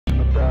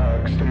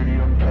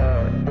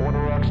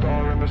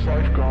this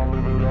life, gonna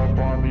live it up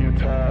on the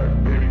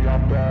attack. Baby,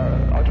 I'm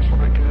bad. I just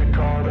wanna get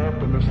caught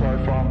up in this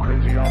life. I'm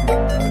crazy, I'm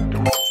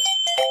mad.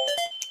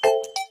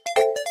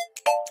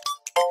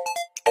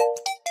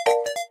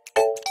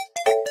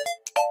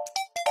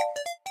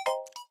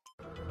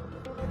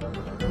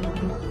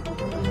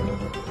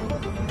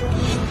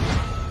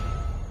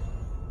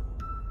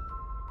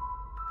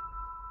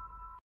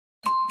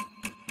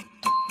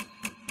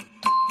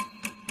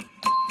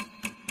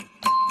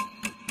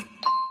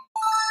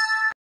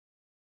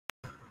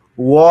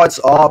 What's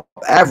up,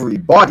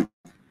 everybody?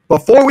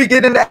 Before we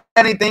get into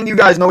anything, you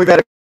guys know we've had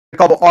a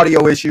couple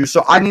audio issues,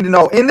 so I need to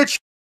know in the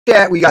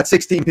chat. We got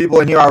 16 people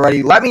in here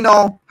already. Let me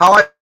know how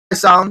I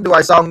sound. Do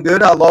I sound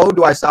good? Hello?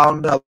 Do I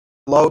sound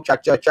hello?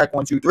 Check, check, check.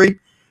 1, 2, 3.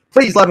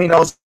 Please let me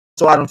know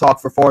so I don't talk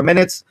for 4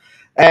 minutes.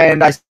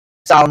 And I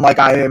sound like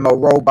I am a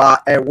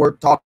robot at work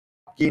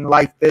talking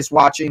like this,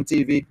 watching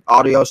TV.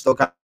 Audio still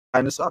kind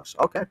of sucks.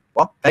 Okay.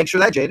 Well, thanks for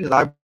that, Jaded.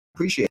 I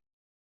appreciate it.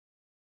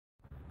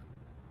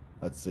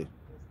 Let's see.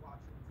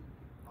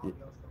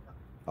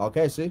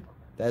 Okay, see?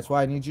 That's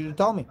why I need you to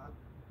tell me.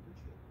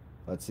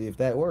 Let's see if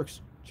that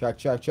works. Check,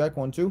 check, check.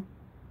 1, 2.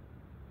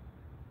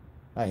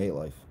 I hate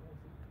life.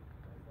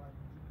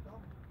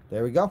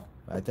 There we go.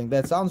 I think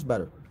that sounds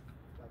better.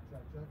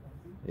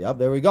 Yep,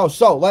 there we go.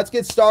 So, let's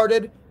get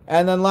started,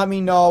 and then let me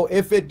know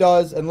if it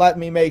does, and let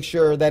me make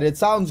sure that it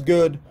sounds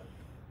good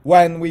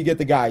when we get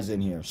the guys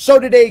in here. So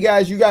today,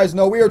 guys, you guys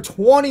know we are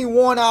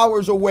 21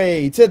 hours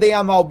away to the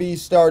MLB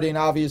starting.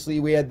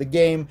 Obviously, we had the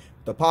game,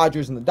 the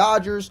Padres and the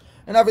Dodgers,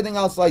 and everything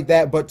else like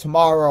that. But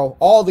tomorrow,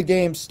 all the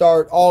games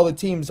start. All the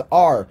teams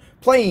are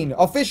playing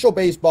official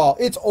baseball.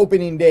 It's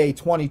opening day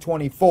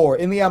 2024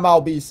 in the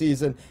MLB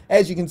season.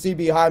 As you can see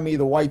behind me,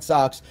 the White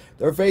Sox,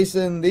 they're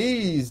facing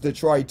these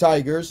Detroit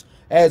Tigers,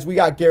 as we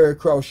got Garrett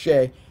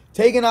Crochet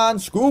taking on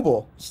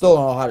Scooble. Still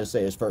don't know how to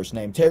say his first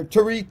name.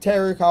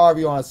 Tarek, however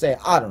you want to say it.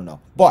 I don't know.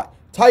 But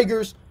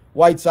Tigers,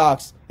 White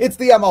Sox, it's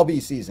the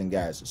MLB season,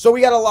 guys. So we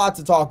got a lot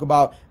to talk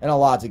about and a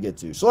lot to get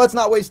to. So let's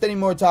not waste any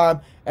more time,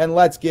 and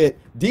let's get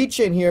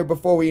Deech in here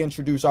before we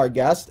introduce our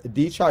guest.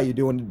 Deech, how you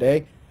doing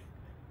today?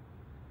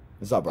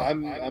 What's up, bro?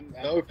 I'm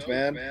stoked,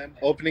 man.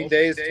 Opening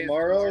day is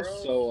tomorrow,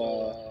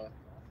 so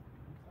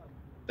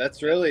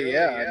that's really,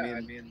 yeah.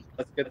 I mean,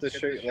 let's get this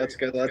shirt. Let's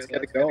get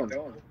it going.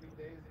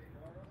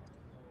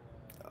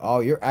 Oh,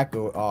 you're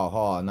echo. Oh,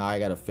 hold on. Now I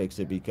gotta fix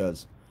it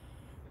because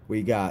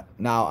we got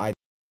now.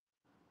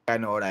 I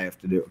know what I have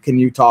to do. Can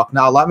you talk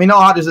now? Let me know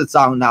how does it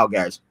sound now,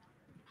 guys.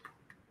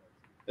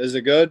 Is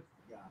it good?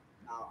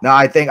 No,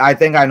 I think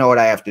I know what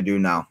I have to do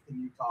now.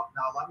 Can you talk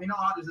now? Let me know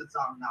how does it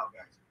sound now,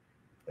 guys.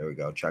 There we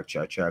go. Check,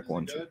 check, check.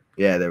 1, 2.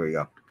 Yeah, there we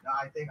go. No,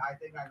 I think I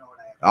know what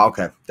I have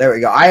to do. Okay, there we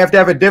go. I have to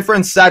have a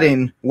different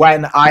setting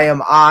when I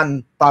am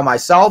on by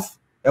myself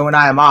and when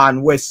I am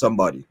on with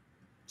somebody.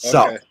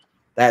 So. Okay.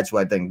 That's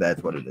what I think.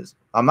 That's what it is.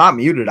 I'm not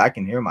muted. I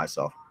can hear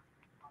myself.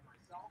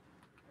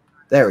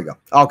 There we go.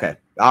 Okay.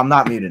 I'm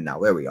not muted now.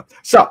 There we go.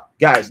 So,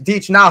 guys,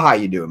 Deech, now how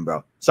you doing,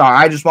 bro? Sorry,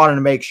 I just wanted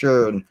to make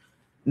sure.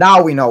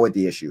 Now we know what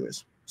the issue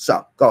is.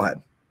 So, go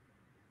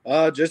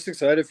ahead. Just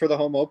excited for the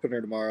home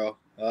opener tomorrow.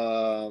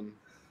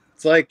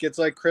 It's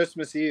like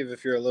Christmas Eve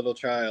if you're a little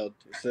child.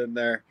 You're sitting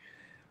there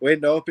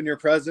waiting to open your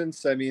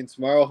presents. I mean,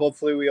 tomorrow,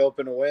 hopefully we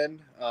open a win.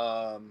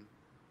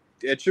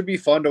 It should be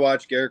fun to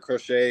watch Garrett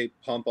Crochet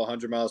pump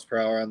 100 miles per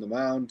hour on the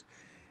mound.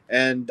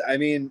 And, I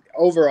mean,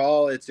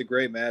 overall, it's a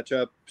great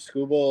matchup.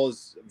 Scooble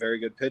is a very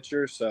good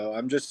pitcher, so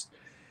I'm just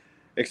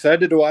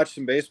excited to watch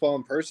some baseball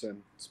in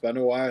person. It's been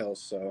a while,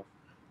 so.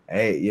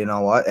 Hey, you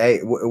know what?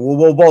 Hey,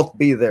 we'll both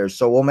be there,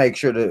 so we'll make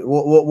sure to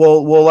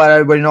we'll let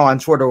everybody know on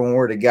Twitter when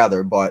we're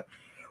together. But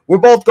we're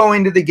both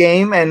going to the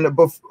game, and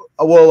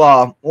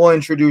we'll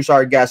introduce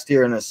our guest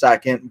here in a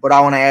second, but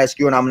I want to ask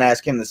you, and I'm going to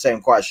ask him the same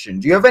question.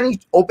 Do you have any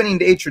opening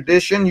day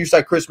tradition? You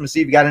said Christmas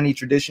Eve. You got any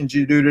traditions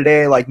you do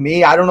today? Like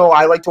me, I don't know.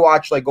 I like to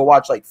go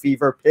watch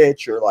Fever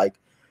Pitch or like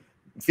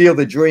Field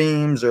of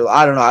Dreams, or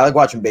I don't know. I like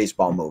watching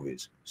baseball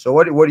movies. So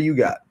what do you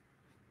got?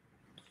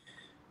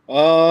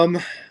 I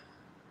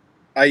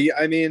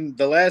mean,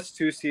 the last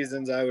 2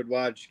 seasons I would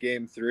watch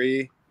Game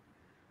 3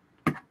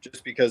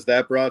 just because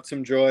that brought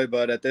some joy,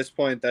 but at this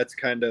point that's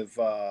kind of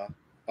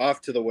off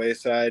to the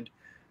wayside.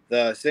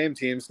 The same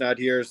team's not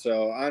here,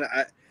 so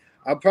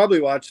I'll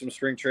probably watch some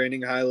spring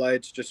training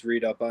highlights, just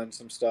read up on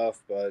some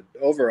stuff, but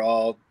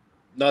overall,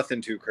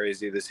 nothing too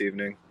crazy this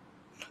evening.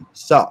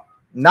 So,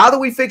 now that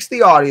we fixed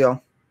the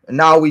audio, and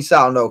now we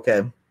sound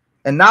okay,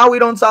 and now we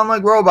don't sound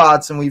like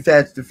robots, and we've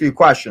had a few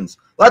questions,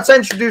 let's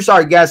introduce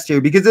our guest here,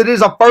 because it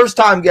is a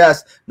first-time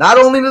guest, not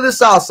only to the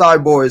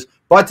SouthSide Boys,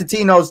 but to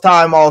Tino's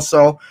Time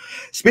also.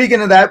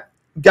 Speaking of that,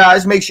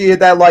 guys, make sure you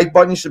hit that like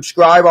button,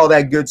 subscribe, all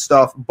that good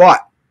stuff. But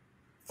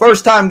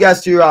first time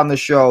guest here on the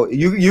show.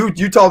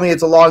 You told me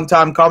it's a long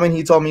time coming.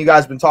 He told me you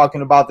guys been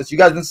talking about this. You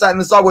guys been setting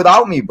this up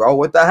without me, bro.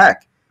 What the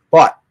heck?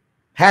 But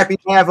happy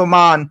to have him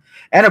on.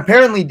 And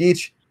apparently,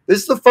 Deech, this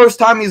is the first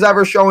time he's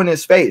ever showing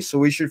his face, so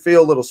we should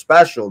feel a little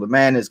special. The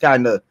man is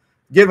kind of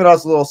giving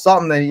us a little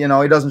something that,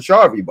 he doesn't show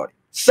everybody.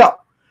 So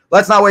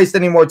let's not waste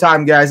any more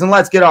time, guys, and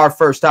let's get our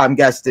first-time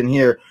guest in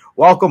here.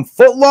 Welcome,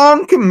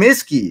 Footlong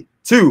Comiskey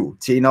to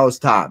Tino's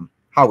Time.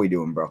 How we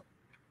doing, bro?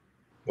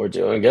 We're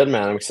doing good,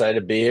 man. I'm excited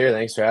to be here.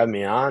 Thanks for having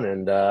me on,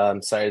 and I'm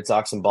excited to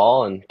talk some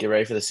ball and get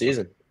ready for the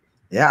season.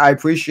 Yeah, I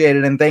appreciate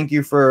it, and thank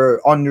you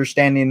for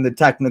understanding the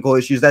technical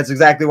issues. That's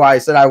exactly why I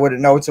said I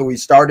wouldn't know until we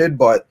started,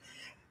 but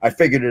I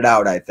figured it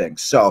out, I think.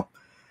 So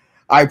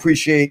I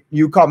appreciate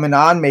you coming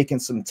on, making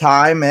some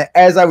time.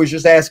 As I was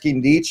just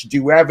asking Deech, do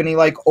you have any,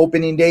 like,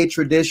 opening day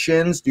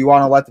traditions? Do you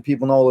want to let the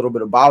people know a little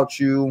bit about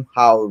you,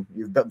 how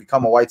you've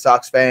become a White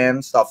Sox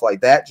fan, stuff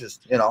like that?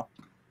 Just, you know.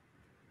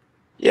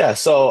 Yeah,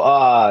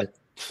 so,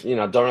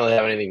 don't really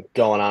have anything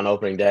going on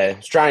opening day. I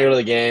was trying to go to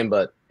the game,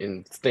 but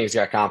things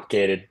got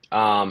complicated.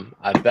 I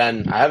haven't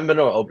been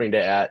to an opening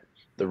day at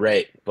the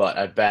rate, but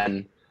I've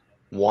been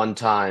one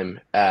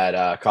time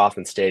at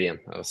Kauffman Stadium.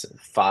 That was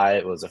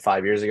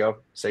 5 years ago,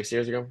 6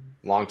 years ago,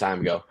 long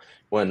time ago,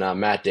 when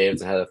Matt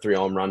Davidson had a 3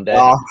 home run day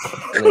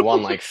and we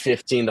won like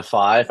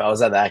 15-5. I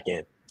was at that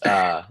game.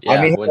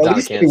 Went down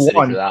to Kansas City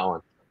for that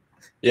one.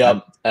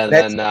 Yep, and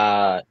then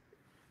I've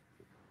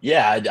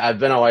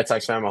been a White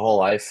Sox fan my whole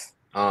life.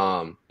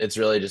 It's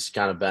really just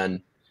kind of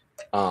been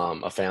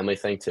a family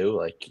thing too.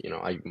 Like,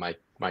 my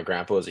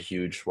grandpa was a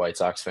huge White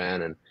Sox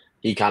fan, and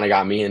he kind of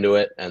got me into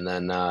it. And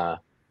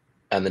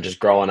then just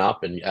growing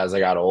up, and as I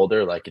got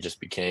older, like, it just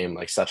became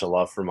like such a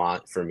love for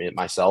me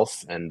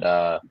myself. And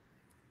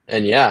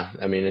yeah,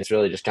 I mean, it's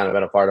really just kind of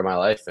been a part of my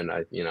life. And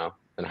I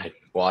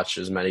watch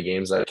as many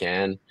games as I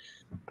can.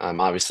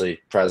 I'm obviously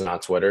present on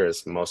Twitter,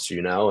 as most of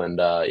you know. And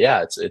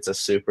it's a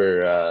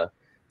super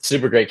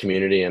great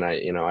community, and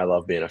I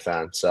love being a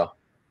fan. So.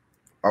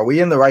 Are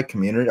we in the right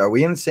community? Are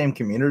we in the same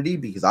community?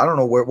 Because I don't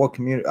know what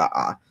community.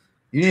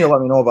 You need to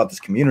let me know about this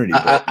community.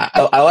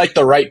 I like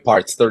the right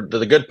parts, the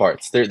good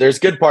parts. There's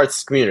good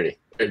parts community.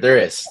 There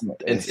is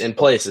in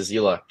places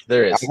you look.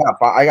 There is.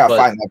 I gotta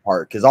find that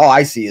part, because all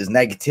I see is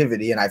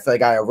negativity, and I feel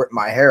like I rip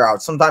my hair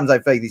out. Sometimes I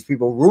feel like these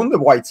people ruin the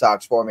White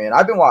Sox for me, and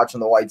I've been watching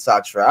the White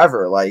Sox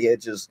forever. Like, it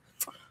just,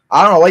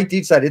 I don't know. Like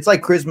Deech said, it's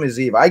like Christmas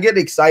Eve. I get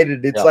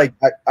excited. It's like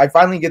I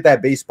finally get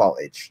that baseball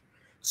itch.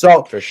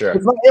 So for sure,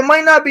 it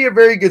might not be a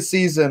very good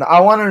season. I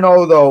want to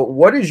know, though,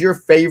 what is your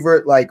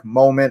favorite, like,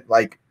 moment,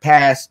 like,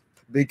 past?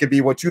 It could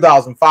be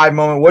 2005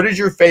 moment. What is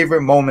your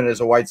favorite moment as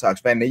a White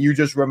Sox fan that you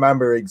just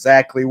remember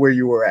exactly where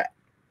you were at?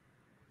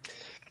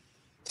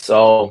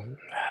 So,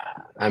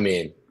 I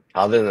mean,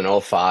 other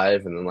than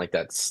 05 and then like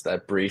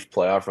that brief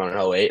playoff run in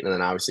 08, and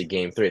then obviously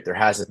Game 3, there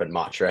hasn't been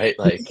much, right?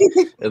 Like,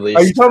 at least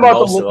are you talking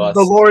about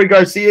the Leury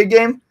Garcia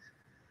game?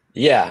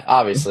 Yeah,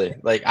 obviously.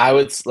 Like,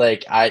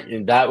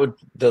 the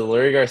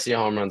Leury Garcia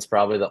home run's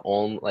probably the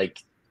only,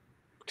 like,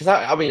 because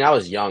I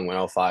was young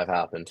when 05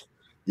 happened.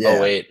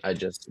 Yeah. 08, I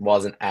just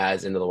wasn't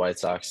as into the White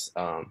Sox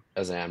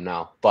as I am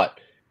now.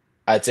 But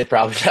I'd say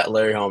probably that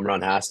Larry home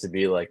run has to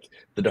be like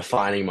the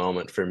defining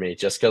moment for me,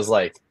 just because,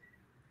 like,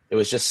 it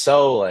was just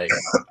so, like,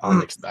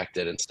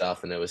 unexpected and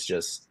stuff, and it was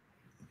just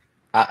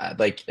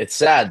like, it's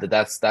sad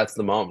that's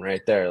the moment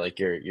right there. Like,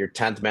 your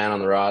 10th man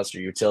on the roster,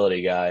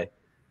 utility guy,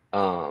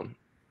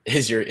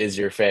 is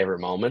your favorite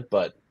moment,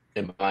 but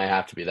it might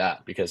have to be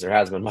that, because there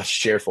hasn't been much to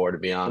cheer for, to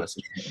be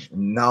honest.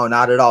 No,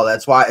 not at all.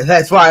 That's why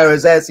I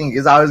was asking,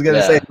 because I was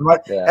gonna say,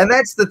 and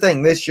that's the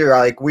thing. This year,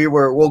 like,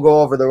 we'll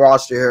go over the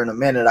roster here in a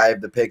minute. I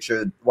have the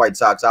picture. White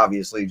Sox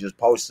obviously just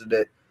posted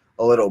it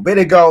a little bit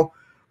ago,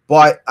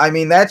 but I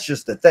mean, that's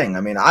just the thing.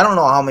 I mean, I don't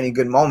know how many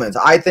good moments.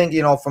 I think,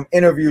 from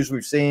interviews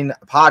we've seen,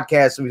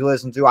 podcasts we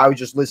listened to. I was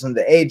just listening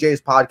to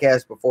AJ's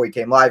podcast before he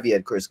came live. He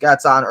had Chris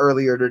Getz on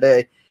earlier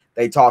today.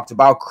 They talked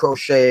about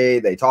Crochet.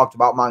 They talked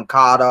about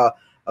Moncada.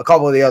 A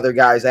couple of the other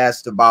guys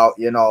asked about,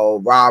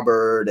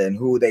 Robert and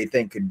who they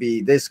think could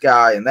be this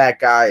guy and that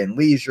guy and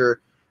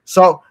Leisure.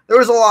 So there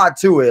was a lot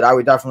to it. I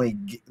would definitely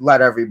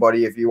let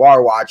everybody, if you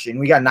are watching,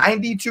 we got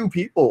 92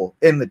 people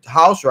in the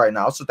house right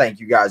now. So thank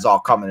you guys all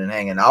coming and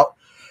hanging out.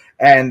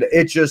 And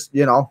it's just,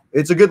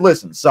 it's a good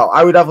listen. So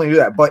I would definitely do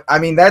that. But I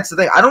mean, that's the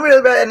thing. I don't really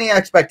have any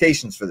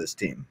expectations for this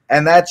team.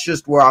 And that's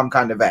just where I'm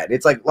kind of at.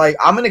 It's like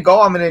I'm going to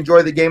go. I'm going to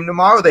enjoy the game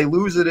tomorrow. They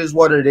lose, it is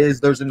what it is.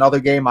 There's another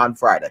game on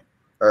Friday.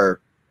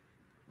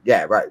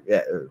 Yeah, right.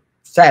 Yeah,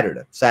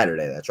 Saturday.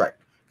 That's right.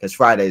 Because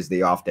Friday is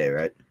the off day,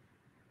 right?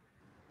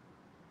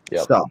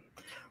 Yeah.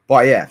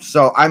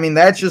 So I mean,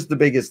 that's just the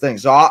biggest thing.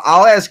 So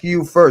I'll ask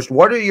you first.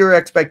 What are your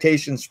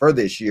expectations for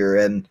this year,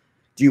 and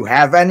do you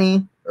have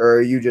any, or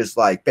are you just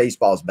like,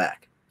 baseball's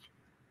back?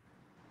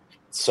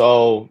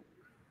 So,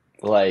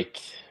 like,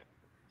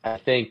 I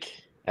think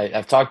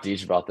I've talked to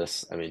each about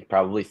this. I mean,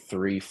 probably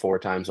 3-4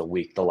 times a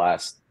week the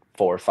last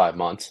 4 or 5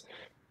 months.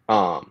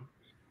 But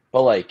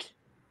like,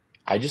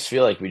 I just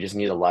feel like we just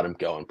need to let them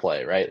go and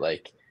play, right?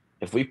 Like,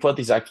 if we put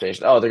these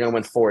expectations, they're going to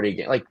win 40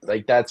 games.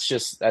 Like that's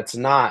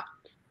not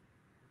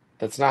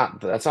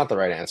the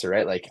right answer,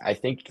 right? Like, I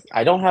think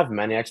I don't have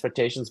many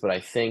expectations, but I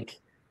think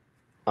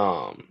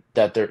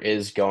that there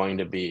is going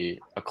to be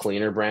a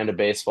cleaner brand of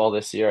baseball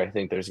this year. I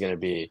think there's going to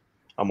be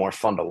a more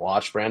fun to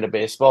watch brand of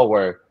baseball,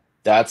 where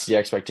that's the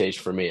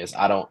expectation for me, is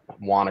I don't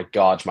want to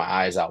gouge my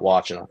eyes out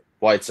watching a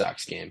White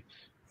Sox game.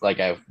 like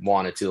I've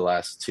wanted to the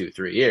last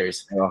 2-3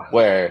 years. Oh.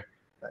 Where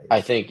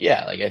I think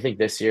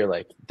this year,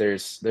 like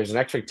there's an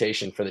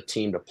expectation for the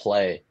team to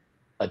play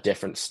a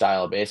different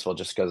style of baseball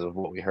just because of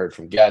what we heard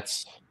from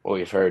Getz, what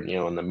we've heard,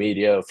 in the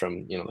media,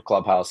 from the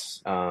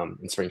clubhouse,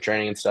 in spring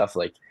training and stuff.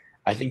 Like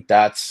I think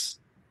that's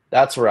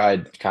where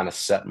I'd kind of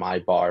set my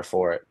bar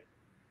for it.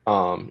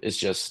 Is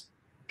just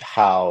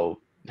how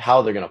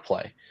they're gonna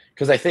play.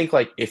 Because I think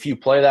like if you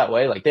play that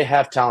way, like they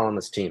have talent on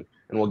this team,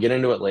 and we'll get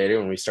into it later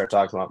when we start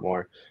talking about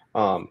more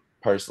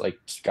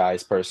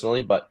guys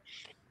personally, but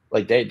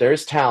like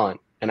there's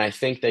talent, and I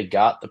think they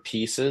got the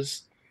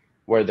pieces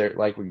where they're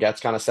like what Getz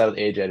kind of said with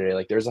AJ today,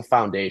 like there's a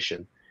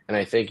foundation. And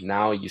I think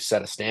now you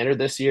set a standard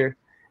this year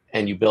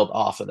and you build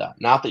off of that.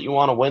 Not that you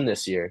want to win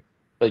this year,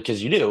 but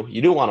because you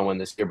do want to win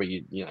this year, but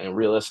you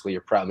realistically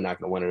you're probably not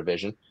going to win a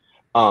division.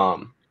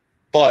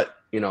 But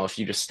if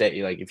you just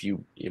stay, like if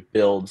you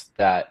build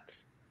that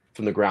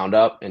from the ground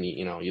up, and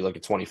you look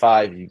at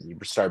 25, you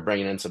start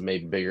bringing in some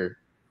maybe bigger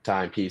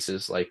time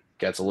pieces, like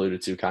Getz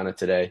alluded to kind of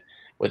today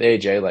with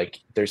AJ, like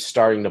they're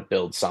starting to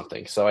build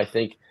something. So I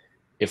think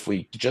if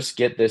we just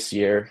get this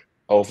year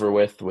over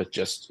with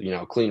just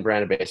clean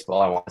brand of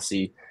baseball, I want to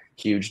see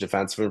huge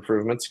defensive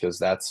improvements because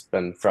that's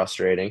been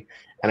frustrating.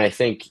 And I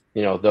think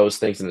those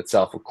things in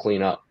itself will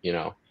clean up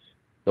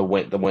the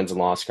wins and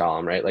loss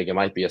column, right? Like it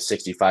might be a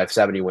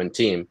 65-70 win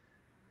team,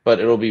 but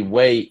it'll be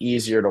way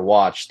easier to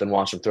watch than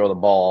watch them throw the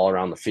ball all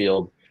around the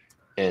field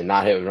and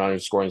not hit running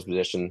scoring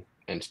position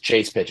and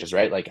chase pitches,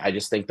 right? Like I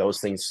just think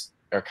those things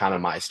are kind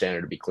of my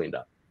standard to be cleaned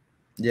up.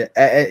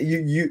 Yeah,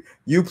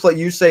 you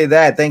say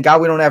that. Thank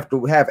God we don't have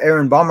to have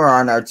Aaron Bummer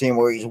on our team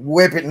where he's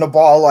whipping the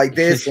ball like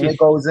this and it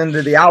goes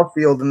into the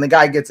outfield and the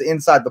guy gets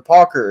inside the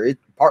Parker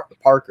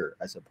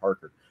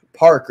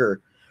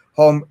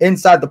home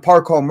inside the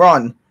park home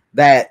run.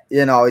 That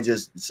it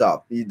just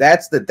so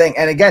that's the thing.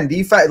 And again,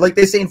 defense, like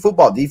they say in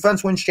football,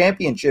 defense wins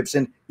championships.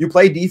 And you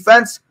play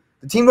defense,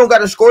 the team don't got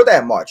to score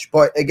that much.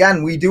 But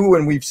again, we do,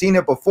 and we've seen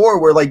it before.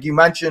 Where like you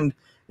mentioned.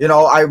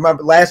 I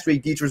remember last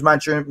week, Deech was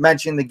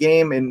mentioned the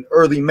game in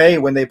early May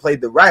when they played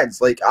the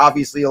Reds. Like,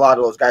 obviously, a lot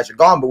of those guys are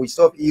gone, but we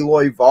still have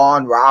Eloy,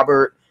 Vaughn,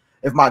 Robert.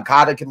 If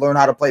Moncada could learn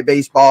how to play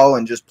baseball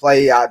and just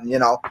play,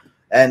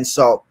 and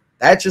so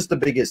that's just the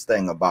biggest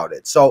thing about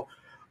it. So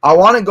I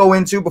want to go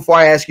into, before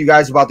I ask you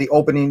guys about the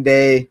opening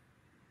day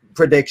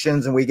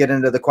predictions and we get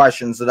into the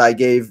questions that I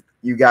gave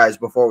you guys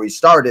before we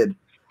started,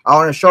 I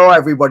want to show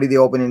everybody the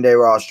opening day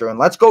roster, and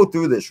let's go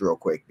through this real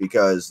quick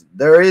because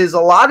there is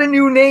a lot of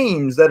new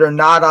names that are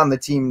not on the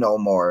team no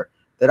more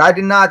that I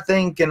did not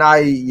think, and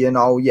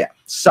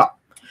So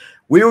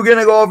we were going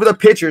to go over the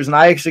pitchers, and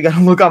I actually got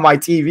to look on my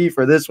TV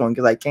for this one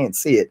because I can't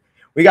see it.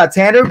 We got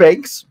Tanner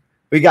Banks.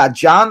 We got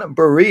John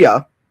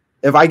Berea.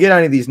 If I get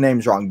any of these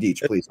names wrong,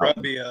 Deech, please help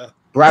me.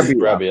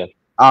 Brabia.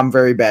 I'm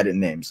very bad at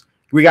names.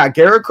 We got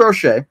Garrett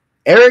Crochet,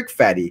 Eric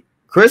Fetty,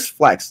 Chris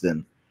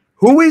Flexton.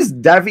 Who is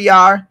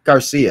Deviar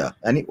Garcia?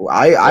 I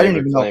didn't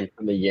even know.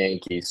 From the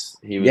Yankees.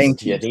 He was. I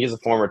think he's a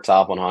former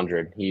top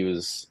 100.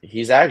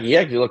 He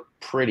actually looked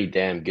pretty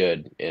damn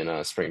good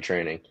in spring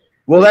training.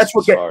 Well, that's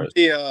what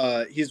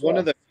he's one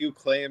of the few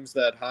claims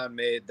that Han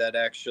made that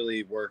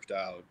actually worked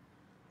out.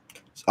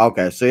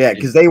 Okay, so yeah,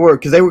 because they were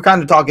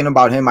kind of talking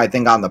about him, I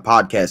think, on the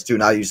podcast too.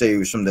 Now you say he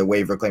was from the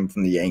waiver claim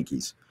from the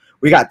Yankees.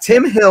 We got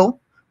Tim Hill.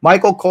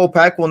 Michael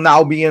Kopech will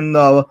now be in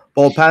the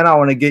bullpen. I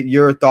want to get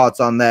your thoughts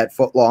on that.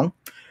 Footlong.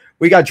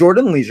 We got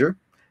Jordan Leisure,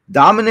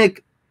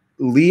 Dominic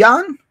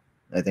Leon.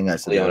 I think I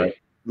said that right.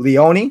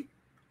 Leone.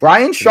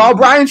 Brian Shaw.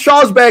 Brian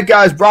Shaw's back,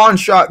 guys. Brian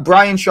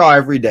Shaw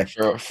every day.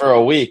 For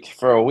a week.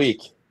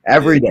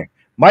 Every day.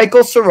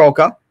 Michael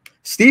Soroka.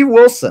 Steve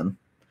Wilson.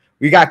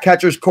 We got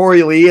catchers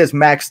Corey Lee as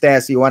Max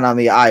Stassi went on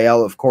the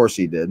IL. Of course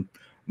he did.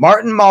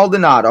 Martin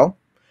Maldonado.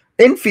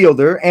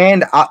 Infielder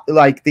and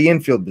the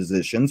infield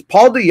positions.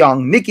 Paul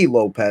DeYoung, Nicky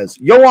Lopez,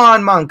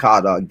 Yohan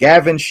Moncada,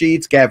 Gavin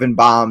Sheets, Gavin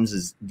Bombs,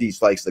 as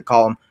Deech likes to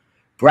call him.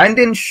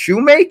 Brendan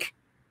Shoemake?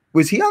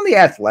 Was he on the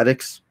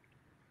Athletics?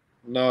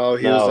 No,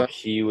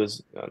 he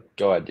was.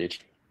 Go ahead, Deech.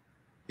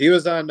 He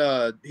was on.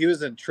 He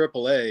was in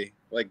AAA,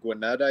 like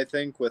Gwinnett, I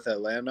think, with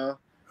Atlanta.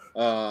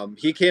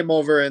 He came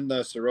over in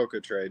the Soroka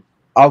trade.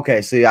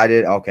 Okay, see, I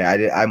did.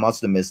 Okay, I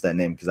must have missed that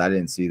name because I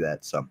didn't see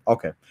that. So,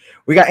 okay,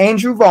 we got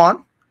Andrew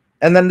Vaughn,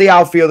 and then the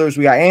outfielders.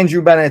 We got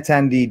Andrew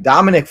Benintendi,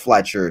 Dominic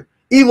Fletcher,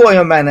 Eloy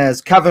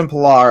Jimenez, Kevin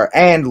Pillar,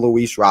 and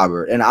Luis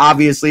Robert. And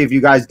obviously, if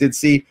you guys did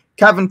see,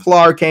 Kevin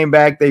Pillar came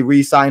back. They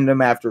re-signed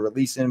him after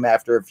releasing him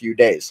after a few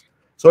days.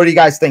 So what do you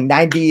guys think?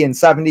 90 and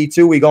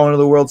 72, we going to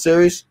the World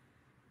Series?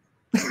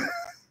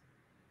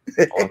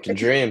 One can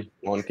dream.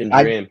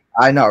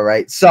 I know,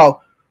 right? So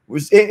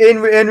in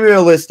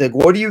realistic,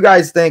 what do you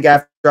guys think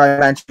after I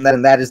mentioned that?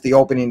 And that is the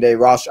opening day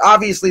roster.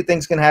 Obviously,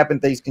 things can happen.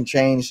 Things can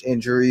change,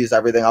 injuries,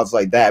 everything else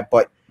like that.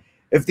 But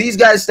if these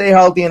guys stay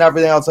healthy and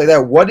everything else like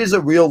that, what is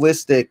a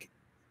realistic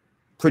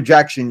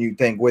projection you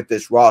think with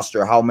this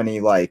roster? How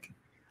many,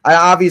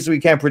 obviously we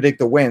can't predict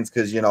the wins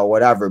because,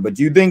 whatever. But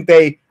do you think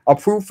they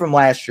improve from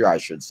last year, I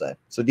should say?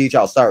 So, Deech,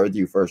 I'll start with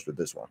you first with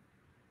this one.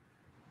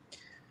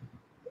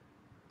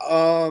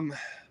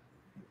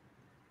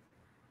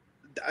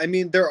 I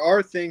mean, there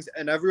are things,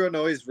 and everyone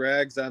always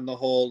rags on the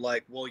whole,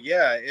 like, well,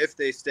 yeah, if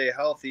they stay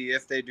healthy,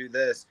 if they do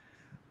this.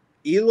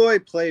 Eloy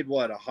played,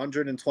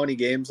 120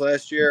 games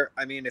last year?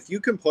 I mean, if you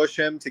can push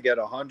him to get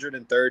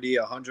 130,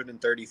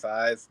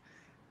 135,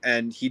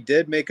 and he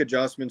did make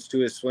adjustments to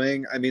his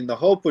swing, I mean, the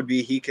hope would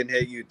be he can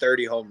hit you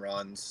 30 home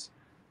runs.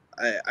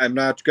 I'm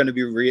not going to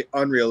be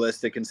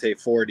unrealistic and say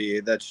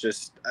 40. That's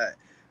just,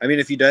 I mean,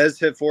 if he does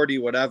hit 40,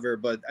 whatever,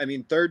 but I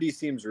mean, 30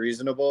 seems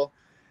reasonable.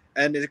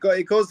 And it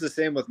goes the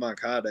same with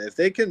Moncada. If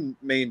they can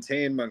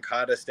maintain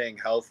Moncada staying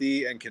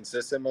healthy and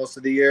consistent most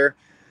of the year,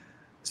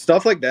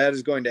 stuff like that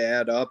is going to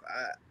add up.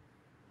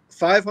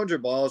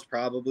 500 balls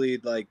probably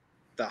like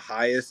the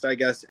highest, I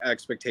guess,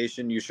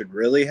 expectation you should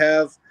really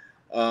have.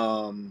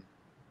 But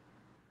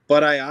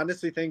I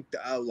honestly think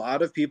a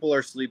lot of people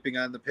are sleeping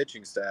on the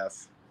pitching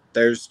staff.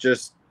 There's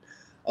just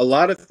a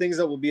lot of things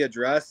that will be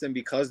addressed, and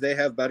because they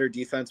have better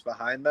defense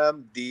behind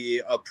them,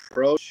 the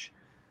approach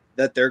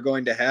that they're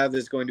going to have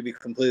is going to be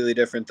completely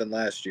different than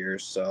last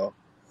year's. So,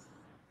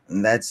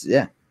 and that's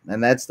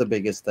the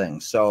biggest thing.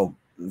 So,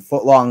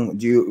 Footlong,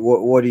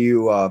 what do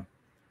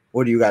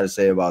you got to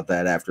say about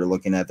that after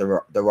looking at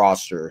the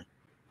roster,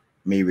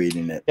 me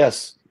reading it?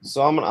 Yes.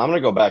 So I'm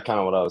gonna go back kind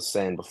of what I was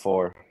saying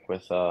before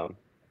with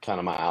kind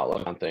of my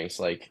outlook on things.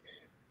 Like,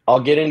 I'll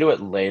get into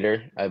it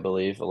later, I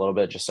believe, a little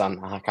bit just on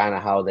kind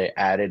of how they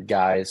added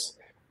guys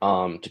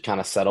to kind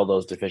of settle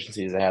those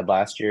deficiencies they had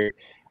last year.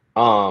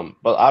 But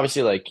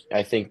obviously, like,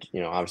 I think,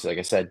 obviously, like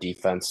I said,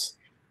 defense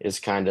is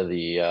kind of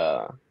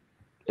the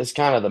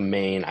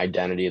main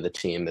identity of the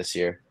team this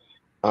year.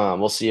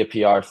 We'll see a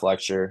PR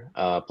Fletcher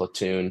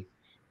platoon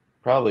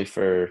probably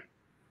for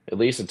at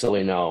least until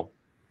we know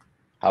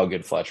how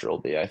good Fletcher will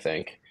be, I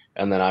think.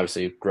 And then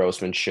obviously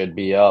Grossman should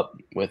be up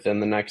within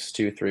the next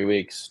 2-3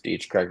 weeks.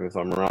 Deech, correct me if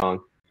I'm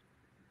wrong.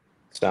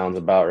 Sounds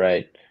about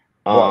right.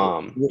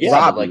 Robbie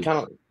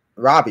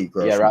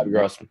Grossman. Yeah, Robbie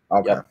Grossman.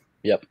 Okay.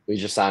 Yep. We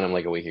just signed him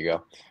like a week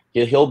ago.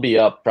 He'll be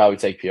up, probably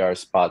take PR's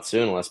spot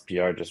soon, unless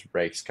PR just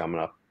breaks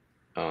coming up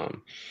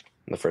in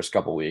the first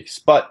couple weeks.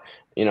 But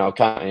I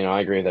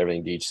agree with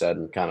everything Deech said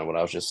and kind of what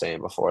I was just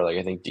saying before. Like,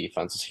 I think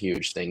defense is a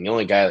huge thing. The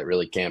only guy that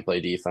really can't play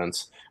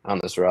defense on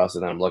this roster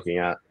that I'm looking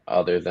at,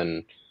 other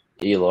than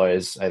Eloy,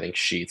 is I think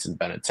Sheets and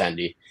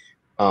Benintendi.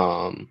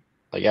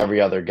 Like,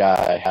 every other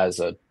guy has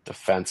a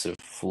defensive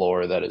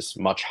floor that is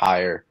much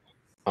higher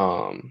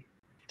than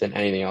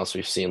anything else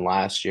we've seen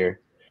last year.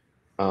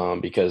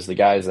 Because the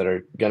guys that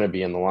are going to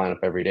be in the lineup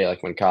every day,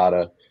 like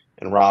Moncada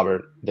and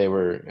Robert,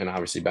 and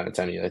obviously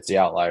Benintendi, that's the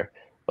outlier.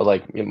 But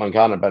like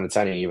Moncada and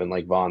Benintendi, even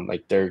like Vaughn,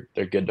 like they're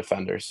good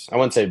defenders. I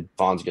wouldn't say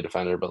Vaughn's a good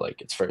defender, but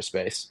like it's first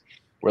base.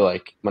 Where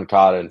like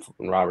Moncada and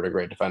Robert are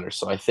great defenders.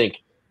 So I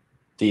think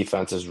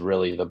defense is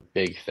really the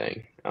big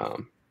thing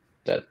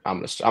that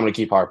I'm gonna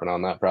keep harping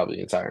on that probably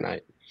the entire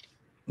night.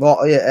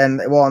 Well, yeah,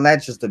 and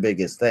that's just the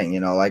biggest thing.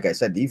 Like I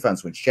said,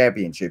 defense wins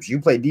championships. You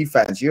play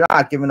defense, you're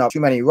not giving up too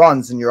many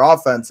runs in your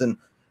offense. And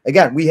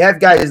again, we have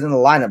guys in the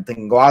lineup that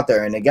can go out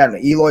there. And again,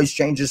 Eloy's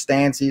changed his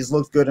stance. He's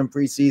looked good in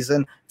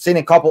preseason. Seen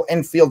a couple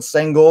infield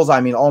singles.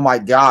 I mean, oh my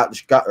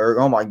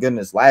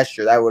goodness, last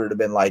year that would have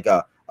been like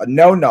a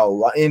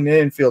no-no in an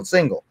infield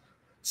single.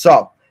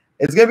 So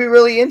it's gonna be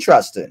really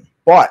interesting.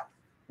 But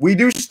we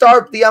do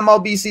start the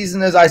MLB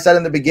season, as I said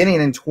in the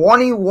beginning, in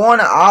 21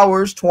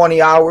 hours,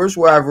 20 hours,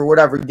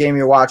 whatever game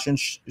you're watching.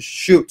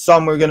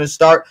 Some we're going to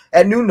start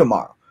at noon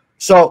tomorrow.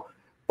 So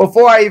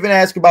before I even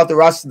ask about the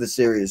rest of the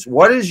series,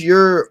 what is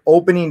your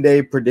opening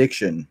day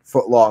prediction,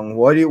 Footlong?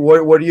 What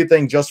do you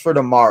think just for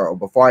tomorrow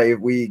before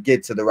we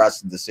get to the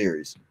rest of the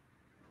series?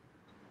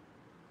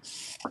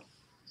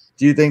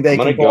 Do you think they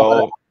can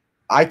go?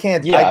 I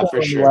can't. Yeah, I can't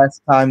for sure. The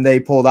last time they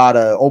pulled out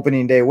an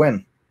opening day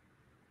win.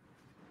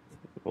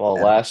 Well,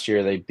 last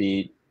year they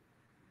beat.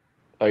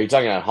 Are you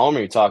talking at home or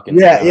are you talking?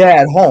 Yeah,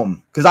 at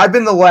home. Because I've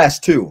been the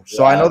last two,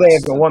 so I know they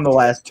haven't won the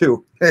last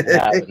two. They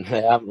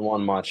haven't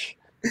won much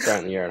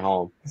starting the year at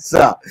home.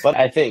 So, but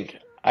I think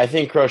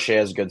Crochet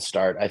has a good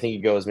start. I think he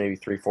goes maybe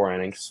 3-4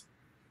 innings.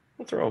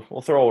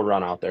 We'll throw a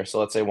run out there. So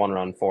let's say 1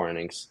 run, 4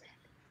 innings,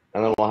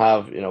 and then we'll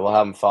have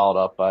them followed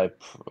up by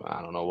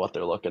I don't know what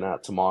they're looking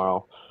at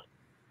tomorrow.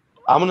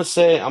 I'm gonna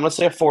say a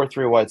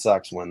 4-3 White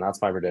Sox win.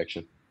 That's my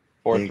prediction.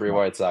 4-3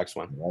 White Sox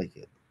win. I like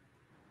it.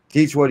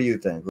 Keach, what do you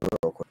think,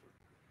 real quick?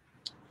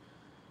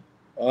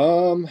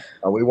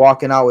 Are we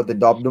walking out with the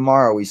dub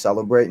tomorrow? Are we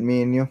celebrating,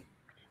 me and you?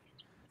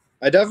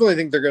 I definitely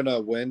think they're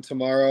gonna win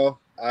tomorrow.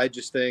 I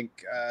just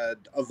think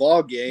of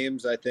all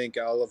games, I think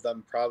all of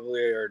them probably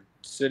are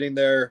sitting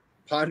there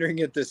pondering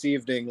it this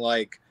evening.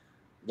 Like,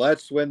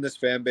 let's win this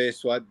fan base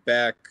sweat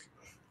back,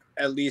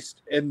 at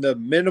least in the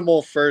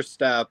minimal first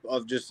step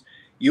of just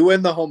you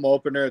win the home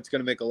opener. It's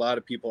gonna make a lot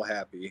of people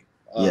happy.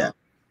 Yeah.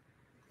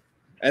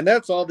 And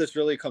that's all this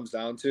really comes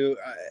down to.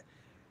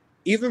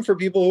 Even for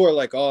people who are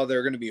like, oh,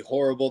 they're going to be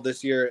horrible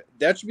this year,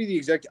 that should be the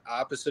exact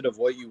opposite of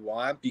what you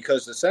want,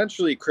 because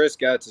essentially Chris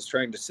Getz is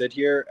trying to sit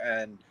here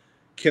and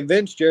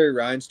convince Jerry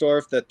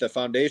Reinsdorf that the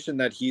foundation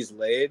that he's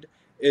laid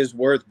is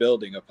worth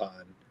building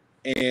upon.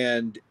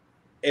 And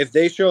if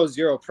they show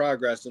zero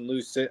progress and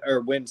lose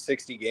or win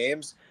 60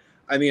 games,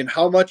 I mean,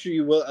 how much are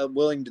you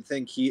willing to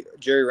think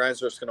Jerry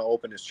Reinsdorf's going to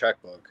open his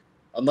checkbook?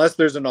 Unless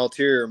there's an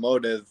ulterior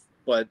motive,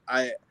 but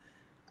I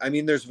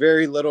mean, there's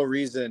very little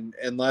reason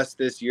unless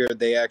this year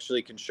they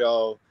actually can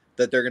show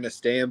that they're going to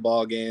stay in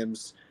ball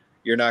games.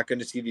 You're not going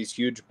to see these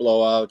huge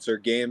blowouts or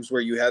games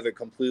where you have it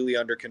completely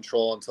under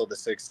control until the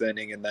 6th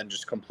inning and then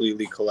just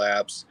completely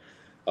collapse.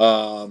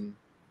 And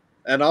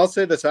I'll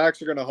say the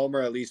Sox are going to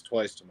homer at least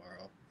twice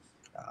tomorrow.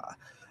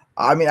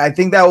 I mean, I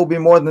think that will be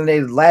more than they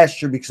did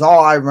last year because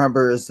all I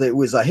remember is that it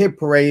was a hit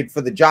parade for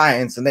the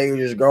Giants and they were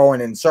just going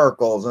in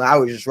circles and I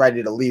was just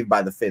ready to leave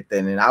by the 5th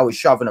inning. I was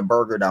shoving a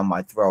burger down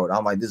my throat.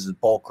 I'm like, this is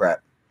bull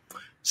crap.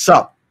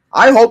 So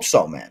I hope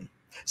so, man.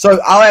 So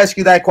I'll ask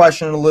you that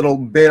question in a little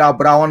bit,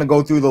 but I want to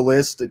go through the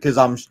list because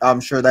I'm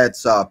sure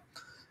that's how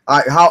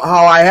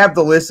I have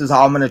the list is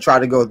how I'm going to try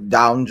to go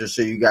down. Just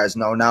so you guys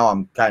know, now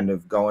I'm kind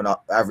of going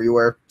up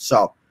everywhere.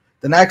 So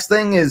the next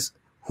thing is,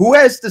 who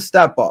has to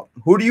step up?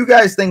 Who do you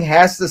guys think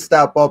has to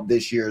step up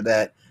this year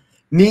that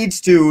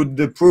needs to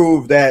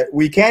prove that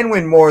we can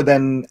win more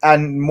than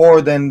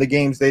the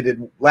games they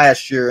did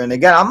last year? And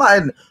again,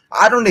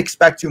 I don't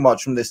expect too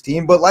much from this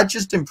team, but let's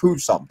just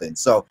improve something.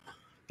 So,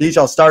 Deej,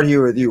 I'll start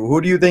here with you.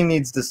 Who do you think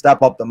needs to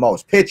step up the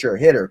most? Pitcher,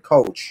 hitter,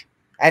 coach,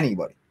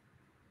 anybody?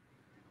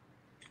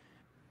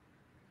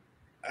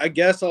 I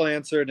guess I'll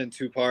answer it in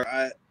two parts.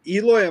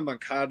 Eloy and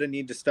Moncada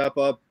need to step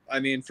up. I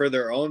mean, for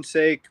their own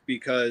sake,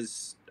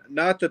 because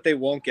not that they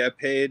won't get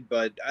paid,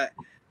 but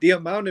the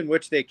amount in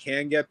which they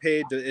can get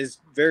paid is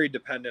very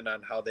dependent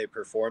on how they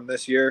perform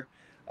this year.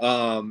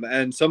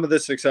 And some of the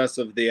success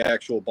of the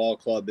actual ball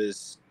club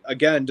is,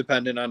 again,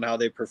 dependent on how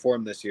they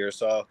perform this year.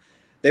 So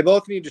they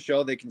both need to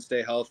show they can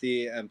stay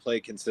healthy and play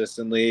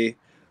consistently.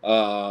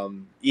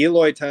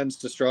 Eloy tends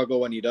to struggle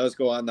when he does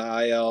go on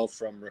the IL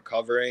from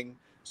recovering.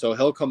 So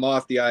he'll come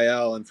off the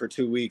IL and for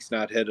 2 weeks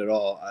not hit at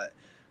all.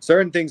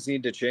 Certain things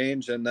need to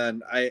change. And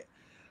then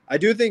I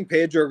do think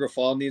Pedro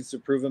Grifol needs to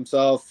prove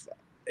himself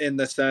in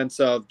the sense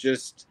of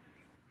just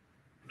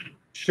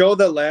show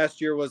that last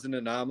year was an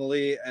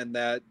anomaly and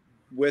that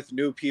with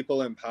new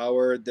people in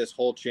power, this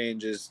whole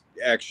change is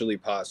actually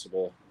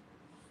possible.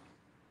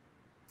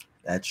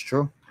 That's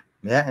true.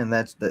 Yeah, and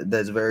that's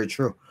very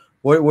true.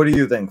 What do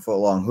you think,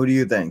 Footlong? Who do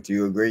you think? Do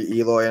you agree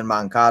Eloy and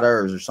Moncada,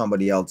 or is there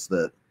somebody else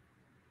that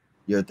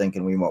you're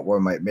thinking we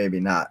might maybe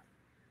not?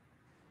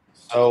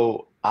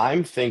 So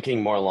I'm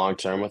thinking more long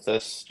term with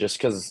this, just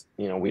because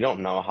we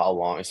don't know how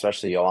long,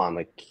 especially Yohan.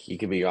 Like he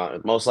could be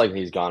gone. Most likely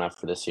he's gone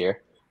after this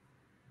year.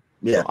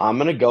 Yeah, so I'm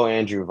gonna go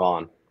Andrew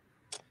Vaughn.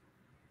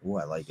 Oh,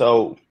 I like it.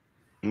 So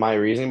my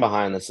reasoning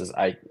behind this is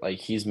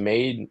he's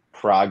made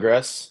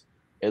progress,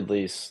 at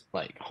least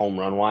like home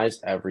run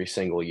wise, every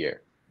single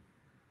year.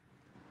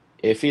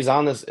 If he's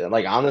on this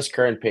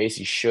current pace,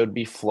 he should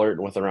be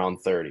flirting with around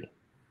 30.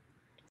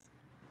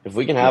 If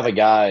we can have a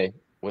guy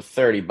with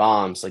 30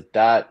 bombs like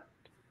that,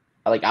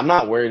 I'm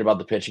not worried about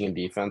the pitching and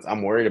defense.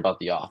 I'm worried about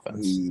the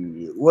offense.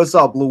 What's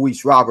up,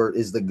 Luis Robert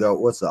is the GOAT.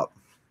 What's up?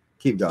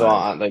 Keep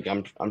going.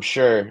 So I'm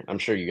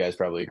sure you guys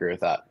probably agree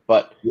with that.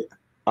 But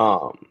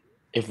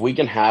if we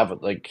can have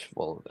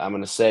I'm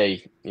gonna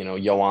say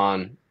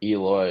Yohan,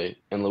 Eloy,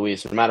 and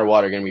Luis, no matter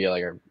what, are gonna be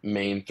like our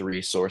main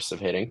 3 sources of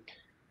hitting.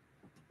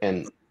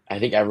 And I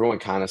think everyone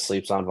kind of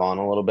sleeps on Vaughn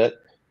a little bit.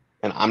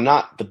 And I'm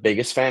not the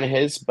biggest fan of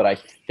his, but I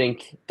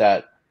think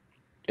that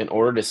in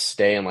order to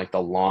stay in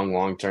the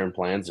long-term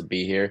plans to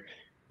be here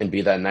and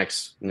be that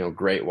next,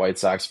 great White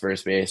Sox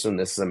first baseman,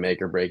 this is a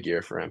make or break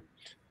year for him.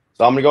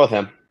 So I'm going to go with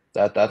him.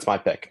 That's my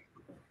pick.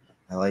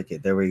 I like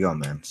it. There we go,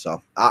 man.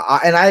 So,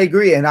 and I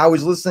agree. And I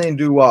was listening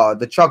to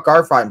the Chuck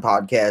Garfien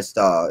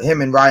podcast.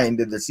 Him and Ryan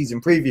did the season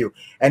preview,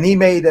 and they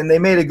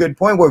made a good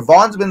point where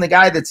Vaughn's been the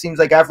guy that seems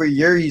like every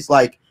year he's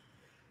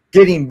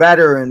getting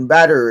better and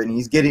better, and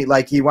he's getting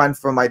he went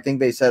from, I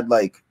think they said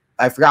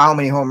I forgot how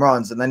many home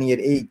runs, and then he had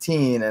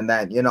 18, and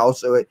then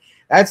so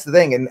that's the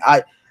thing. And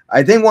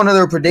I think one of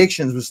their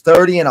predictions was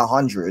 30 and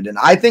 100, and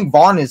I think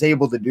Vaughn is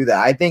able to do that.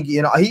 I think he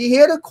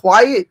had a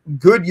quiet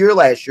good year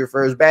last year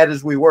for as bad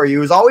as we were. He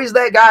was always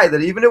that guy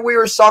that even if we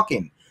were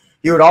sucking,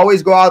 he would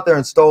always go out there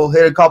and still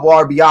hit a couple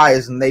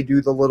RBIs, and they do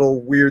the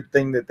little weird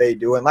thing that they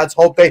do. And let's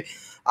hope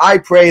I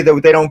pray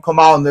that they don't come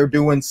out and they're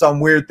doing some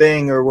weird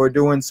thing or we're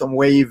doing some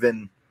wave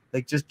and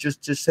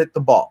just hit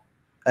the ball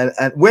and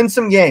win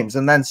some games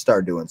and then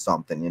start doing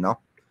something,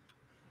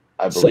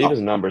 I believe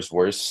his numbers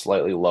were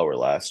slightly lower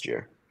last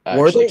year.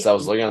 Actually, because I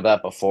was looking at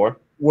that before.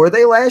 Were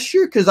they last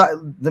year? Because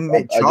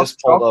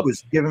Chuck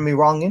was giving me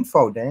wrong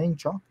info. Dang,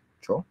 Chuck.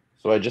 So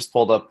I just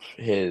pulled up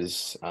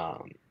his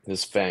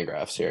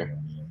Fangraphs here.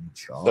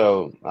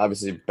 So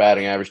obviously,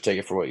 batting average, take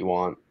it for what you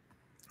want.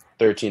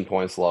 13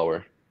 points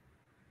lower.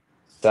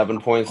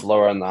 7 points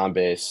lower on the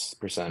on-base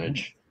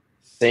percentage.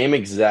 Same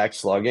exact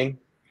slugging.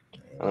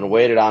 And then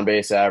weighted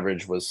on-base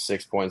average was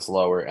 6 points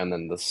lower, and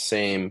then the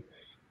same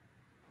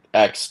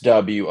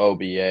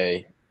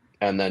XWOBA,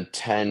 and then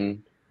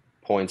 10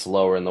 points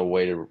lower in the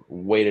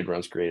weighted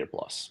runs created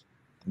plus.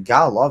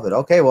 Gotta love it.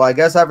 Okay, well, I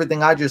guess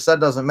everything I just said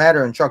doesn't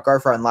matter, and Chuck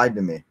Garfien lied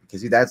to me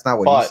because that's not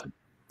what he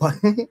But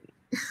said.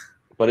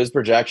 but his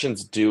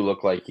projections do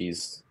look like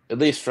he's, at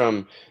least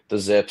from the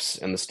Zips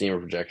and the Steamer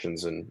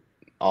projections and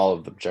all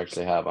of the projections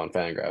they have on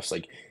Fangraphs,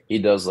 like he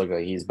does look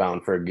like he's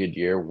bound for a good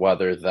year.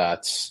 Whether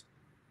that's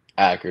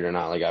accurate or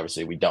not, like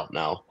obviously we don't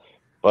know,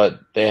 but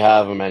they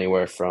have him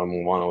anywhere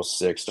from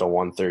 106 to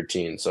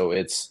 113. So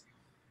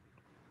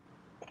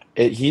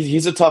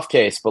he's a tough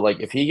case. But like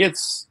if he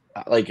gets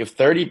like if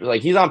 30,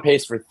 like he's on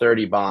pace for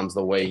 30 bombs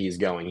the way he's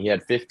going. He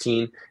had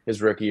 15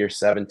 his rookie year,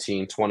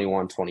 17,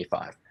 21,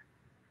 25.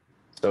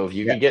 So if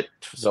you Yeah. could get,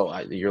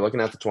 you're looking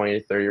at the 20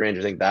 to 30 range.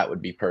 I think that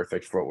would be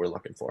perfect for what we're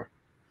looking for.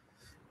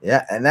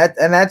 Yeah, and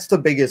that's the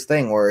biggest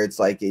thing where it's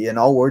like,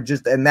 we're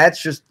just, and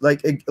that's just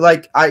like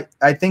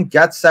I think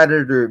Get said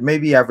it, or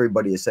maybe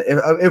everybody has said,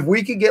 if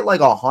we could get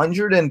like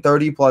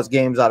 130 plus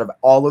games out of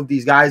all of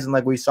these guys, and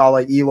like we saw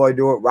like Eloy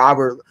do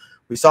it,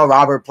 we saw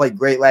Robert play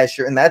great last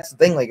year, and that's the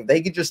thing, like if they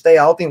could just stay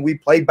healthy and we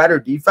play better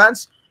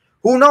defense,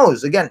 who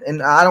knows? Again,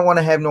 and I don't want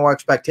to have no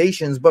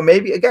expectations, but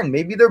maybe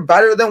they're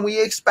better than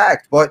we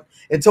expect, but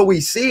until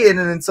we see it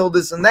and until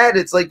this and that,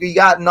 it's like we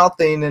got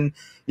nothing, and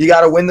you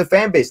got to win the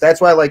fan base. That's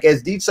why, like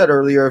as Deep said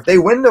earlier, if they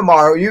win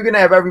tomorrow, you're going to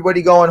have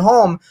everybody going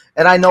home.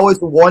 And I know it's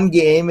one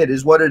game. It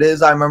is what it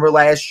is. I remember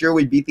last year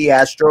we beat the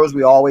Astros.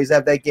 We always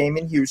have that game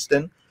in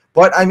Houston.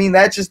 But, I mean,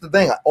 that's just the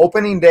thing.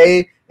 Opening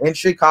day in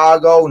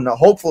Chicago,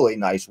 hopefully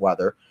nice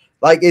weather.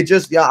 Like, it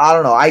just, I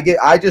don't know.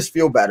 I just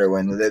feel better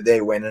when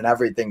they win and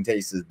everything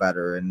tastes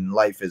better and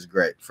life is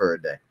great for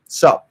a day.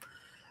 So,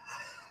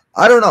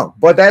 I don't know,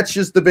 but that's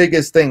just the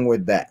biggest thing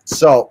with that.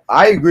 So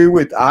I agree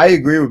with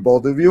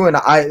both of you, and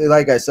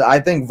like I said, I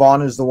think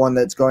Vaughn is the one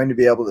that's going to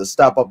be able to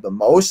step up the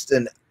most.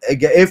 And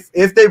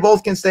if they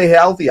both can stay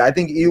healthy, I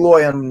think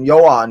Eloy and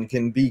Yohan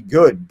can be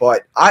good.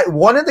 But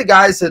one of the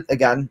guys that,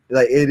 again,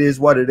 like it is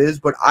what it is.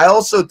 But I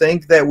also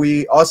think that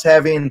us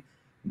having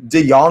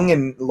De Jong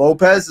and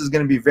Lopez is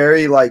going to be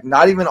very, like,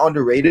 not even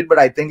underrated, but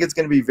I think it's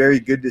going to be very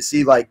good to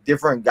see like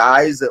different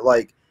guys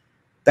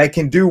that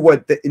can do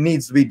what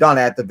needs to be done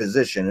at the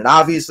position. And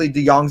obviously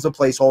De Jong's a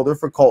placeholder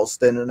for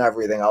Colston and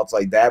everything else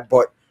like that.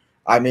 But,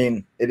 I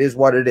mean, it is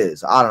what it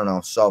is. I don't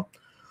know. So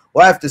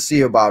we'll have to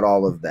see about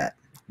all of that.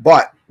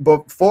 But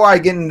before I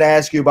get into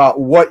ask you about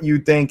what you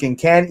think and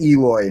can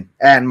Eloy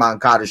and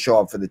Moncada show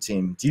up for the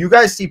team, do you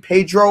guys see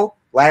Pedro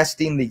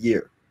lasting the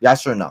year?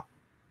 Yes or no?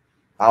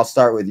 I'll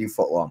start with you,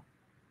 Footlong.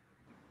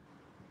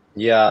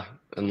 Yeah,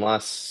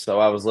 so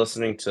I was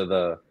listening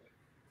to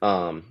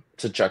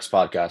to Chuck's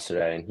podcast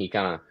today, and he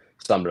kind of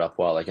summed it up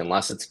well. Like,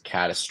 unless it's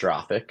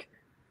catastrophic,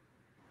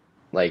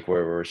 like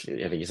where I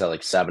think he said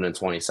like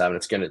 7-27,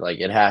 it's gonna, like,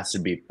 it has to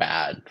be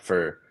bad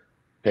for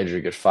Pedro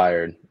to get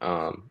fired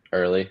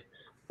early,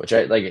 which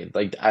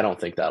I don't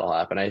think that'll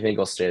happen. I think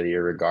he'll stay the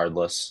year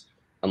regardless,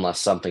 unless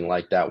something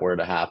like that were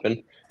to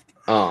happen.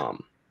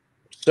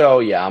 So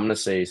yeah, I'm gonna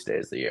say he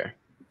stays the year.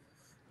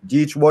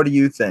 Deech, what do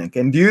you think?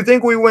 And do you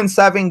think we win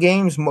 7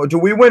 games? Do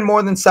we win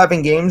more than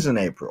 7 games in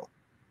April?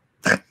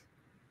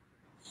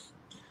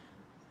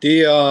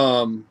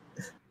 Well,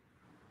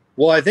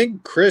 I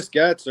think Chris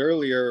Getz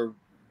earlier,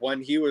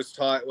 when he was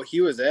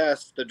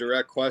asked the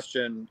direct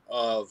question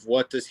of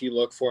what does he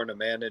look for in a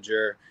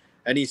manager,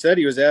 and he said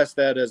he was asked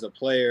that as a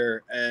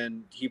player,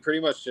 and he pretty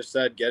much just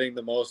said getting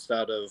the most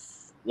out of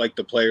like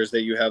the players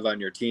that you have on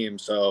your team.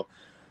 So,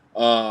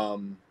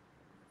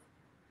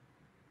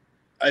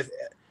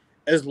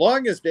 as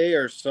long as they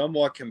are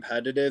somewhat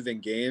competitive in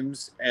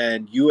games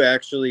and you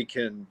actually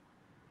can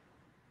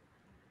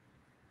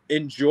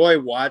enjoy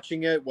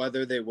watching it,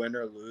 whether they win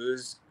or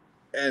lose,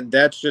 and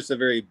that's just a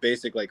very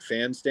basic like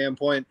fan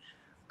standpoint,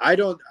 I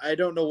don't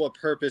know what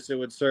purpose it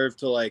would serve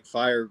to like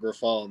fire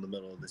Grafal in the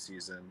middle of the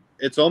season.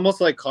 It's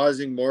almost like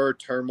causing more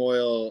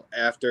turmoil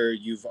after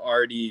you've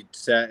already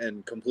set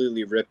and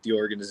completely ripped the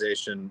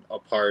organization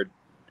apart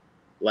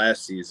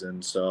last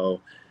season. So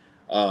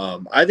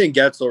I think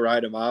Getz will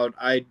ride him out.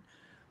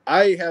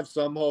 I have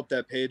some hope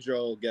that Pedro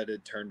will get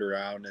it turned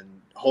around, and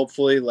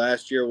hopefully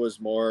last year was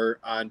more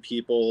on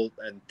people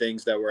and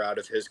things that were out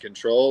of his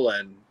control,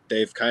 and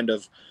they've kind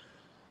of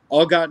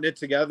all gotten it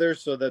together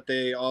so that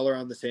they all are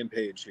on the same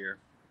page here.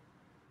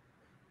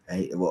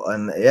 Hey, well,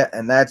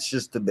 and that's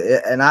just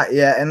and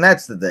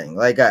that's the thing.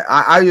 Like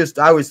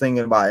I was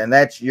thinking about it,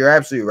 and you're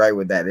absolutely right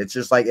with that. It's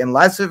just like,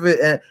 unless of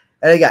it.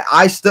 And again,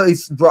 I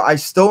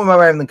still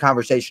remember having the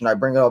conversation. I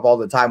bring it up all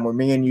the time where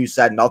me and you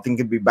said nothing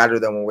could be better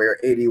than when we were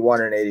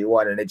 81,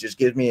 and it just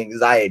gives me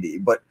anxiety.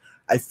 But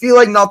I feel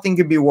like nothing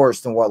could be worse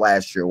than what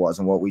last year was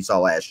and what we saw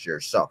last year.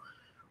 So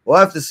we'll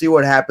have to see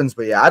what happens.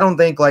 But yeah, I don't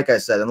think, like I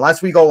said,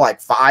 unless we go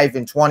like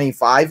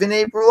 5-25 in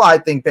April, I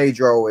think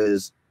Pedro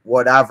is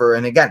whatever.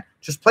 And again,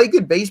 just play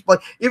good baseball.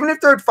 Even if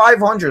they're at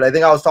 500, I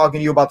think I was talking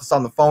to you about this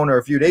on the phone or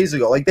a few days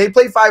ago. Like, they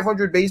play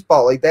 500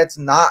 baseball. Like, that's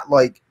not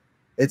like,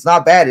 it's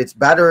not bad. It's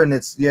better, and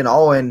it's,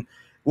 and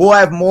we'll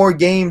have more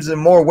games and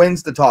more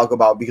wins to talk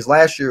about, because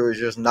last year was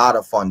just not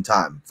a fun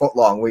time.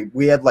 Footlong,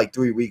 we had like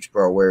 3 weeks,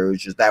 bro, where it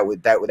was just that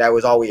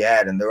was all we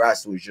had, and the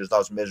rest was just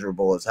us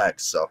miserable as heck.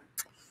 So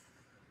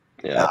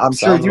Yeah, I'm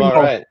sure sounds you about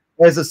know, right.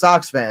 as a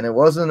Sox fan, it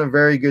wasn't a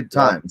very good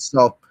time.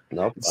 So,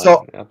 Nope.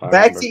 back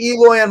remember. to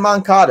Eloy and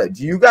Moncada.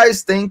 Do you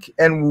guys think,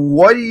 and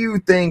what do you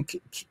think?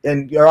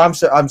 I'm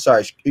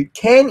sorry.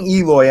 Can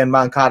Eloy and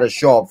Moncada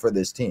show up for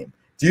this team?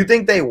 Do you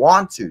think they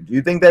want to? Do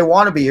you think they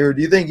want to be here? Or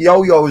do you think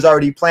Yo-Yo is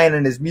already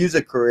planning his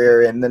music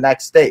career in the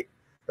next state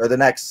or the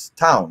next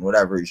town,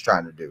 whatever he's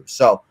trying to do?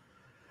 So,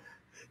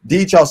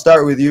 Deech, I'll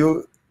start with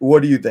you.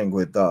 What do you think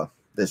with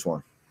this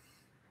one?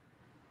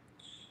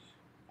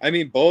 I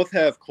mean, both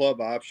have club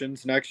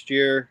options next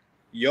year.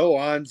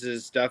 Yohan's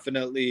is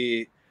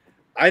definitely.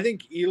 I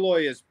think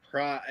Eloy is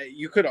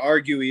you could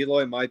argue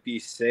Eloy might be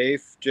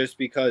safe just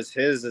because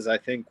his is, I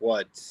think,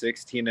 what,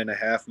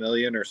 16.5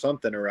 million or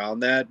something around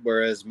that,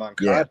 whereas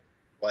Moncada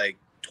like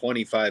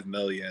 25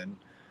 million.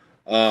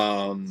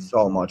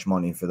 So much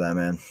money for that,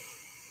 man.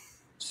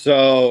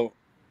 So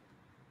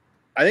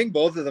I think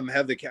both of them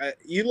have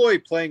Eloy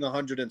playing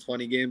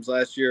 120 games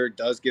last year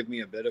does give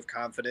me a bit of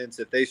confidence.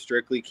 If they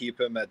strictly keep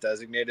him at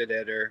designated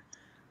hitter,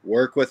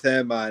 work with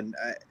him on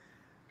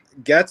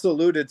Getz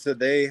alluded to,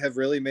 they have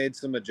really made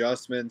some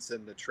adjustments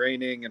in the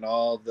training and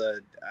all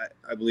the,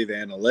 I believe,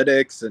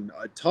 analytics and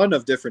a ton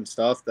of different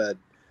stuff that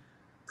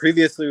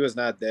previously was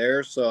not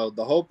there. So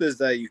the hope is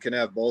that you can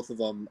have both of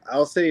them.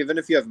 I'll say even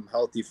if you have them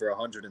healthy for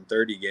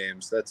 130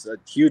 games, that's a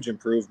huge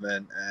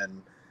improvement.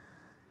 And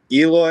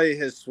Eloy,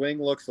 his swing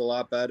looks a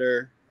lot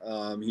better.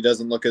 He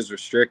doesn't look as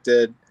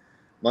restricted.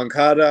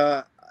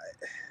 Moncada,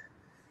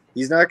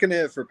 he's not going to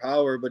hit for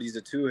power, but he's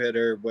a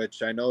two-hitter,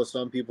 which I know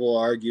some people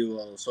argue,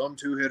 well, some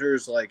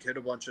two-hitters like hit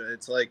a bunch of –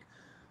 it's like,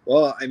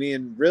 well, I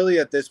mean, really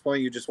at this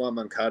point you just want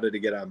Moncada to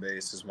get on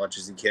base as much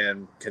as he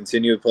can,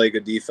 continue to play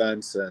good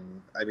defense,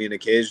 and, I mean,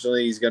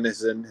 occasionally he's going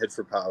to hit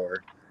for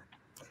power.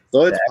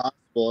 So it's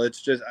possible.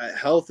 It's just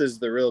health is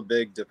the real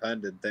big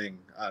dependent thing,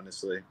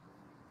 honestly.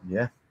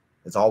 Yeah.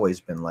 It's always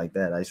been like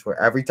that. I swear.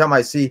 Every time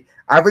I see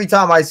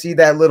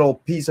that little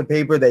piece of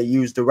paper they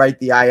use to write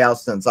the IL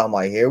stints, I'm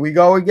like, here we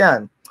go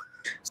again.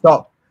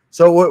 So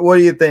what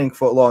do you think,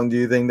 Footlong? Do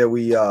you think that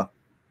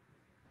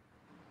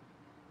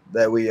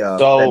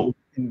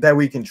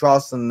we can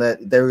trust and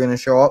that they're going to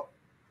show up?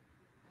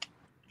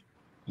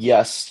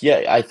 Yes.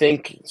 Yeah, I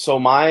think so.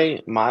 My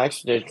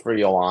expectation for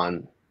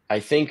Yohan, I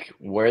think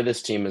where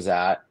this team is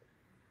at,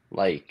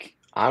 like,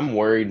 I'm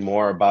worried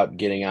more about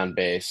getting on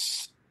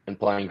base and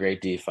playing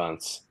great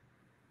defense.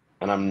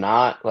 And I'm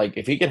not, like,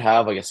 if he could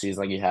have like a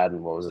season like he had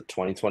in, what was it,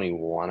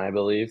 2021, I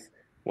believe,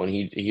 when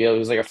he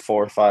was like a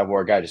 4 or 5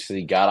 WAR guy just because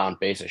he got on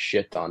base a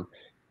shit ton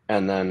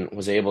and then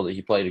was able to,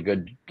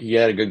 he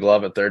had a good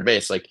glove at third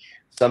base. Like,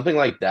 something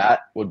like that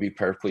would be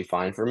perfectly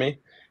fine for me.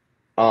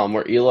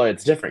 Where Eloy,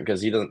 it's different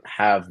because he doesn't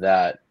have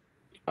that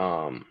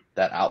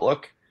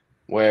outlook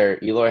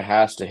where Eloy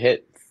has to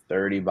hit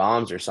 30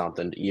 bombs or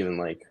something to even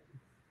like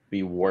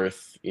be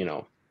worth,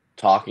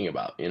 talking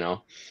about,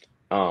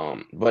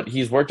 but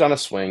he's worked on a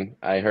swing.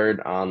 I heard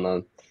on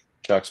the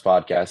Chuck's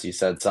podcast, he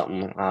said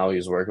something how he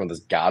was working with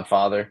his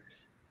godfather.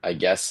 I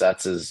guess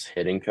that's his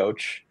hitting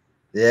coach.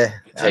 Yeah.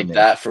 Take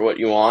that for what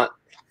you want.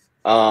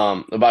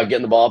 About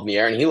getting the ball up in the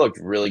air, and he looked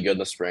really good in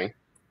the spring.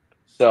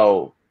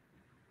 So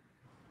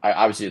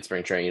obviously it's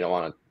spring training, you don't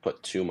want to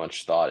put too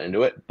much thought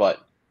into it,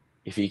 but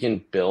if he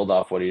can build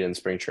off what he did in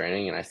spring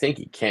training, and I think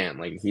he can,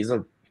 like, he's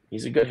a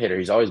good hitter.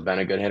 He's always been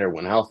a good hitter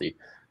when healthy,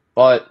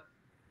 but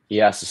he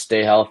has to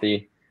stay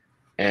healthy.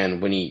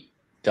 And when he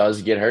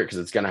does get hurt, because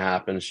it's going to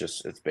happen,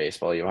 it's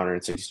baseball. You have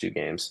 162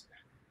 games.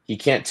 He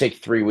can't take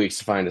 3 weeks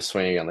to find a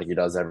swing again like he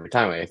does every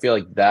time. I feel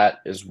like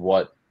that is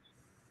what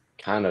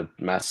kind of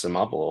messes him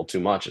up a little too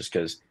much, is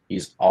because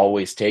he's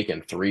always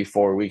taken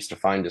 3-4 weeks to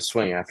find a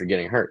swing after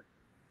getting hurt.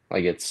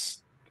 Like,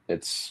 it's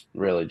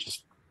really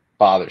just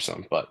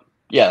bothersome. But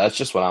yeah, that's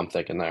just what I'm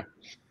thinking there.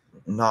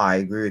 No, I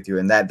agree with you.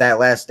 And that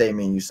last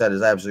statement you said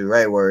is absolutely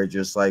right, where it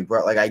just like,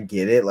 bro, like, I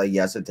get it. Like,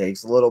 yes, it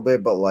takes a little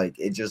bit, but like,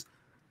 it just,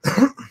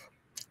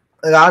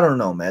 like, I don't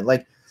know, man.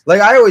 Like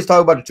I always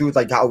talk about it too, with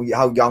like how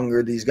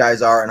younger these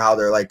guys are and how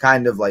they're like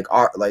kind of like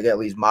like at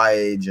least my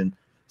age and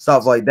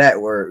stuff like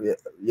that, where,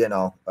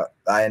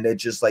 and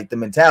it's just like the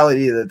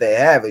mentality that they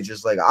have. It's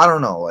just like, I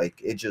don't know, like,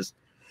 it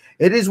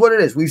is what it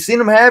is. We've seen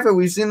them have it.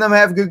 We've seen them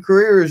have good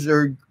careers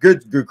or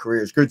good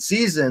careers, good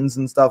seasons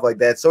and stuff like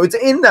that. So it's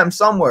in them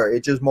somewhere.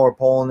 It's just more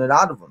pulling it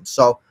out of them.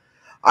 So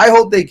I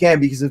hope they can,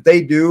 because if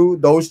they do,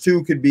 those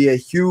two could be a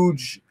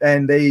huge,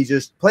 and they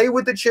just play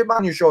with the chip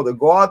on your shoulder.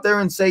 Go out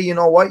there and say, you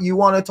know what, you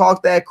want to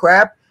talk that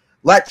crap?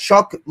 Let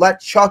Chuck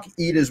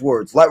eat his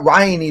words. Let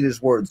Ryan eat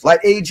his words.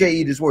 Let AJ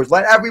eat his words.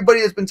 Let everybody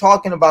that's been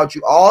talking about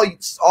you all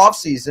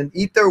offseason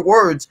eat their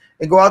words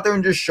and go out there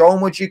and just show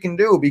them what you can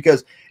do.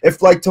 Because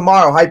if, like,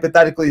 tomorrow,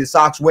 hypothetically, the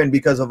Sox win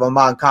because of a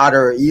Moncada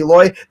or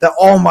Eloy, that,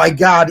 oh my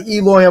God,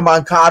 Eloy and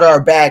Moncada are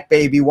back,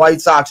 baby.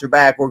 White Sox are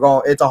back.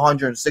 It's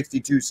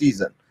 162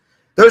 season.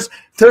 There's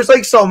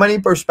like so many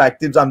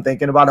perspectives I'm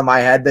thinking about in my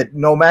head that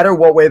no matter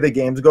what way the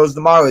games goes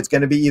tomorrow, it's going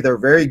to be either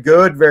very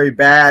good, very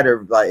bad,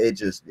 or like, it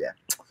just, yeah.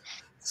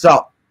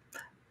 So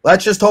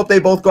let's just hope they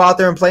both go out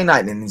there and play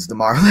 9 innings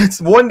tomorrow. It's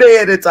one day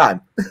at a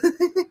time.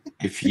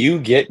 if you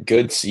get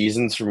good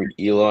seasons from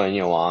Eloy and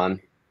Yohan,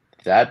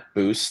 that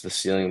boosts the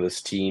ceiling of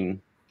this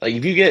team. Like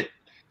if you get,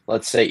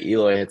 let's say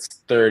Eloy hits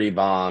 30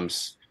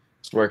 bombs,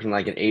 it's working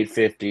like an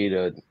 850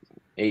 to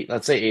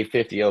let's say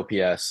 850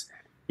 OPS.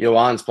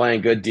 Yohan's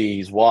playing good D,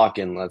 he's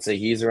walking. Let's say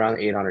he's around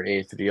 800,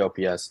 850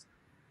 OPS.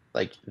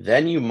 Like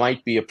then you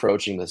might be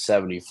approaching the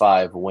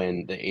 75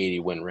 win, the 80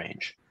 win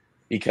range.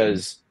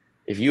 Because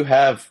if you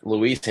have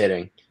Luis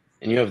hitting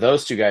and you have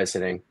those two guys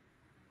hitting,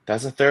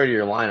 that's a third of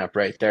your lineup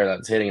right there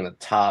that's hitting in the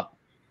top,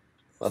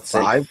 let's say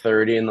 5?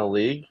 30 in the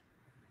league.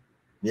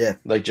 Yeah.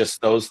 Like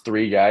just those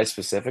three guys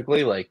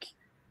specifically, like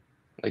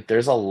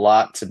there's a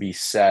lot to be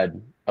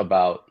said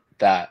about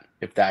that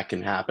if that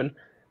can happen.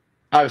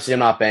 Obviously, I'm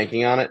not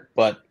banking on it,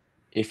 but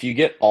if you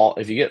get all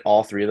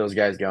three of those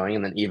guys going,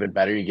 and then even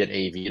better, you get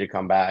AV to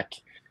come back,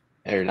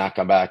 or not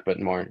come back,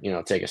 but more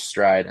take a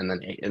stride, and then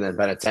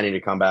Benetendi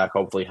to come back,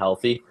 hopefully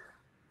healthy.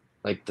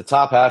 Like the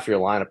top half of your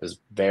lineup is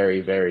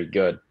very, very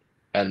good,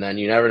 and then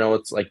you never know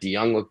what's like.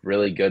 DeYoung looked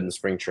really good in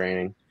spring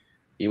training.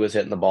 He was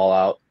hitting the ball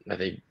out. I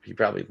think he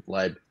probably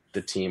led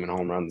the team in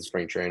home runs in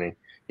spring training.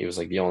 He was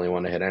like the only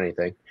one to hit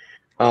anything.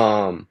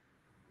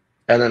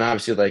 And then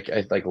obviously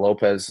like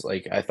Lopez,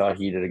 like I thought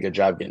he did a good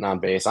job getting on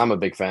base. I'm a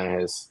big fan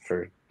of his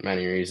for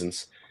many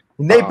reasons.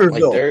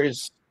 Naperville.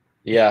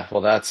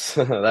 Well that's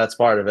that's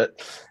part of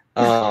it.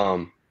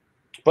 But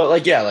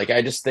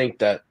I just think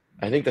that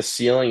the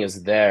ceiling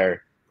is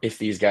there if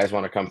these guys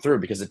want to come through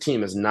because the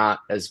team is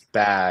not as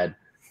bad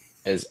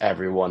as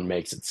everyone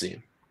makes it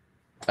seem.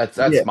 That's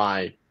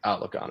my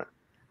outlook on it.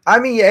 I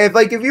mean, yeah,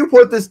 if you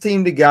put this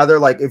team together,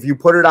 like if you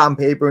put it on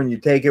paper and you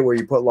take it where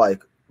you put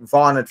like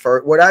Vaughn at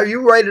first, whatever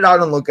you write it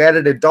out and look at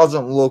it, it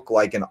doesn't look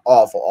like an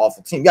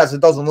awful team. Yes,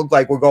 it doesn't look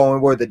like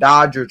we're the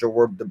Dodgers or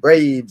we're the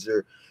Braves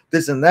or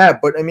this and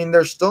that, but I mean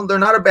they're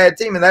not a bad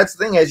team, and that's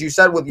the thing, as you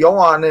said with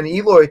Yohan and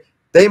Eloy,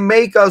 they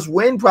make us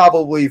win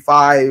probably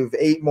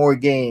 5-8 more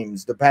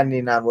games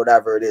depending on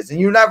whatever it is, and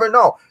you never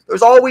know.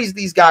 There's always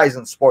these guys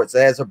in sports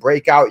that has a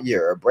breakout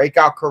year, a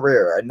breakout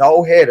career, a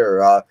no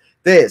hitter,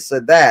 this or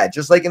that,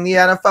 just like in the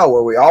NFL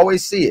where we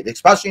always see it,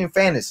 especially in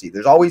fantasy.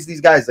 There's always these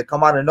guys that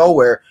come out of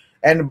nowhere,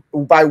 and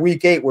by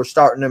week 8 we're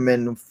starting them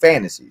in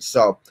fantasy.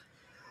 So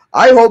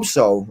I hope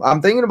so.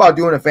 I'm thinking about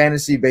doing a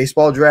fantasy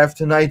baseball draft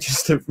tonight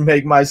just to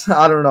make I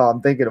don't know,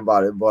 I'm thinking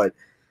about it, but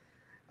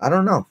I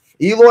don't know.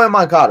 Eloy and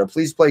Moncada,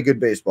 please play good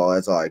baseball.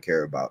 That's all I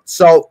care about.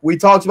 So we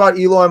talked about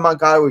Eloy and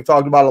Moncada. We've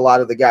talked about a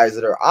lot of the guys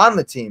that are on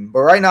the team, but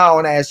right now I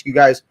want to ask you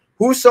guys,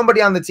 who's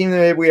somebody on the team that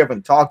maybe we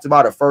haven't talked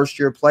about, a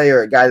first-year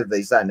player, a guy that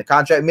they signed a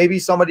contract? Maybe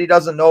somebody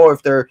doesn't know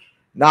if they're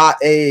not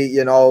a,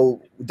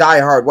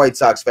 diehard White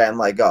Sox fan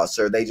like us,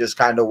 or they just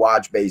kind of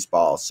watch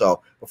baseball.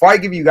 So before I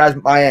give you guys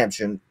my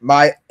answer,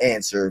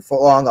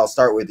 Footlong, I'll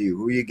start with you.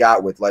 Who you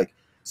got with, like,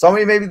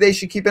 somebody maybe they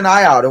should keep an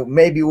eye out, and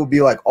maybe we'll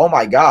be like, oh,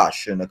 my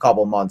gosh, in a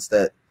couple months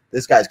that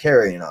this guy's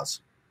carrying us?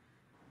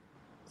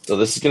 So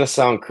this is going to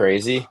sound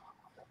crazy,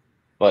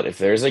 but if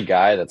there's a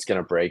guy that's going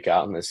to break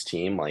out in this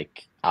team,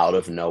 like, out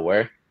of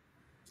nowhere,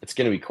 it's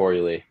going to be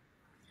Corey Lee.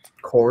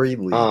 Corey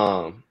Lee.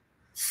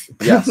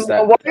 Yes.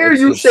 Why are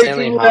you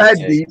shaking your head,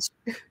 Beach?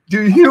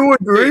 Do you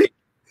agree?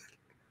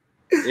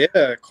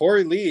 Yeah,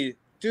 Corey Lee,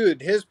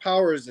 dude, his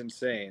power is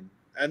insane,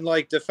 and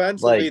like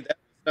defensively, that's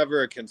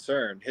never a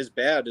concern. His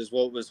bat is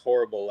what was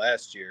horrible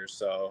last year.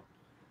 So,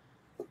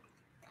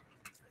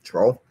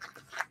 troll.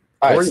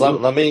 All right, so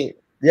let me.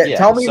 Yeah,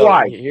 tell me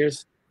why.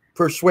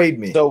 Persuade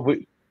me.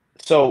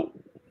 So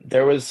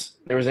there was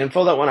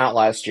info that went out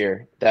last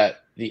year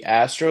that the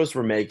Astros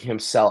were making him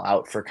sell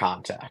out for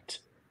contact,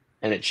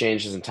 and it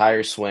changed his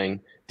entire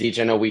swing. Deej,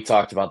 I know we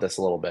talked about this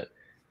a little bit.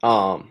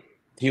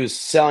 He was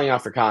selling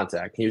out for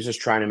contact. He was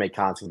just trying to make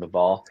contact with the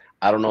ball.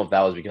 I don't know if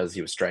that was because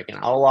he was striking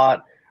out a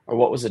lot or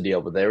what was the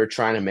deal, but they were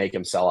trying to make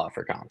him sell out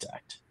for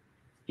contact.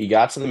 He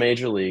got to the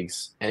major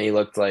leagues, and he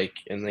looked like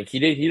 – and like he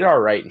did all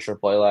right in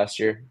AAA last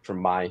year from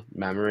my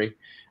memory.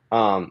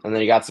 And then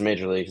he got to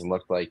major leagues and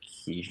looked like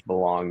he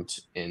belonged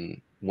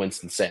in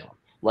Winston-Salem.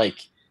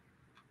 Like,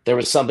 there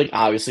was something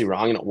obviously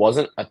wrong, and it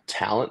wasn't a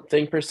talent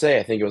thing per se.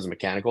 I think it was a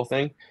mechanical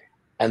thing.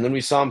 And then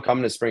we saw him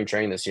coming to spring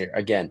training this year.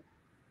 Again,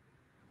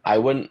 I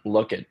wouldn't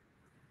look at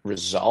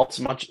results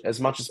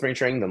as much as spring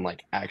training than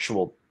like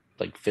actual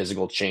like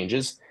physical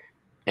changes.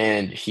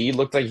 And he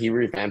looked like he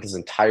revamped his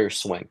entire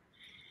swing,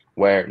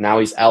 where now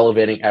he's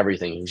elevating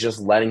everything. He's just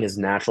letting his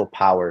natural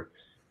power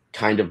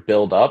kind of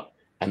build up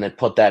and then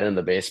put that in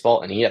the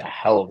baseball. And he had a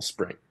hell of a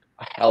spring.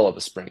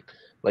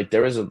 Like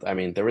there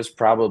was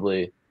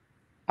probably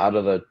out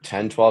of the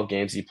 10, 12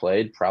 games he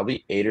played,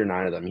 probably 8 or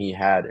 9 of them, he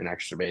had an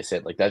extra base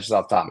hit. Like that's just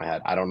off the top of my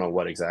head. I don't know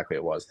what exactly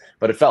it was,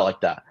 but it felt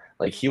like that.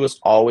 Like he was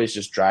always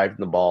just driving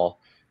the ball.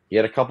 He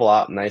had a couple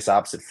nice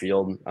opposite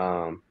field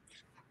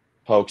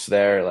pokes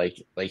there.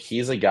 Like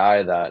he's a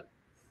guy that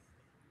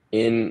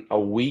in a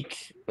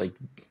week, like,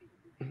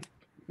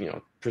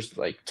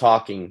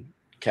 talking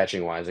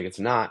catching wise, like it's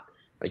not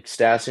like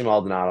Stassi and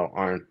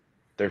Maldonado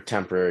they're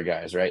temporary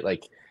guys, right?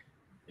 Like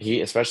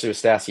he, especially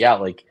with Stassi out,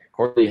 like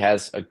Corley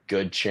has a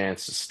good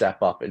chance to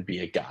step up and be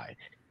a guy.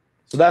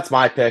 So that's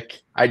my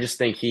pick. I just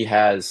think he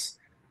has,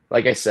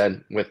 like I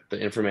said, with the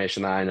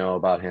information that I know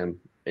about him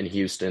in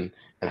Houston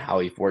and how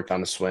he worked on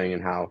the swing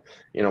and how,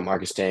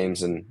 Marcus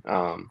Thames and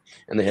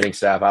the hitting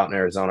staff out in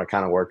Arizona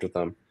kind of worked with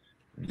him.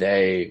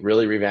 They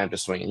really revamped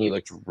his swing and he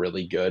looked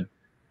really good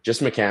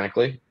just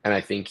mechanically. And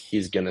I think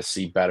he's going to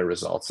see better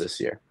results this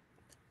year.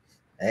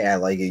 Hey, I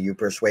like it. You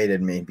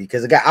persuaded me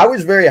because again, I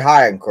was very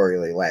high on Corey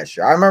Lee last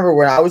year. I remember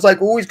when I was like,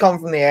 "Oh, he's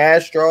coming from the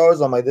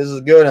Astros." I'm like, "This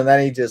is good," and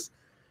then he just,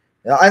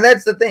 and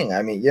that's the thing.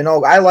 I mean,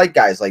 I like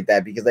guys like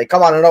that because they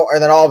come out and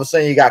then all of a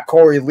sudden you got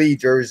Corey Lee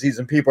jerseys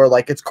and people are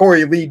like, "It's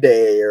Corey Lee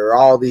Day" or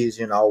all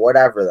these,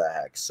 whatever the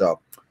heck. So,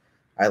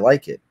 I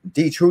like it.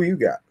 Deech, who you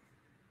got?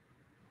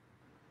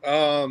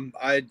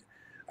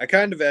 I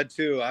kind of had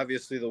two.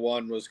 Obviously, the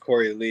one was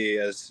Corey Lee.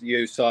 As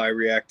you saw, I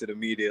reacted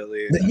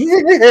immediately.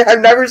 I've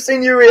never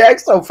seen you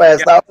react so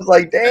fast. Yeah. I was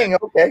like, dang,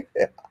 okay.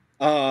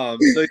 So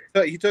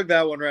he took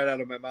that one right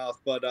out of my mouth.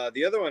 But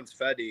the other one's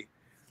Fetty.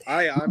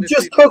 I honestly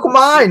just took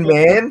mine,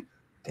 man.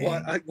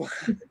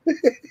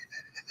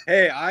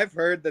 Hey, I've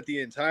heard that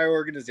the entire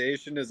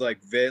organization is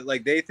like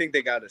they think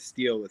they got a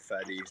steal with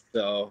Fetty.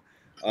 So,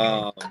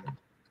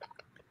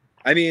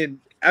 I mean,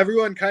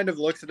 everyone kind of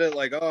looks at it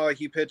like, oh,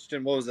 he pitched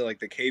in, what was it, like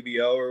the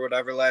KBO or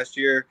whatever last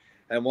year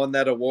and won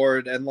that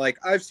award. And like,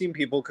 I've seen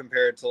people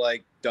compare it to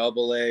like AA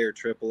or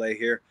AAA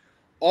here.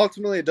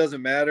 Ultimately, it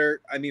doesn't matter.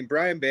 I mean,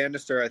 Brian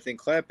Bannister, I think,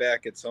 clapped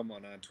back at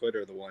someone on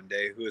Twitter the one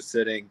day who was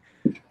sitting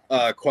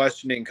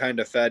questioning kind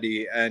of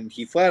Fetty. And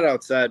he flat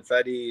out said,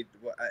 Fetty,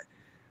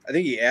 I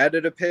think he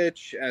added a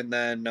pitch. And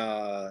then,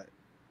 I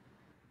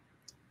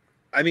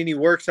mean, he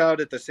works out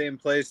at the same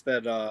place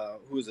that,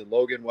 who is it,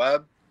 Logan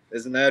Webb?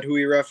 Isn't that who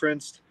he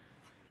referenced?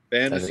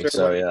 Bannister. I think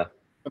so, yeah.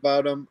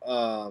 About him.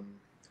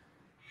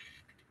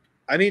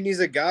 I mean, he's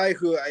a guy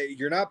who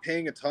you're not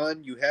paying a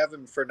ton. You have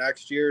him for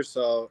next year,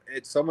 so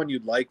it's someone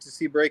you'd like to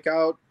see break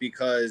out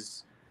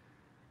because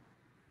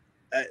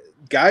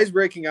guys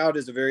breaking out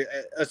is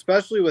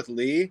especially with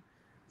Lee,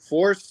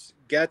 Force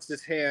gets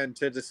his hand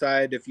to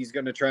decide if he's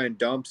going to try and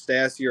dump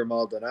Stassi or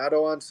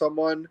Maldonado on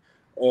someone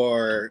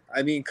or,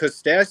 I mean,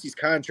 because Stassi's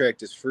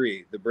contract is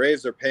free. The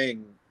Braves are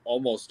paying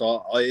almost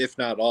all, if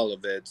not all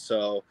of it.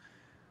 So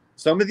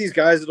some of these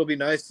guys, it'll be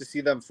nice to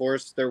see them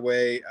force their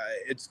way.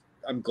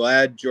 I'm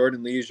glad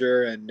Jordan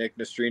Leisure and Nick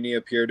Nastrini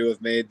appear to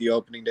have made the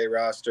opening day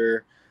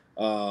roster.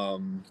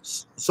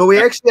 So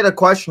we actually had a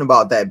question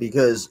about that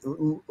because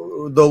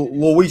the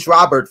Luis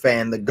Robert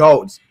fan, the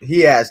GOAT,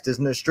 he asked, is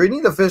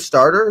Nastrini the fifth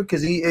starter?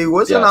 Because he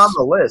wasn't on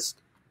the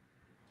list.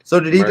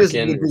 So did he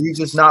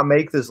just not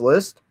make this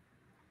list?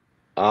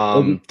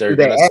 They're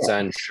going to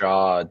send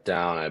Shaw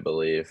down, I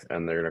believe,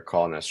 and they're going to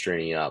call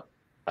Nastrini up.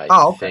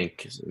 I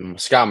think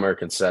Scott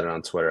Merkin said it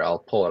on Twitter. I'll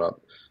pull it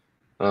up.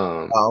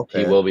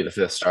 He will be the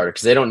fifth starter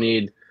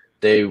because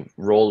they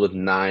rolled with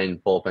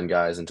 9 bullpen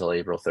guys until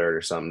April 3rd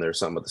or something. There's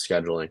something with the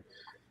scheduling.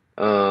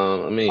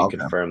 Let me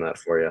confirm that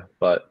for you.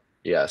 But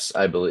yes,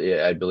 I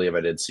believe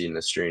I did see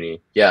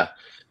Nastrini. Yeah,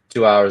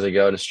 2 hours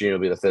ago, Nastrini will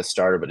be the fifth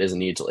starter, but isn't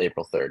needed till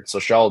April 3rd. So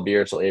Shaw will be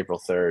here till April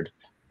 3rd.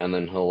 And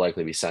then he'll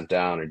likely be sent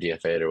down or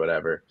DFA'd or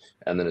whatever.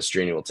 And then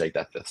Nastrini will take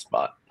that fifth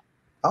spot.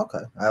 Okay.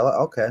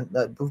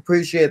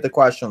 Appreciate the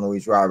question,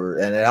 Luis Robert.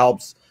 And it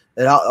helps.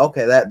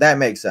 Okay, that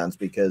makes sense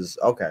because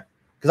I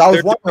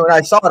was wondering when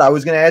I saw it, I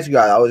was going to ask you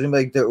guys. I was going to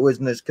be like, there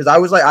wasn't this because I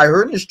was like, I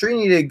heard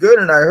Nastrini did good,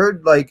 and I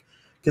heard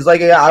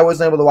I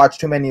wasn't able to watch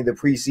too many of the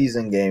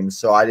preseason games,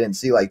 so I didn't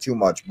see like too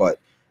much. But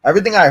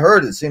everything I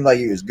heard, it seemed like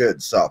he was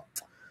good. So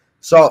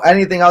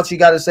anything else you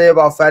got to say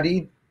about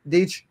Fetty,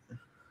 Deech?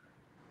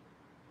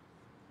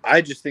 I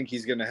just think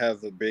he's going to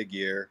have a big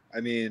year.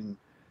 I mean,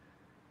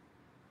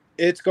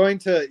 it's going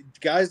to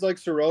 – guys like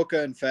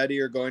Soroka and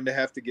Fetty are going to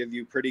have to give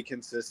you pretty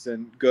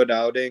consistent good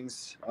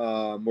outings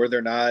where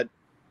they're not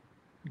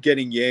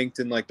getting yanked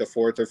in like the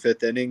 4th or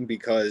 5th inning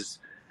because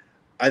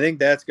I think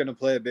that's going to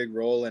play a big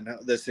role in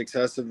the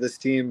success of this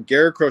team.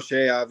 Garrett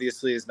Crochet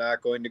obviously is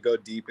not going to go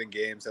deep in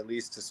games, at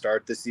least to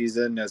start the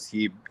season as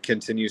he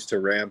continues to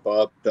ramp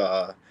up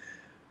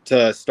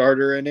to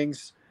starter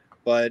innings.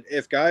 But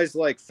if guys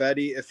like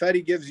Fetty, if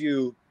Fetty gives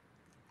you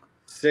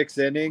 6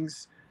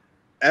 innings,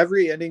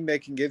 every inning they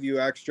can give you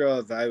extra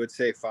of, I would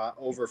say,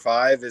 over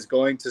 5 is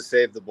going to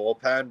save the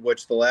bullpen,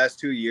 which the last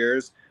 2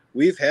 years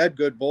we've had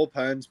good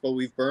bullpens, but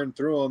we've burned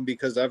through them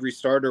because every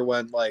starter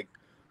went like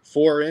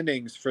 4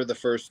 innings for the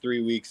first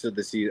 3 weeks of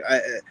the season.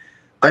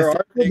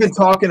 We've been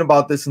talking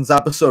about this since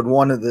episode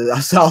 1 of the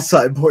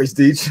SouthSide Boys,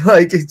 Deech.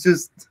 Like, it's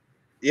just...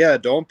 Yeah,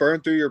 don't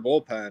burn through your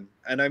bullpen.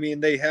 And, I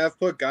mean, they have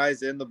put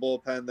guys in the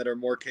bullpen that are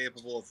more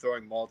capable of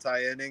throwing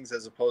multi-innings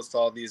as opposed to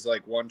all these,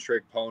 like,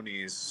 one-trick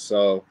ponies.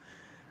 So,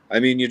 I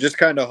mean, you just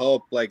kind of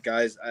hope, like,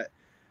 guys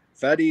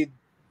Fetty,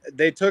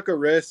 they took a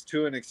risk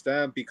to an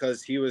extent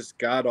because he was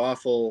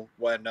god-awful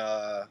when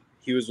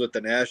he was with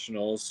the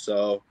Nationals.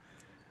 So,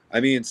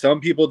 I mean,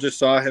 some people just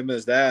saw him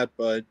as that.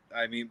 But,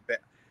 I mean,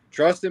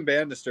 trust in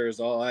Bannister is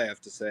all I have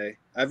to say.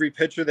 Every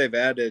pitcher they've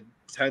added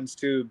tends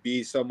to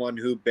be someone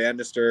who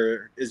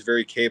Bannister is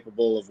very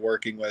capable of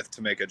working with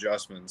to make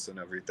adjustments and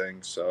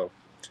everything. So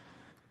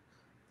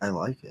I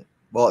like it.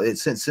 Well,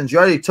 since you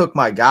already took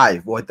my guy,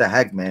 what the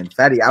heck, man,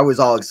 Fetty? I was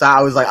all excited.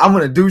 I was like, I'm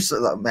gonna do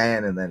something,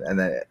 man, and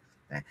then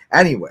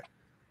anyway.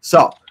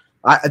 So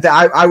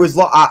I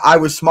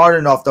was smart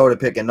enough though to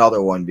pick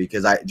another one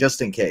because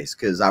just in case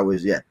because I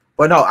was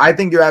But no, I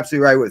think you're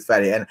absolutely right with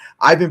Fetty, and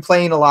I've been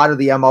playing a lot of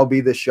the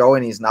MLB this show,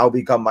 and he's now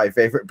become my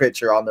favorite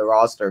pitcher on the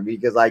roster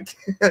because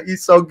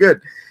he's so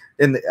good.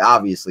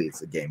 Obviously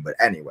it's a game, but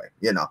anyway,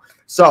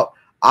 So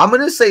I'm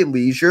going to say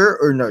Leisure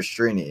or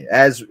Nostrini.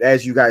 As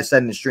you guys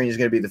said, Nostrini is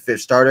going to be the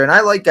fifth starter. And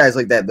I like guys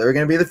like that. They're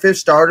going to be the fifth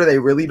starter. They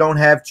really don't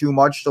have too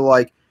much to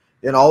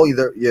they're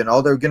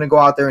going to go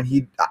out there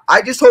and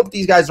I just hope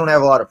these guys don't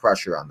have a lot of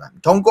pressure on them.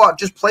 Don't go out,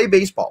 just play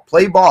baseball,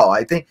 play ball.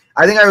 I think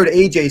I heard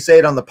AJ say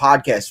it on the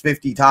podcast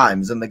 50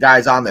 times and the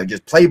guys on there,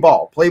 just play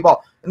ball.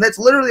 And that's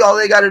literally all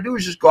they got to do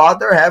is just go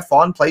out there, have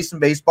fun, play some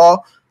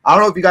baseball. I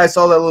don't know if you guys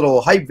saw that little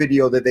hype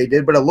video that they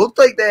did, but it looked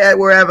like they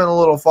were having a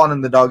little fun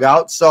in the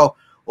dugout. So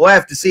we'll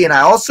have to see. And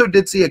I also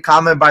did see a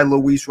comment by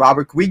Luis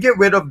Robert. Can we get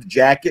rid of the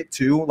jacket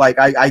too?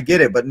 I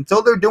get it. But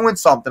until they're doing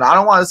something, I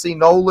don't want to see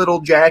no little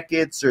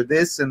jackets or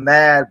this and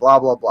that, blah,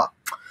 blah, blah.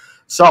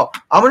 So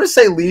I'm going to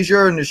say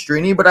Leisure and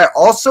Nostrini, but I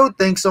also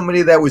think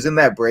somebody that was in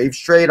that Braves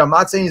trade, I'm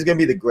not saying he's going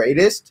to be the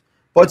greatest,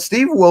 but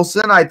Steve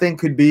Wilson, I think,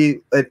 could be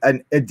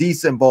a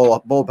decent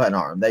bullpen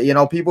arm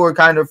that, people are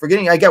kind of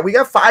forgetting. Again, we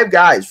got 5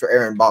 guys for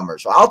Aaron Bummer,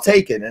 so I'll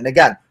take it. And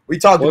again, we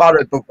talked about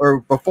it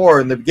before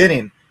in the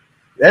beginning.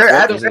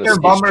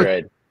 Aaron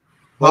Bummer.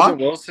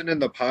 Wasn't Wilson in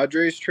the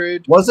Padres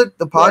trade? Was it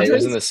the Padres? Yeah, he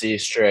was in the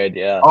Cease trade,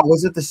 yeah. Oh,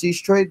 was it the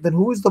Cease trade? Then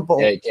who was the bull?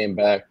 Yeah, he came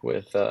back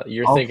with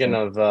you're thinking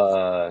of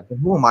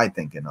who am I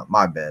thinking of?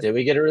 My bad. Did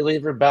we get a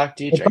reliever back,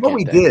 DJ?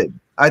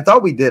 I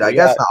thought we did. I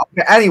guess not.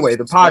 Okay, anyway,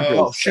 the Padres.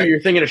 Oh, shoot, you're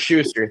thinking of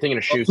Schuster.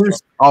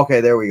 Okay,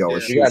 there we go.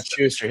 You got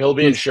Schuster. He'll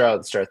be in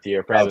Charlotte to start the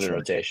year, probably in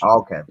rotation.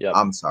 Okay, yep.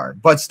 I'm sorry,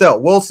 but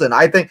still, Wilson.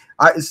 I think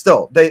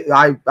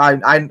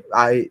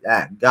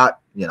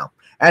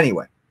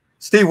Anyway,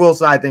 Steve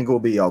Wilson, I think will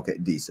be okay,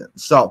 decent.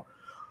 So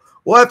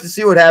we'll have to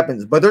see what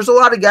happens. But there's a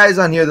lot of guys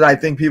on here that I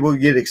think people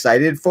get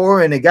excited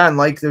for. And again,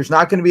 there's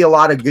not going to be a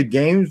lot of good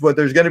games, but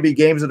there's going to be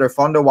games that are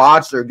fun to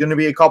watch. There are going to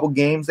be a couple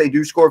games they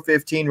do score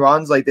 15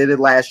 runs like they did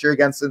last year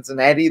against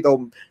Cincinnati.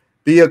 There'll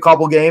be a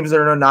couple games that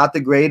are not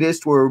the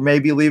greatest. We're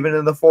maybe leaving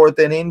in the 4th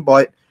inning.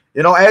 But,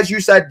 as you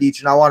said,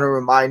 Deech, and I want to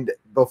remind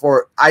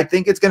before, I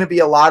think it's going to be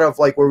a lot of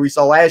where we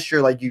saw last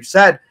year, like you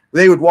said,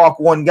 they would walk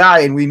one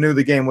guy and we knew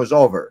the game was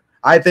over.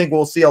 I think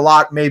we'll see a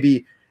lot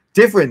maybe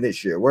different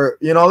this year where,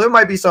 there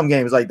might be some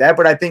games like that,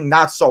 but I think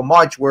not so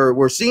much where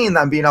we're seeing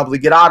them being able to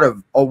get out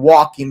of a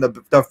walking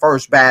the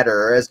first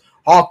batter, or as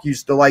Hawk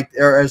used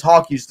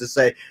to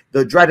say,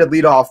 the dreaded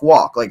leadoff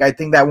walk. I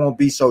think that won't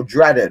be so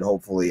dreaded,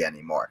 hopefully,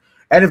 anymore.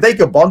 And if they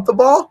could bunt the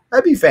ball,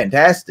 that'd be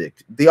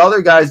fantastic. The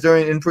other guys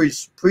in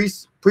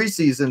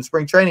preseason,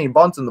 spring training,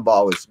 bunting the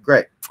ball was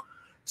great.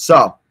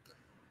 So,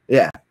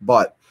 yeah,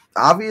 but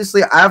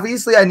Obviously,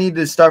 I need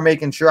to start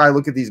making sure I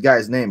look at these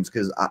guys' names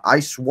because I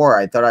swore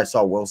I thought I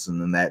saw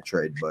Wilson in that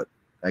trade, but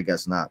I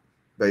guess not.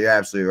 But you're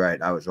absolutely right.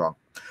 I was wrong.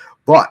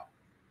 But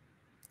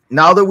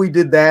now that we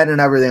did that and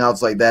everything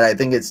else like that, I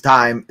think it's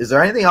time. Is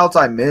there anything else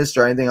I missed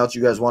or anything else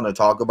you guys want to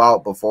talk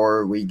about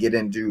before we get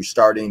into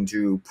starting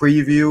to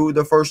preview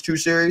the first 2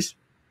 series?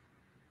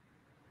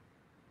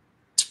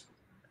 I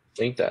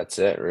think that's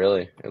it,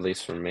 really, at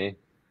least for me.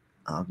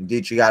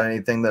 Deech, you got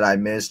anything that I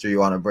missed or you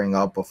want to bring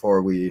up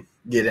before we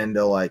get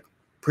into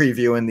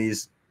previewing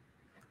these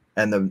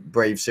and the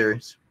Brave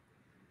series?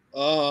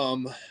 I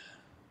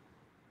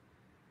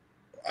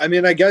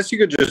mean, I guess you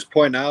could just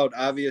point out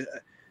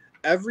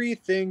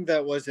everything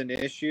that was an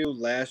issue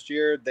last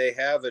year, they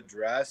have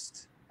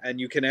addressed, and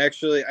you can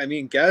actually,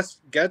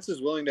 Getz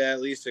is willing to at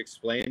least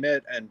explain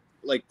it and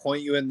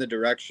point you in the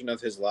direction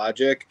of his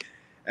logic.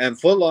 And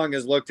Footlong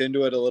has looked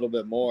into it a little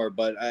bit more,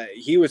 but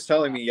he was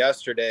telling me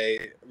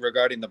yesterday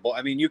regarding the bull.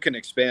 You can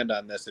expand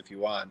on this if you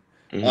want.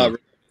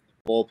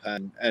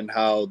 Bullpen and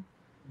how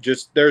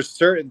just there's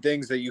certain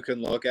things that you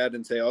can look at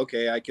and say,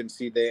 okay, I can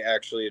see they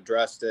actually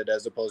addressed it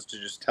as opposed to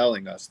just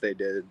telling us they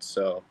did.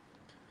 So,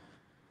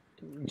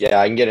 yeah,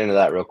 I can get into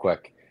that real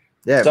quick.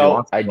 Yeah.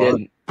 So I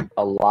did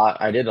a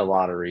lot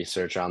of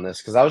research on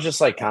this because I was just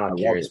kind of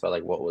curious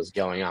about what was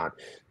going on.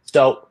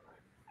 So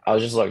I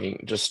was just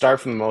looking, just start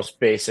from the most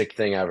basic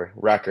thing ever.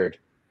 Record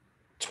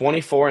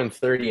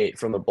 24-38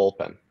 from the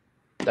bullpen.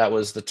 That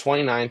was the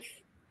 29th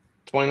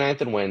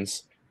in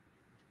wins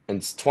and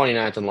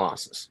 29th in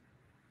losses.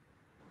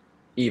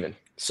 Even.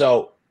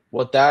 So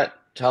what that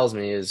tells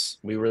me is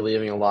we were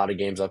leaving a lot of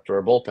games up to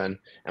our bullpen,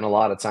 and a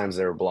lot of times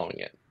they were blowing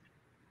it.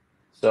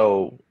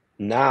 So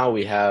now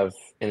we have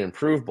an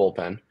improved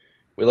bullpen.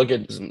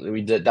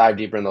 We did dive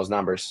deeper in those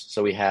numbers.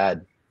 So we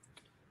had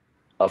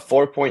a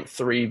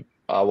 4.3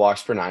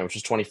 walks per 9, which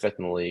is 25th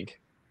in the league.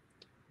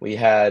 We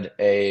had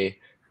a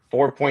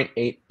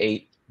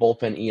 4.88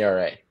 bullpen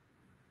ERA.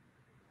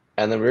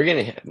 And then we were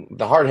getting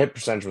the hard hit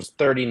percentage was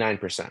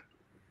 39%,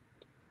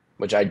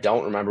 which I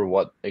don't remember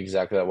what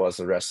exactly that was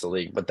the rest of the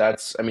league. But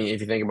that's,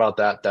 if you think about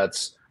that,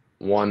 that's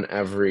 1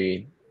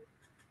 every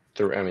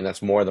 3.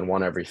 That's more than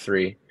 1 every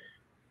 3.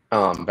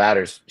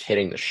 batters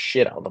hitting the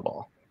shit out of the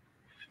ball.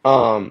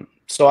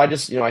 So I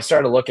just, I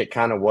started to look at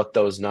kind of what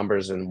those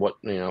numbers and what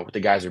the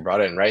guys who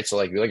brought in, right? So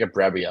like we look at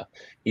Brebbia,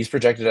 he's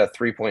projected at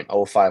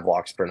 3.05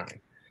 walks per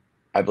nine.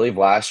 I believe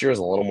last year was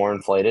a little more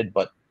inflated,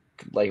 but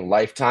like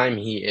lifetime,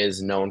 he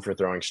is known for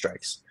throwing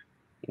strikes.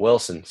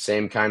 Wilson,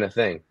 same kind of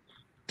thing.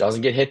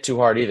 Doesn't get hit too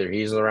hard either.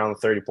 He's around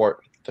the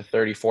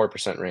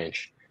 34%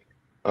 range.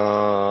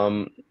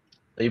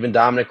 Even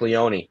Dominic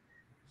Leone,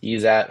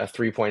 he's at a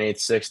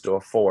 3.86 to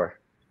a 4.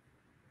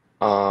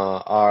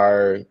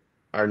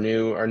 Our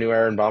new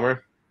Aaron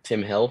Bummer,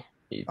 Tim Hill,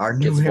 he gets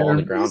the ball on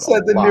the ground. You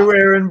said the new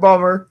Aaron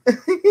Bummer.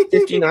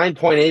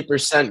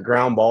 59.8%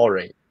 ground ball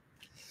rate.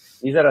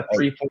 He's at a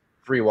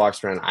 3.3 walks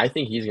per nine. I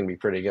think he's going to be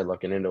pretty good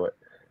looking into it.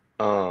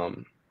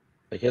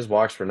 Like his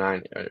walks per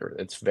nine,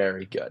 it's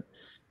very good.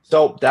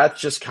 So that's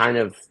just kind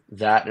of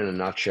that in a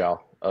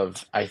nutshell.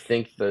 I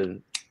think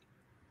the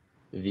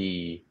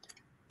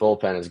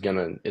bullpen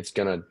is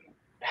gonna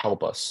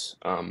help us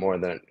more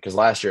than, because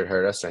last year it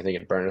hurt us. I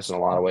think it burned us in a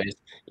lot of ways.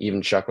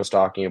 Even Chuck was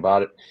talking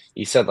about it.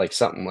 He said like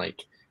something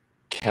like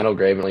Kendall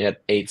Graven only had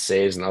 8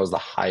 saves, and that was the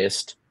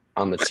highest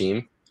on the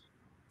team.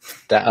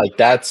 That's right.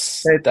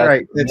 That's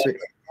right.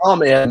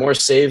 He had more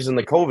saves in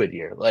the COVID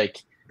year.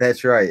 Like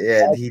that's right.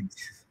 Yeah.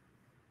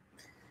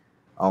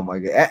 Oh my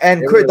god!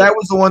 And Chris, that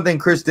was the one thing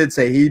Chris did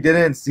say. He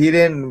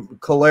didn't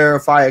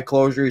clarify a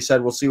closure. He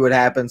said we'll see what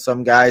happens.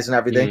 Some guys and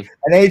everything.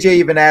 Mm-hmm. And AJ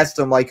even asked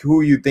him like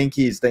who you think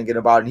he's thinking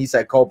about, and he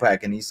said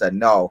Kopech, and he said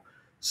no.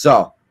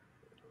 So,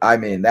 I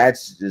mean,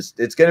 it's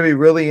going to be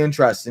really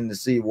interesting to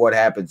see what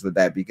happens with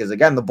that, because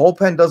again, the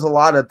bullpen does a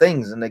lot of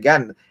things, and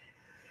again,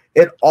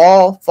 it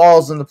all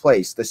falls into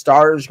place. The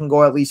starters can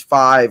go at least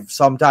 5,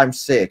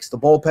 sometimes 6. The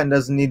bullpen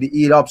doesn't need to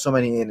eat up so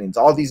many innings.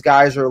 All these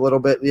guys are a little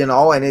bit,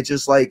 and it's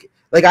just like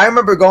I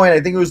remember going, I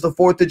think it was the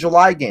 4th of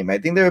July game. I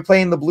think they were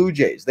playing the Blue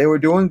Jays. They were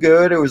doing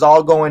good. It was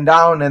all going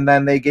down, and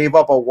then they gave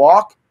up a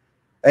walk,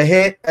 a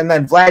hit, and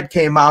then Vlad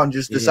came out and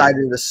just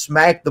decided to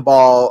smack the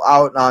ball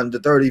out on the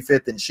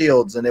 35th and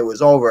Shields, and it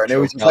was over. And Joe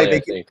it was just Kelly, like I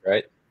think,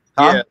 right?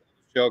 Huh? Yeah,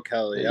 Joe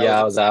Kelly. Yeah,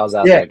 I was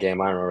at that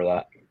game. I remember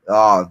that.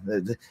 Oh,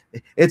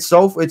 it's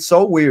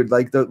so weird.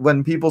 Like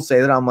when people say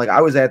that, I'm like, I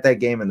was at that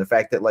game, and the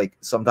fact that like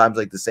sometimes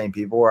like the same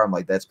people were, I'm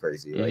like, that's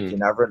crazy. Like you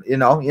never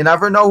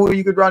know who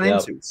you could run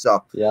into.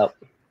 So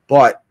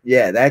but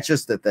yeah, that's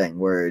just the thing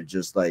where it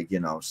just like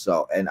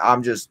So, and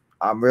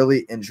I'm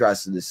really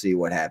interested to see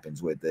what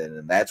happens with it,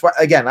 and that's why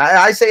again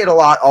I say it a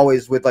lot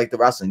always with like the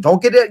wrestling.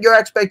 Don't get your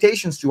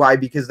expectations too high,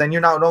 because then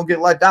don't get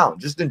let down.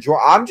 Just enjoy.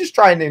 I'm just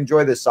trying to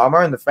enjoy this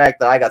summer and the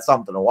fact that I got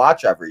something to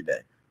watch every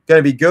day.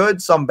 Gonna be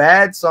good, some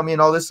bad, some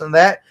this and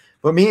that.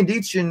 But me and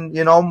Deech and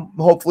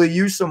hopefully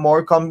you some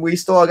more. We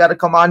still got to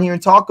come on here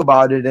and talk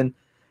about it, and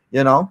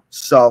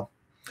So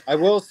I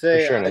will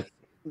say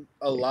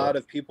a lot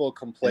of people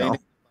complaining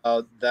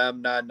about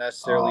them not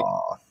necessarily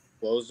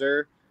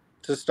closer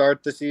to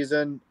start the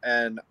season,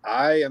 and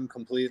I am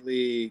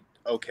completely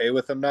okay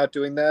with them not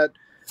doing that.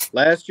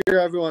 Last year,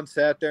 everyone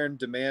sat there and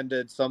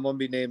demanded someone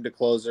be named a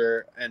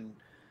closer, and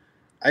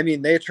I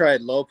mean, they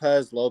tried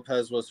Lopez.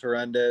 Lopez was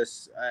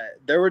horrendous.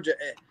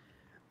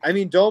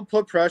 Don't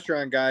put pressure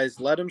on guys.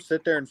 Let them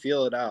sit there and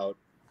feel it out.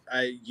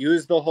 I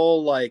use the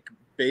whole,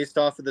 based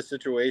off of the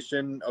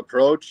situation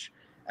approach.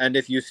 And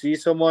if you see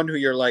someone who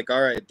you're like,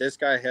 all right, this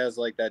guy has,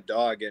 that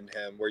dog in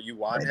him where you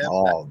want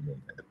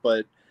him.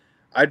 But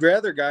I'd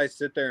rather guys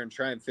sit there and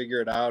try and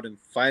figure it out and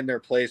find their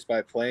place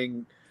by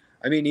playing.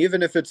 I mean,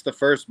 even if it's the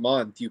first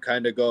month, you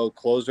kind of go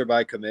closer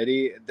by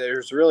committee.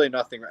 There's really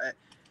nothing –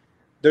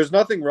 there's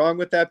nothing wrong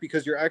with that,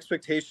 because your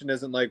expectation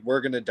isn't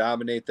we're going to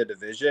dominate the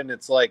division.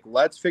 It's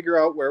let's figure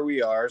out where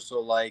we are.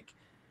 So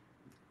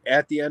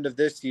at the end of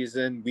this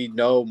season, we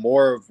know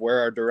more of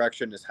where our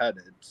direction is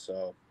headed.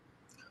 So.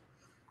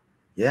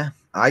 Yeah,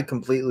 I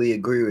completely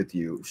agree with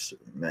you.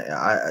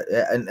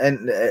 Footlong,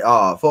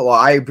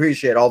 I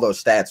appreciate all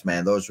those stats,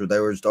 man. Those are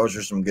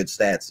some good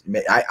stats.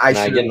 I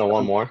should get into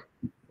one more.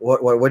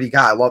 What do you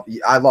got?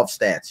 I love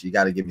stats. You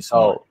got to give me some.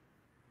 Oh,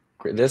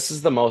 this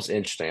is the most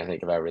interesting, I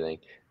think, of everything.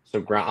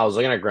 So I was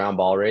looking at ground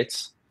ball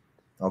rates.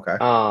 Okay.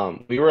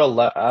 We were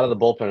out of the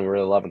bullpen. We were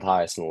 11th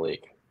highest in the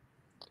league.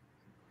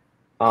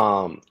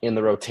 In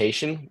the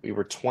rotation, we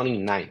were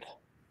 29th.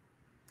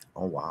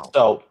 Oh wow.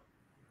 So,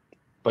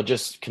 but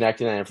just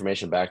connecting that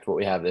information back to what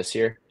we have this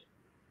year,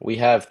 we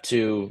have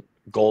 2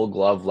 Gold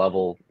Glove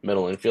level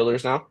middle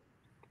infielders now,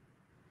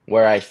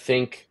 where I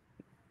think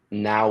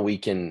now we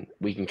can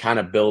kind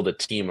of build a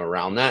team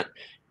around that,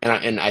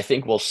 and I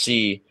think we'll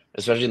see.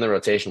 Especially in the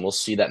rotation, we'll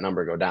see that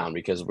number go down,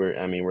 because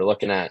we're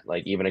looking at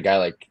even a guy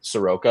like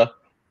Soroka,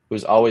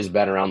 who's always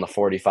been around the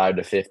 45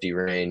 to 50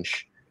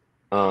 range.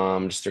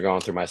 Just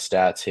going through my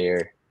stats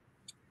here.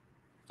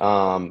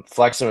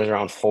 Flexen was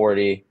around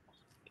 40.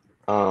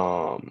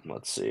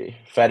 Let's see.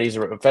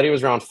 Fetty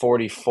was around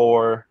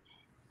 44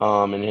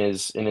 in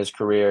his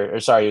career. Or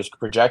sorry, he was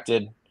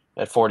projected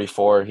at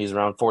 44. He's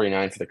around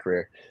 49 for the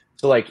career.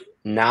 So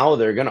now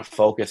they're going to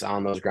focus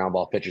on those ground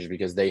ball pitchers,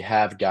 because they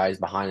have guys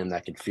behind them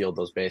that can field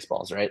those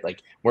baseballs, right?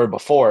 Where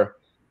before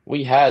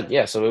We had,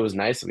 yeah, so it was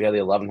nice. We had the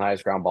 11th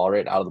highest ground ball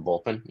rate out of the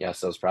bullpen. Yes,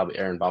 that was probably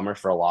Aaron Bummer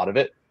for a lot of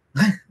it.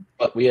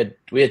 But we had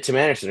Tim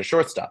Anderson, a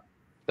shortstop.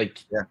 Like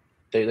Yeah.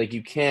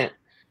 you can't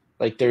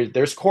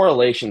there's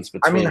correlations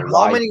I mean, between how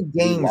why many we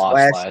games lost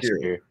last last year?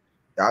 year.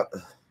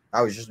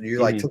 I was just you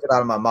like Mhm. took it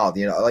out of my mouth,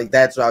 like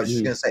that's what I was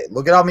just Mhm. gonna say.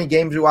 Look at how many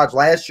games we watched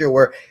last year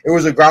where it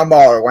was a ground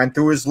ball or went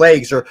through his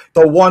legs, or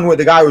the one where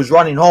the guy was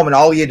running home and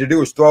all he had to do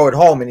was throw it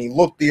home and he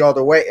looked the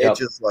other way. It Yep.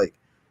 just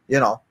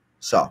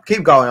so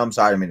keep going. I'm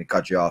sorry, I didn't mean to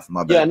cut you off.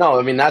 My bad. Yeah, no,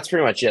 I mean that's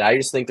pretty much it. I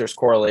just think there's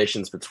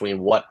correlations between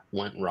what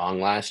went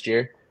wrong last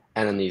year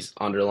and then these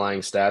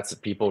underlying stats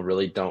that people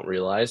really don't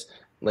realize.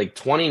 Like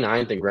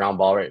 29th in ground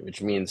ball rate,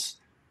 which means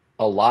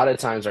a lot of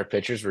times our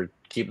pitchers were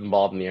keeping the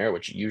ball up in the air,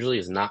 which usually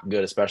is not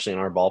good, especially in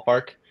our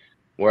ballpark.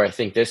 Where I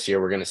think this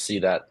year we're going to see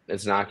that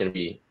it's not going to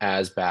be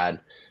as bad,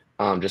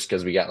 just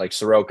because we got like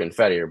Soroka and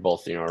Fetty are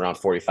both around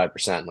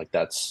 45%. Like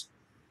that's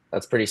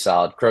pretty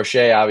solid.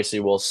 Crochet, obviously,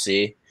 we'll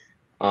see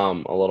a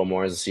little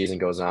more as the season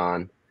goes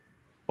on.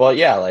 But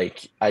yeah,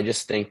 like I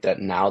just think that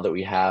um,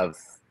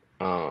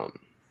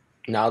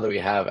 now that we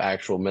have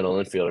actual middle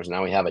infielders,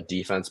 now we have a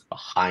defense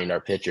behind our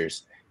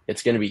pitchers.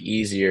 It's going to be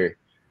easier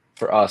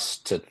for us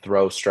to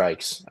throw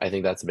strikes. I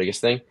think that's the biggest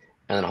thing,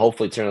 and then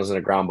hopefully turn those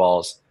into ground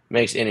balls,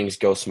 makes innings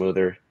go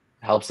smoother,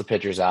 helps the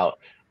pitchers out.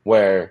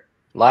 Where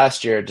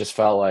last year it just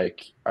felt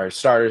like our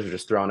starters were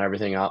just throwing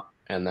everything up,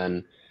 and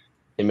then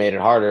it made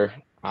it harder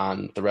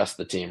on the rest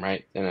of the team,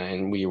 right?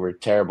 And we were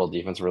terrible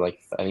defense. We're like,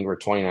 I think we're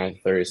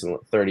 29th,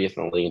 30th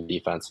in the league in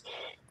defense.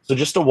 So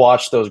just to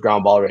watch those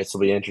ground ball rates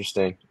will be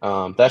interesting.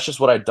 That's just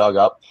what I dug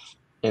up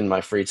in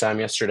my free time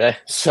yesterday.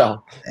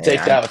 So Hey,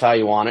 take that with how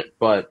you want it.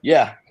 But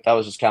yeah, that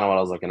was just kind of what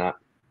I was looking at.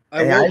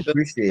 I I will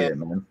appreciate it,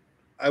 man.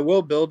 I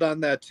will build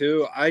on that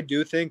too. I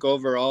do think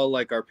overall,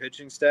 like our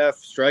pitching staff,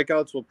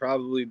 strikeouts will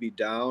probably be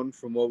down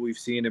from what we've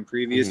seen in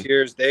previous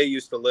years. They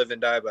used to live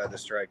and die by the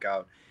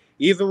strikeout.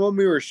 Even when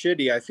we were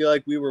shitty, I feel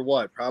like we were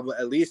probably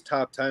at least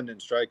top 10 in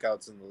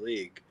strikeouts in the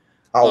league.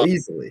 Oh,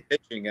 easily.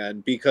 Pitching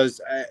end,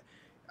 because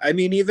I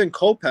mean, even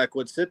Kopech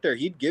would sit there,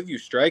 he'd give you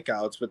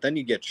strikeouts, but then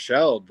you get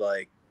shelled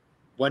like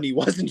when he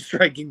wasn't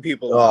striking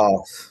people out.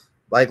 Oh,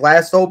 like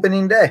last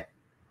opening day.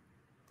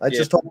 I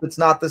just hope it's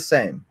not the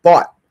same.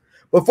 But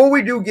before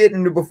we do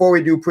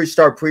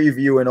start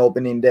previewing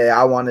opening day,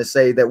 I want to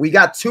say that we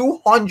got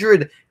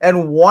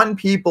 201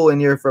 people in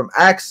here from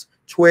X,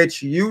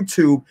 Twitch,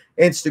 YouTube,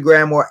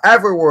 Instagram,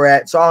 wherever we're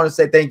at. So I want to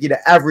say thank you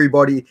to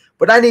everybody.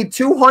 But I need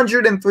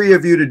 203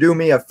 of you to do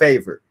me a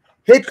favor.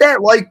 Hit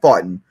that like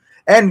button.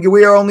 And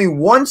we are only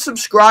one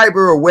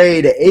subscriber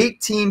away to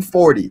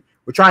 1840.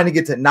 We're trying to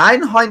get to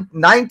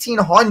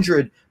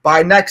 1900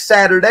 by next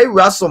Saturday,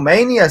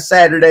 WrestleMania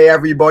Saturday,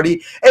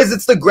 everybody, as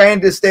it's the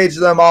grandest stage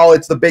of them all.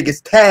 It's the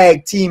biggest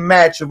tag team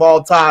match of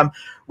all time.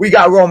 We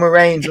got Roman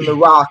Reigns and The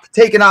Rock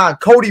taking on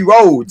Cody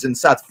Rhodes and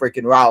Seth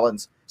freaking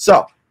Rollins.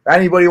 So, if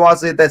anybody wants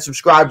to hit that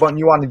subscribe button,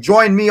 you want to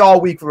join me all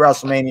week for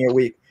WrestleMania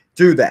week,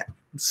 do that.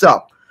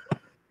 So,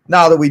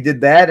 now that we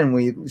did that and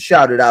we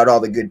shouted out all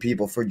the good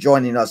people for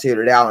joining us here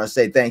today, I want to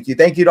say thank you.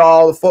 Thank you to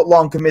all the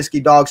Footlong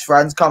Comiskey Dogs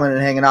friends coming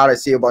and hanging out. I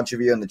see a bunch of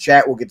you in the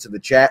chat. We'll get to the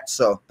chat.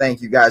 So thank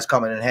you guys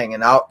coming and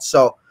hanging out.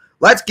 So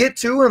let's get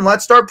to and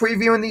let's start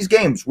previewing these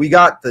games. We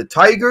got the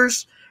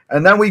Tigers,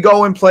 and then we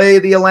go and play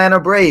the Atlanta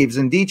Braves.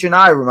 And Deech and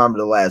I remember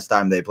the last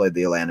time they played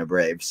the Atlanta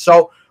Braves.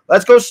 So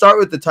let's go start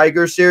with the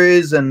Tigers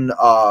series. And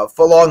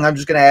Footlong, I'm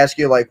just going to ask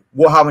you, like,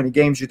 how many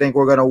games you think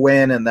we're going to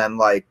win, and then,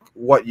 like,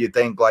 what you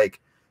think,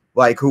 like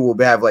who will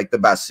have like the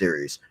best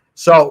series.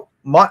 So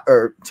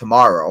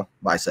tomorrow,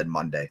 I said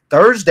Monday,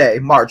 Thursday,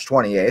 March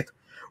 28th,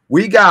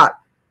 we got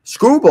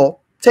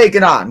Screwball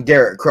taking on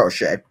Garrett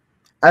Crochet.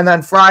 And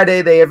then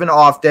Friday, they have an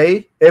off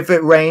day. If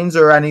it rains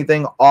or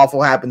anything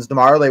awful happens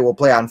tomorrow, they will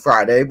play on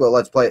Friday, but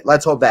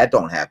let's hope that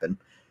don't happen.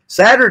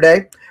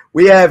 Saturday,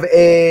 we have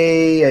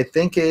I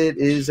think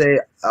it's a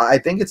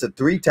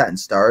 3:10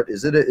 start.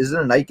 Is it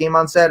a night game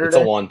on Saturday? It's a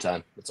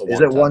 1:10. Is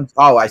it one?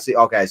 Oh, I see.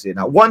 Okay, I see it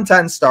now.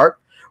 1:10 start.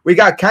 We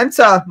got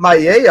Kenta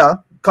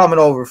Maeda coming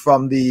over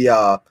from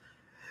the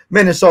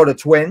Minnesota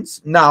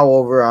Twins, now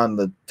over on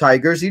the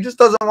Tigers. He just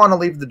doesn't want to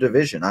leave the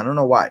division. I don't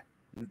know why.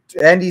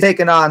 And he's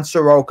taking on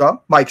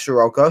Mike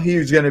Soroka.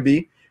 He's going to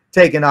be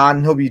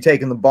he'll be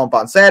taking the bump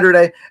on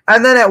Saturday.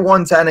 And then at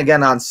 1:10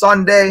 again on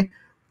Sunday,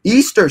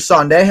 Easter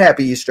Sunday.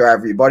 Happy Easter,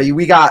 everybody.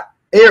 We got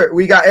Eric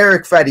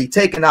Fetty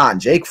taking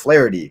on Jake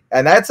Flaherty.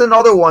 And that's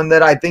another one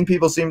that I think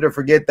people seem to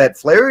forget, that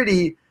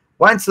Flaherty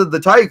went to the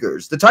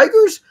Tigers. The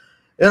Tigers,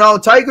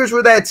 Tigers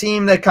were that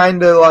team that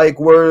kind of like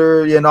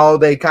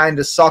they kind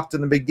of sucked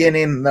in the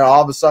beginning, and then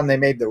all of a sudden they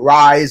made the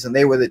rise, and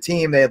they were the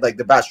team. They had like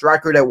the best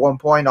record at one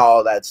point, all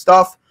of that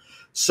stuff.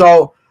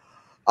 So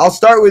I'll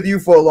start with you,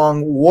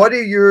 Footlong.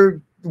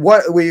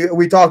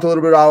 We talked a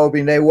little bit about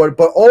opening day,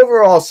 but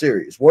overall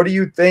series, what do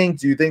you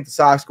think? Do you think the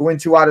Sox go win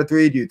 2 out of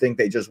 3? Do you think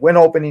they just win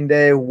opening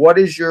day? What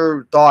is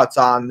your thoughts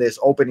on this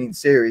opening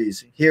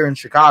series here in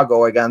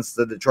Chicago against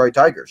the Detroit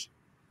Tigers?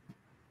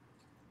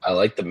 I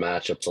like the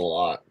matchups a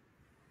lot.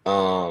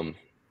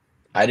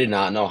 I did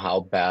not know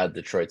how bad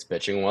Detroit's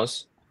pitching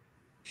was.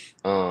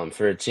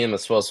 For a team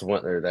that's supposed to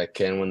win or that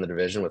can win the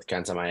division with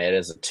Kenta Maeda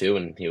as a 2,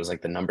 and he was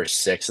like the number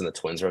 6 in the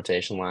Twins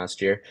rotation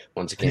last year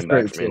once he That's came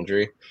very back from true.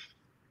 injury.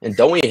 And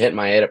don't we hit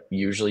Maeda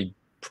usually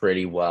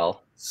pretty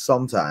well?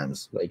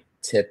 Sometimes. Like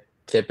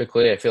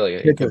typically, I feel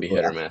like it could be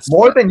hit or miss.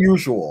 More than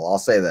usual, I'll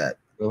say that.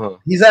 Uh-huh.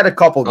 He's had a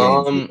couple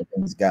games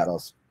he's got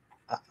us.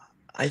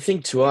 I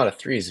think 2 out of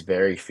 3 is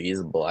very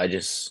feasible. I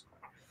just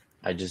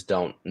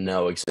don't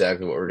know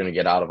exactly what we're gonna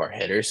get out of our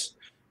hitters.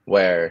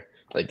 Where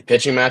like the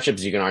pitching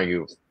matchups, you can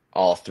argue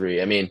all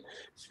 3. I mean,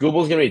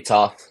 Scooble's gonna be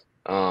tough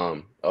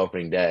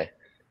opening day,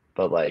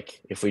 but like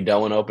if we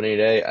don't win opening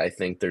day, I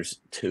think there's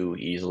 2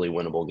 easily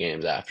winnable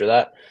games after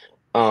that.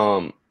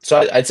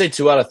 So I'd say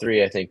 2 out of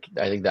 3. I think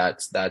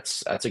that's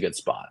a good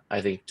spot.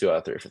 I think 2 out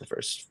of 3 for the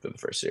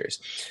first series.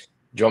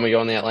 Do you want me to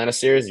go in the Atlanta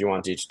series? Or do you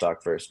want Deech to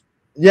talk first?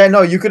 Yeah,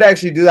 no, you could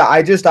actually do that.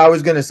 I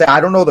was gonna say I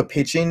don't know the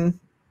pitching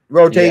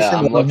rotation.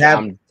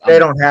 Yeah, they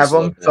don't have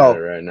them. So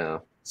right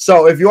now.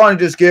 So if you want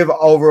to just give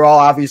overall,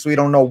 obviously we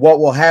don't know what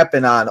will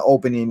happen on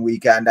opening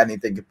weekend.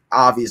 Anything could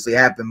obviously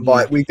happen,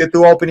 but we get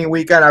through opening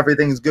weekend,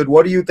 everything's good.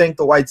 What do you think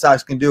the White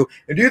Sox can do?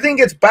 And do you think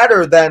it's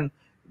better than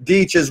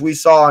Deech as we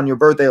saw on your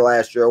birthday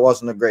last year? It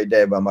wasn't a great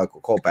day by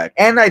Michael Kopech.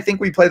 And I think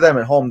we play them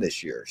at home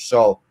this year.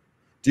 So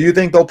do you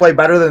think they'll play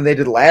better than they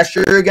did last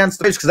year against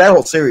the Braves? Because that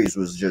whole series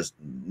was just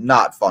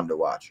not fun to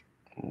watch.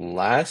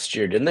 Last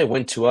year, didn't they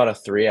win 2 out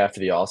of 3 after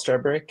the All-Star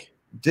break?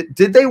 Did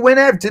they win?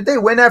 Did they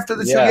win after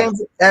the 2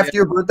 games after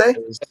your birthday?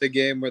 It was the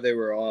game where they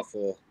were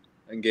awful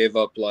and gave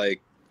up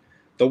like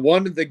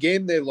the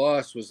game they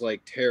lost was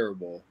like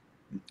terrible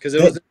because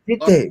it was.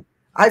 Did they?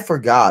 I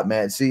forgot,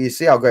 man. See, you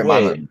see how great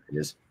my memory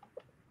is.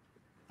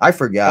 I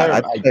forgot.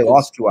 I think they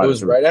lost 2 out of 3. It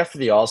was right after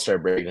the All-Star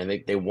break,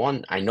 and they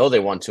won. I know they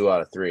won 2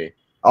 out of 3.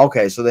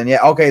 Okay, so then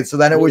so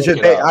then it was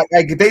just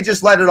they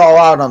just let it all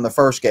out on the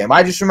first game.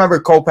 I just remember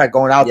Kopech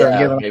going out there and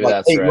giving them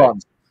like 8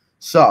 runs.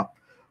 So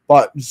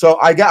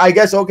I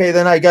guess okay,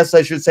 then I guess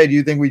I should say, do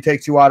you think we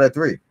take 2 out of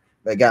 3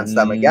 against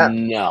them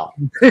again? No,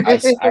 I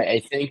think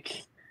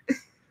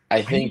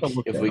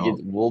if we get,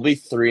 we'll be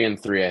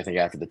 3-3. I think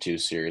after the 2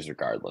 series,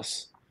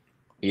 regardless.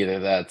 Either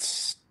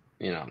that's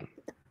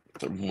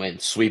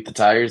sweep the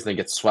Tigers, then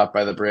get swept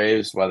by the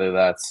Braves. Whether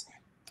that's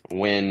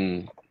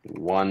win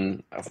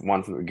one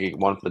from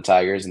the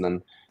Tigers and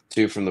then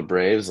 2 from the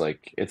Braves,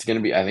 like it's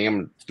gonna be. I think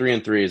I'm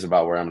 3-3 is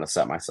about where I'm gonna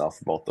set myself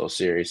for both those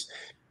series.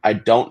 I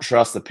don't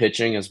trust the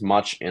pitching as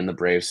much in the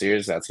Brave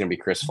series. That's going to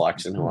be Chris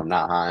Flexen, who I'm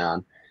not high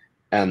on.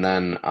 And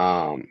then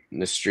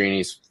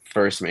Nestrini's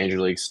first major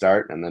league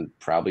start, and then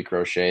probably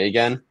Crochet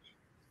again.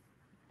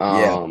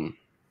 So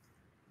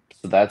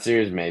that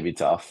series may be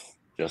tough,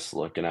 just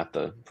looking at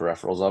the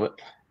peripherals of it.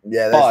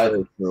 Yeah, that's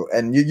very true.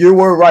 And you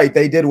were right.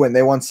 They did win.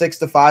 They won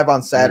 6-5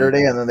 on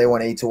Saturday, and then they won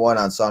 8-1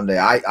 on Sunday.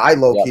 I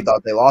low-key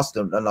thought they lost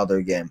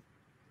another game,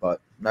 but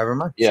never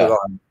mind. Yeah.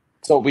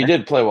 So we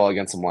did play well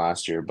against them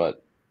last year,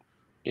 but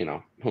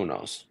who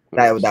knows?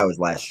 That was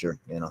last year,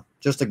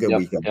 just a good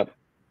weekend. Yep.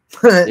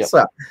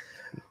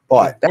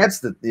 But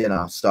that's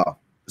the stuff.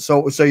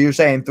 So you're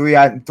saying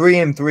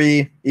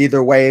 3-3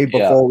 either way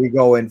before we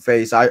go and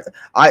face.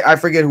 I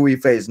forget who we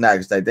face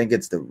next. I think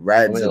it's the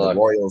Reds or the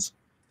Royals.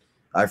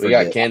 I forget.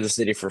 We got Kansas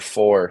City for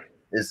 4.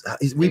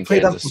 We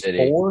played them for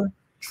 4.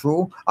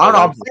 True. I don't know.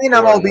 I'm playing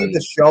MLB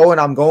the show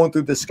and I'm going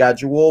through the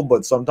schedule,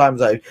 but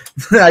sometimes I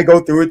go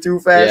through it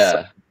too fast.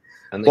 Yeah,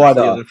 and then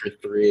Cleveland for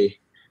 3.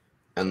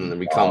 And then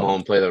we come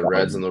home, play the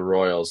Reds and the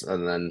Royals,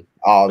 and then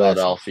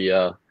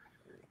Philadelphia,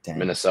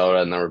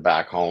 Minnesota, and then we're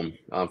back home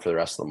for the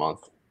rest of the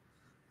month.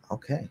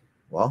 Okay.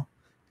 Well,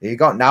 there you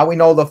go. Now we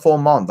know the full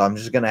month. I'm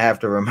just going to have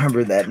to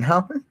remember that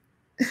now.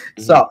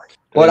 So,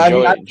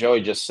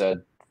 Joey just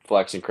said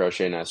Flex and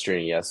Crochet and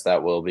Nastrini. Yes,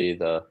 that will be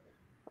the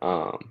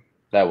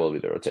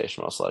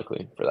rotation most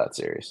likely for that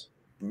series.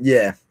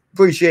 Yeah.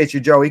 Appreciate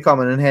you, Joey,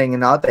 coming and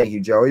hanging out. Thank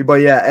you, Joey.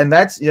 But yeah, and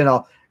that's,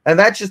 and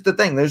that's just the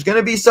thing. There's going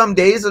to be some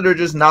days that are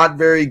just not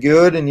very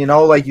good. And,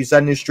 like you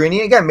said,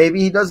 Nastrini, again, maybe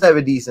he does have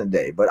a decent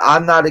day. But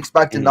I'm not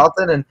expecting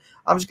nothing. And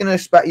I'm just going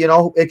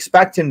to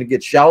expect him to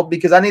get shelled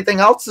because anything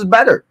else is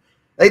better.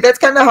 Like, that's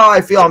kind of how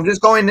I feel. I'm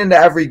just going into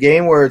every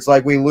game where it's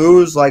like we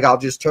lose. Like, I'll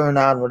just turn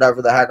on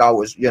whatever the heck I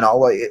was,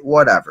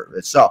 whatever.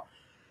 So,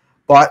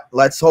 but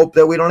let's hope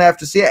that we don't have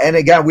to see it. And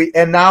again,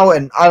 and I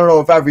don't know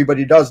if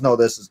everybody does know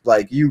this, is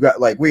like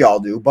we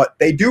all do, but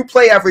they do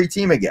play every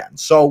team again.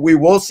 So we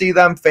will see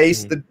them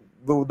face the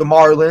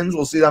Marlins.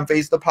 We'll see them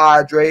face the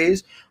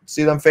Padres. We'll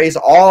see them face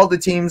all the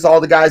teams,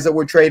 all the guys that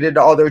were traded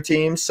to other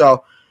teams.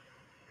 So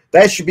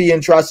that should be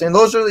interesting.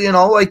 Those are,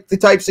 like the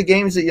types of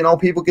games that,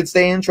 people could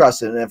stay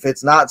interested in if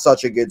it's not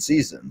such a good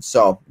season.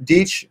 So,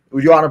 Deech,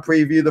 would you want to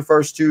preview the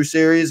first 2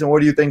 series? And what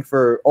do you think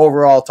for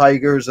overall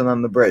Tigers and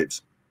then the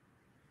Braves?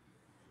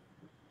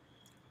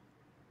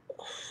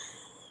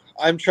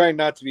 I'm trying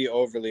not to be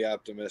overly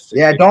optimistic.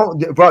 Yeah,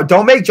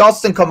 don't make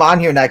Justin come on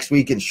here next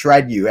week and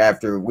shred you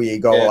after we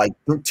go like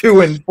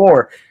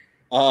 2-4.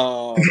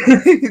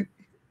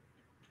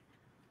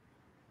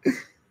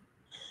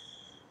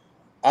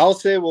 I'll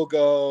say we'll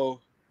go.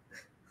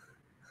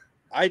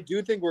 I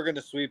do think we're going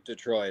to sweep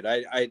Detroit.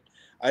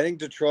 I think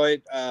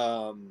Detroit,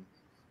 the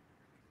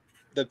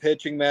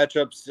pitching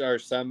matchups are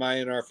semi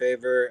in our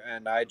favor,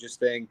 and I just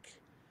think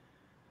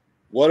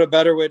what a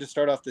better way to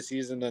start off the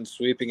season than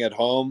sweeping at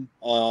home.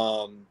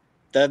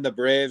 Then the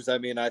Braves, I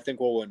mean, I think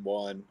we'll win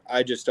one.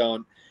 I just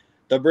don't.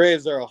 The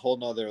Braves are a whole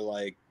nother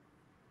like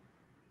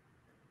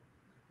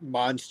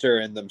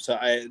monster in them. So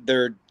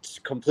they're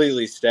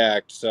completely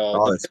stacked. So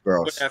Oh, the that's Braves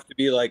would gross. have to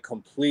be like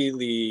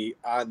completely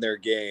on their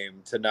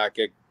game to not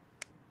get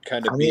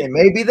kind of I beat. mean,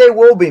 maybe they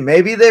will be.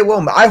 Maybe they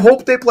will. I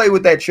hope they play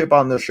with that chip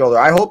on their shoulder.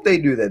 I hope they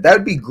do that. That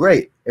would be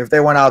great if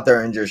they went out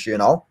there and just,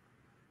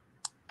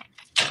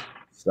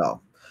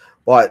 So,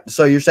 but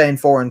so you're saying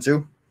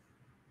 4-2?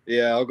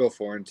 Yeah, I'll go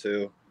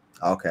 4-2.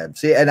 Okay.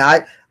 See, and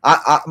I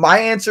my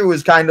answer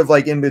was kind of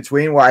like in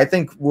between, where I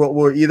think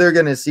we're either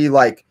going to see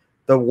like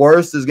the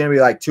worst is going to be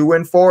like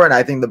 2-4, and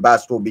I think the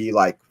best will be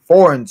like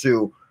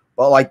 4-2.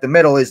 But like the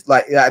middle is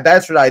like, yeah,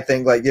 that's what I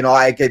think. Like,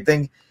 I could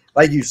think,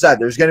 like you said,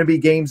 there's going to be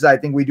games that I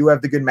think we do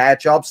have the good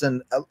matchups.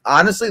 And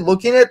honestly,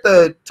 looking at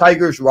the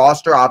Tigers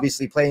roster,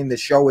 obviously playing the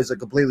show is a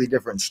completely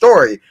different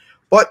story.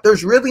 But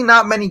there's really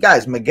not many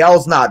guys.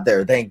 Miguel's not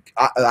there.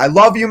 I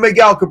love you,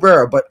 Miguel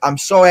Cabrera, but I'm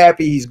so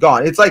happy he's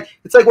gone. It's like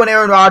when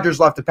Aaron Rodgers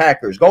left the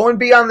Packers. Go and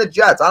be on the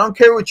Jets. I don't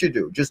care what you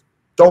do. Just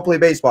don't play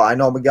baseball. I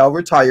know Miguel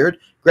retired.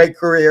 Great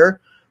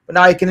career. But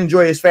now he can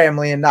enjoy his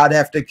family and not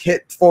have to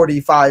hit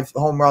 45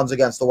 home runs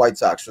against the White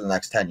Sox for the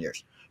next 10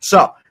 years.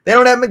 So they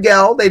don't have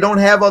Miguel. They don't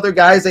have other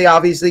guys. They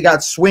obviously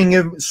got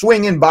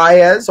swinging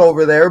Baez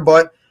over there,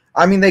 but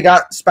I mean, they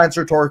got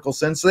Spencer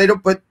Torkelson, so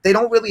they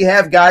don't really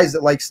have guys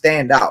that like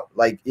stand out,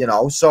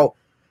 so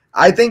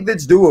I think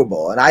that's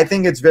doable. And I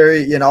think it's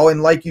very,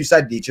 and like you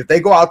said, Deech, if they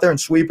go out there and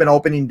sweep an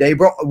opening day,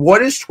 bro,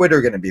 what is Twitter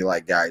going to be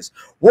like, guys?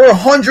 We're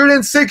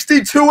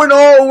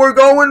 162-0. We're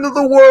going to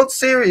the World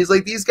Series.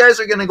 Like, these guys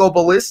are going to go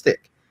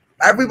ballistic.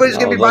 Everybody's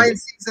going to be buying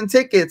season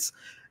tickets.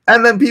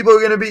 And then people are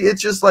going to be,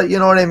 it's just like, you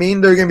know what I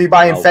mean? They're going to be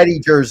buying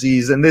Fetty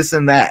jerseys and this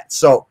and that.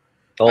 So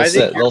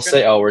they'll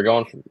say, oh, we're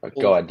going.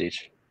 Go ahead,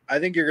 Deech. I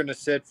think you're going to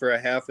sit for a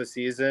half a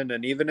season,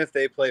 and even if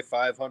they play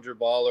 500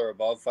 ball or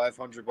above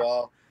 500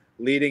 ball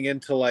leading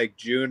into like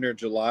June or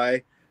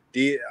July,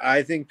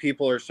 I think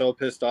people are so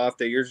pissed off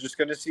that you're just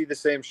going to see the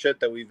same shit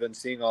that we've been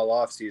seeing all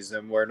off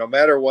season, where no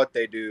matter what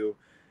they do,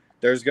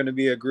 there's going to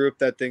be a group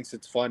that thinks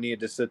it's funny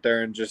to sit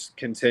there and just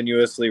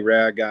continuously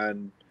rag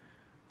on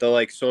the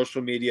like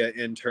social media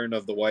intern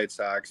of the White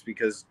Sox,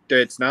 because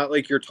it's not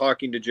like you're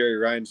talking to Jerry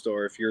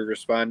Reinsdorf if you're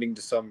responding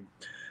to some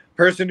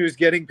person who's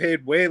getting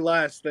paid way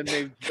less than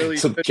they really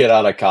some kid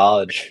out of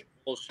college.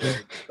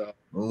 Bullshit. So.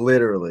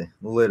 Literally,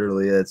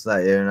 it's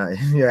not.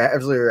 You're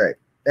absolutely right.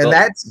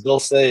 And they'll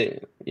say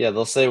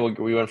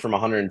we went from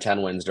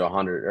 110 wins to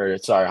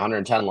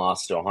 110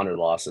 losses to 100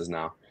 losses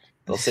now.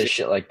 They'll say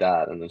shit like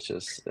that, and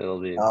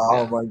it'll be.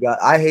 Oh my god,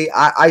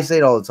 I say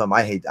it all the time.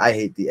 I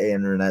hate the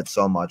internet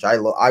so much.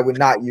 I would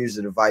not use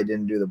it if I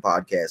didn't do the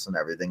podcast and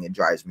everything. It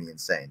drives me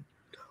insane.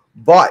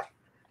 But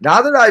now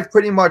that I've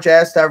pretty much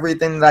asked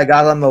everything that I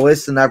got on the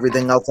list and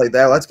everything else like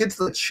that, let's get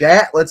to the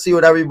chat. Let's see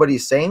what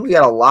everybody's saying. We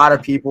got a lot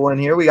of people in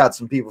here. We got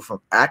some people from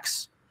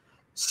X.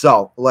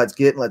 So let's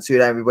see what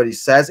everybody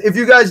says. If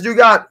you guys do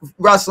got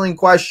wrestling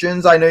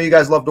questions, I know you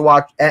guys love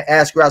to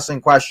ask wrestling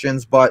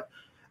questions, but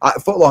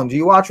Footlong, do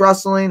you watch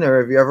wrestling,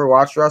 or have you ever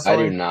watched wrestling?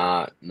 I do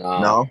not.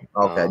 No?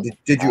 Okay. No.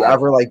 Did you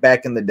ever, like,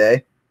 back in the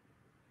day?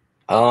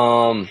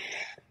 I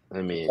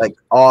mean, like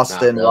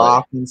Austin really.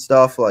 Rock and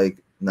stuff, like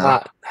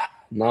no.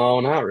 No,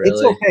 not really.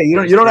 It's okay.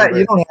 You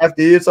don't have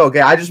to. It's okay.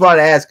 I just want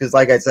to ask because,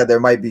 like I said, there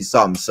might be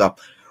some. So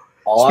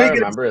all I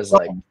remember is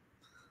like,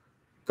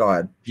 go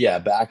ahead. Yeah,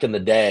 back in the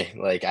day,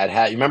 like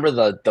you remember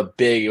the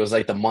big. It was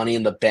like the Money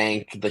in the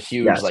Bank, the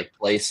huge like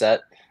play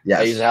set. Yes.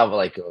 I used to have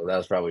that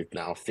was probably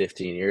now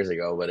 15 years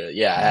ago, but I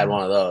had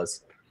one of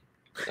those.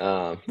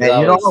 Man,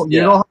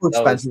 you know how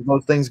expensive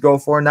those things go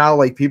for now.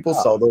 Like people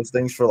sell those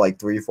things for like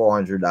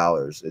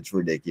 $300-400. It's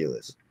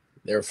ridiculous.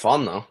 They're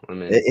fun though. I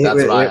mean,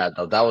 that's what I had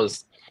though. That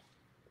was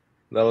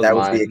my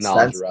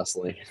knowledge of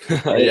wrestling.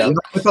 You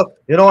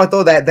know what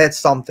though? That's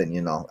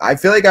something. I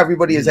feel like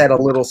everybody has had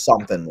a little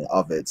something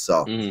of it.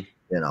 So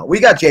we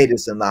got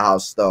Jadis in the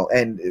house though,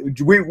 and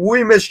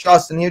we miss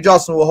Justin here.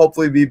 Justin will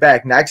hopefully be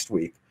back next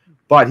week.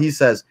 But he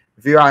says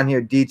if you're on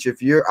here, Deech,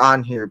 if you're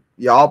on here,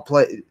 y'all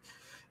play.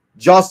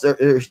 I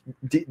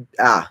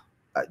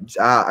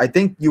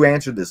think you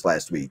answered this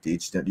last week,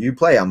 Deech. Do you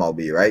play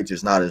MLB, right?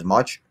 Just not as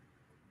much.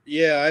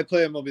 Yeah, I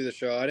play MLB The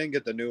Show. I didn't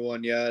get the new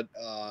one yet.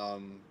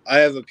 I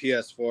have a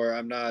PS4.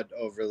 I'm not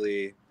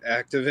overly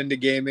active into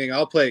gaming.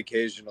 I'll play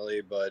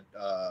occasionally, but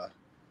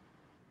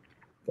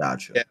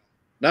gotcha. Yeah,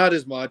 not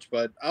as much,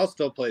 but I'll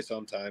still play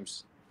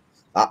sometimes.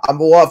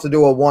 We'll have to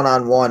do a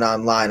one-on-one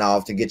online. I'll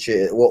have to get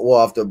you. We'll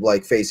have to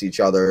like face each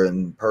other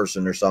in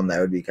person or something.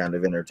 That would be kind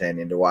of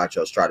entertaining to watch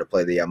us try to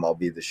play the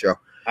MLB The Show.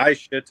 I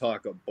shit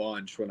talk a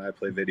bunch when I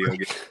play video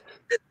games.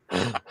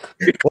 Well,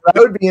 that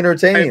would be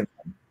entertaining.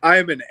 I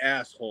am an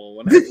asshole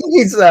when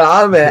he said,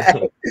 "I'm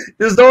an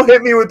just don't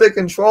hit me with the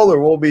controller.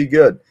 We'll be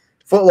good."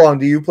 Footlong,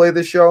 do you play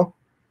the show?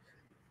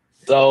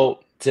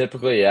 So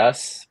Typically,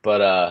 yes,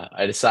 but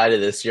I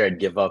decided this year I'd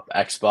give up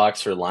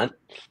Xbox for Lent.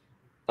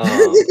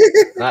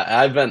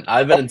 I've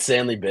been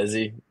insanely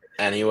busy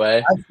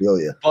anyway, I feel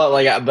you.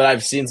 but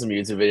I've seen some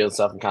YouTube videos and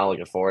stuff. I'm kind of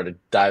looking forward to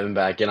diving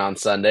back in on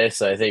Sunday.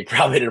 So I think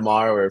probably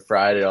tomorrow or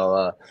Friday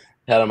I'll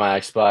head on my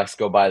Xbox,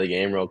 go buy the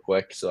game real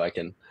quick so I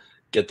can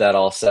get that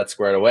all set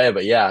squared away.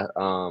 But yeah,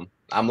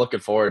 I'm looking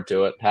forward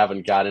to it.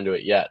 Haven't got into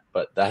it yet,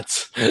 but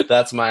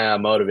that's my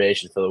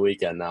motivation for the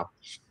weekend now.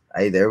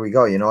 Hey, there we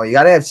go. You know, you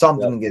got to have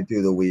something Yep. to get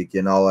through the week.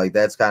 You know, like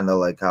that's kind of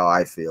like how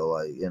I feel.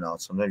 Like, you know,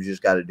 sometimes you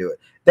just got to do it.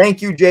 Thank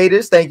you,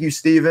 Jadis. Thank you,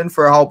 Steven,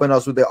 for helping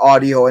us with the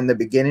audio in the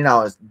beginning.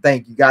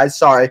 Thank you guys.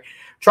 Sorry.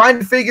 Trying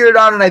to figure it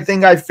out, and I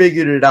think I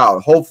figured it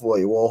out.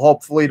 Hopefully. We'll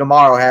hopefully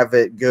tomorrow have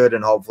it good,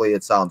 and hopefully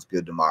it sounds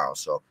good tomorrow.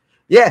 So,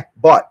 yeah,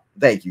 but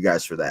thank you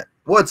guys for that.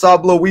 What's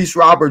up, Luis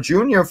Robert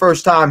Jr.?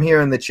 First time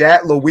here in the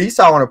chat. Luis,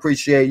 I want to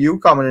appreciate you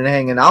coming and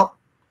hanging out.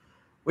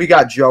 We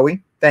got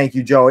Joey. Thank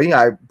you, Joey.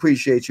 I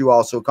appreciate you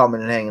also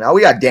coming and hanging out.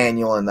 We got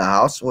Daniel in the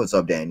house. What's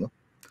up, Daniel?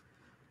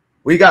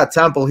 We got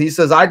Temple. He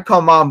says, I'd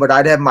come on, but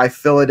I'd have my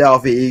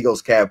Philadelphia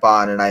Eagles cap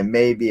on, and I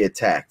may be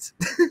attacked.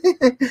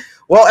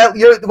 Well,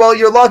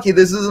 you're lucky.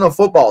 This isn't a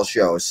football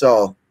show,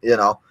 so, you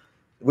know,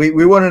 we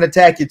wouldn't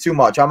attack you too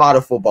much. I'm out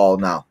of football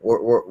now.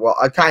 Well,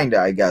 I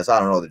guess. I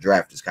don't know. The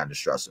draft is kind of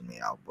stressing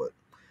me out, but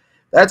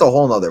that's a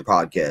whole nother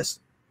podcast.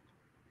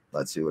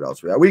 Let's see what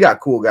else we got. We got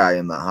Cool Guy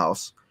in the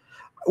house.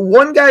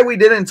 One guy we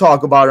didn't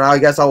talk about, and I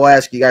guess I'll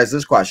ask you guys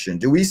this question.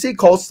 Do we see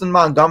Colston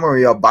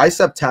Montgomery up by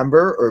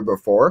September or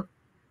before?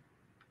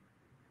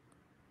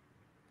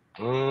 I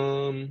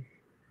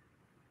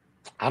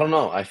don't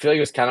know. I feel like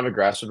it was kind of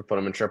aggressive to put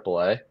him in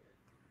AAA,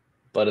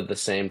 but at the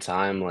same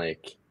time,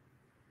 like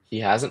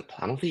I don't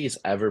think he's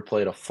ever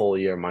played a full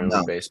year of minor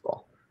league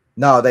baseball.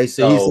 No, they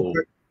say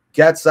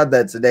Getz said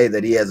that today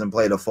that he hasn't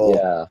played a full.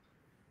 Yeah.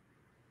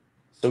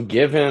 So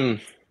give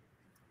him.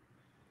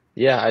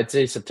 Yeah, I'd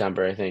say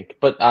September, I think.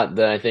 But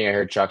then I think I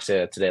heard Chuck say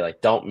that today.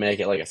 Like, don't make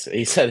it like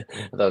he said.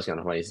 I thought it was kind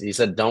of funny. He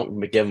said, don't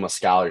give him a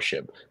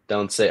scholarship.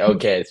 Don't say,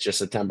 okay, it's just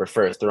September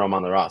 1st. Throw him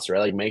on the roster, right?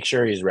 Like, make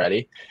sure he's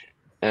ready.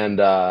 And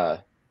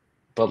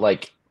but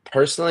like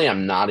personally,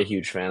 I'm not a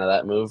huge fan of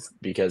that move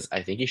because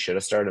I think he should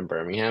have started in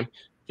Birmingham.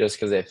 Just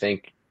because I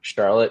think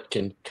Charlotte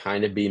can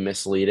kind of be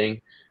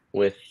misleading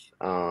with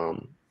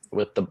the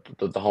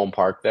home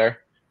park there,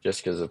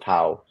 just because of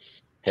how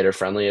hitter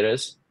friendly it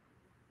is.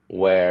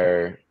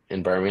 Where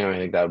in Birmingham, I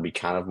think that would be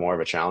kind of more of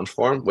a challenge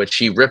for him, which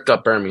he ripped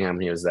up Birmingham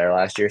when he was there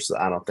last year. So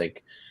I don't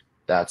think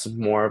that's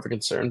more of a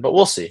concern, but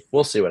we'll see.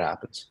 We'll see what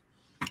happens.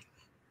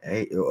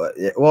 Hey,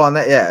 well,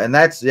 and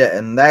that's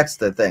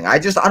the thing. I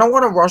don't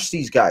want to rush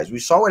these guys. We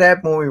saw what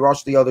happened when we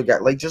rushed the other guy.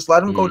 Like, just let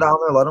them go down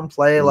there, let them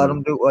play, let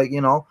them do, like,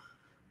 you know.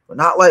 We're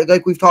not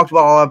like we've talked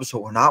about all episode.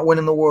 We're not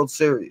winning the World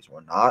Series.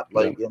 We're not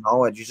you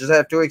know, and you just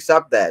have to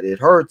accept that. It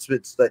hurts.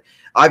 It's like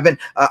I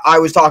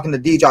was talking to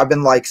DJ. I've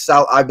been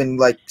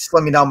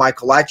slimming down my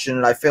collection,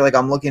 and I feel like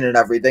I'm looking at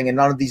everything, and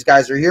none of these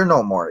guys are here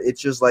no more. It's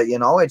just like, you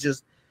know, it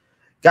just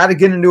got to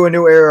get into a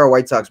new era of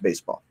White Sox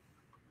baseball.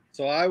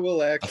 So I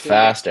will actually a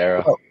fast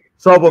era.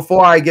 So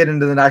before I get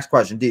into the next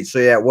question, DJ. So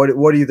yeah,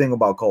 what do you think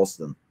about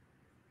Colston?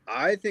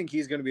 I think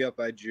he's going to be up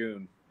by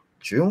June.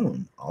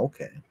 June,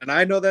 okay. And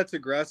I know that's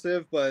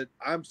aggressive, but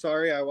I'm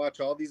sorry. I watch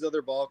all these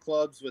other ball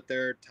clubs with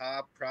their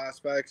top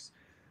prospects.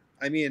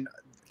 I mean,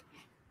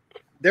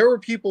 there were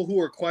people who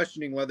were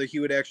questioning whether he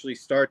would actually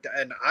start.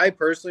 And I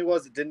personally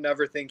didn't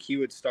ever think he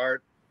would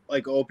start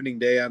like opening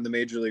day on the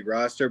major league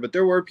roster. But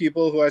there were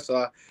people who I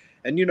saw,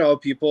 and, you know,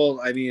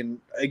 people, I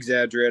mean,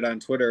 exaggerate on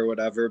Twitter or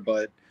whatever.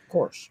 But of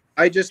course,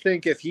 I just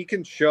think if he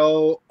can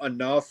show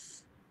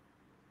enough,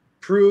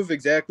 prove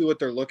exactly what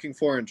they're looking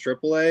for in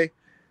AAA,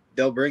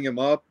 they'll bring him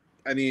up.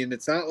 I mean,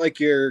 it's not like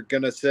you're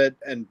going to sit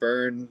and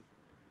burn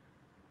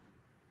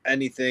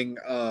anything.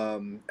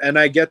 And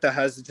I get the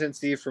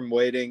hesitancy from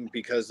waiting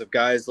because of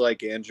guys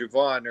like Andrew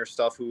Vaughn or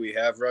stuff who we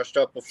have rushed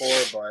up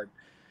before. But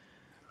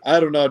I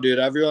don't know, dude.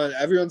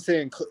 Everyone's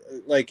saying,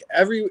 like,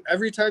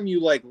 every time you,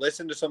 like,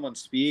 listen to someone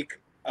speak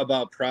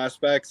about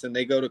prospects and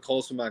they go to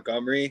Colston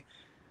Montgomery,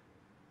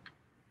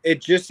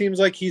 it just seems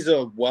like he's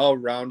a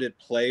well-rounded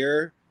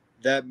player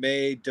that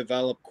may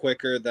develop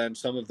quicker than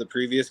some of the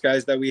previous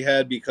guys that we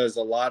had, because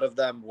a lot of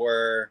them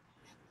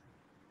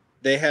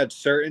they had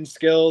certain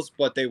skills,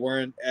 but they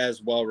weren't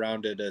as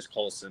well-rounded as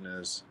Colston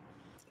is.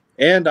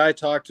 And I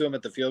talked to him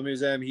at the Field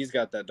Museum. He's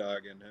got that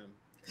dog in him.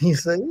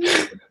 He's like,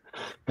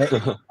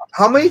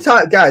 how many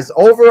times, guys,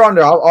 over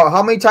under,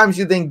 how many times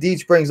do you think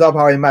Deech brings up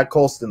how he met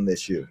Colston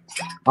this year?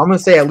 I'm going to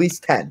say at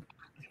least 10.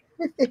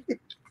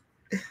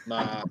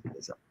 Nah.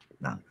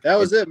 No. That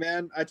was it,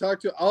 man. I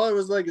talked to all I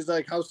was like is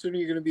like, how soon are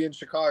you going to be in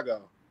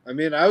Chicago? I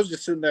mean, I was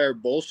just sitting there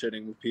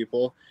bullshitting with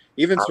people.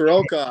 Even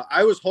Soroka,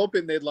 I was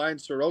hoping they'd line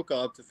Soroka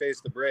up to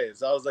face the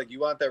Braves. I was like, you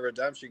want that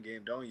redemption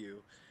game, don't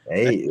you?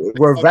 Hey,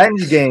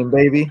 revenge game,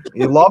 baby.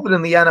 You love it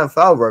in the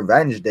NFL,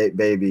 revenge day,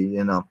 baby,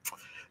 you know.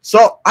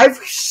 So I've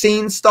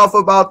seen stuff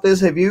about this.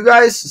 Have you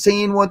guys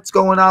seen what's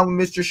going on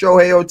with Mr.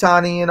 Shohei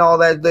Ohtani and all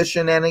that, the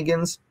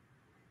shenanigans?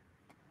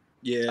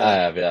 Yeah. I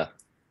have, yeah.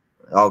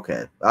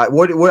 Okay.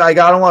 What I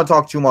don't want to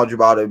talk too much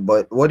about it,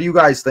 but what do you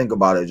guys think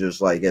about it?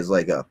 Just like as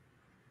like a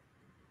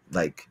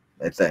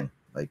thing.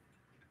 Like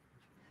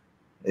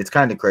it's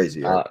kind of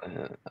crazy. Right?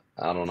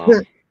 I don't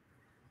know.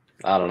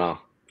 I don't know.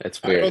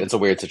 It's weird. It's a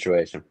weird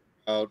situation.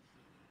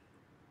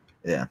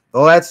 Yeah.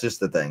 Well, that's just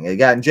the thing.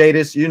 Again,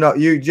 Jadis,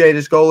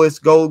 Jadis, let's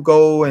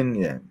go, and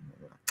yeah.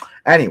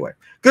 Anyway,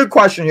 good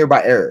question here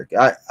by Eric.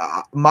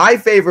 My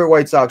favorite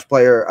White Sox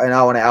player, and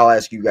I'll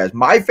ask you guys.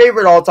 My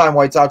favorite all-time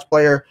White Sox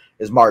player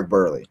is Mark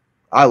Burley.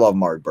 I love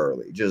Mark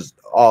Burley. Just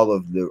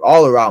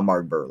all around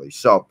Mark Burley.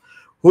 So,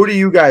 who's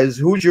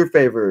your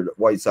favorite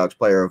White Sox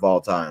player of all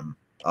time?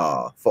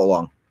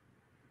 Footlong.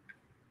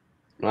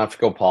 I have to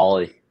go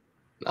Paulie.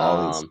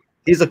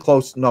 He's a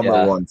close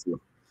number one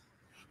too.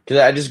 Because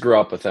I just grew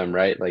up with him,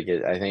 right? Like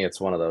I think it's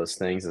one of those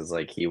things. Is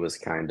like he was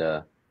kind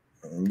of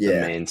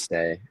the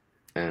mainstay,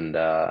 and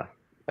like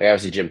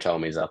obviously Jim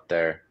Tomey's up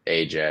there,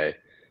 AJ,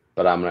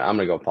 but I'm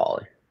gonna go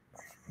Paulie.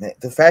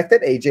 The fact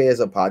that AJ has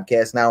a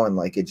podcast now and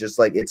like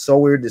it's so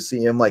weird to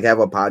see him like have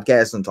a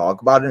podcast and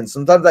talk about it. And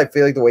sometimes I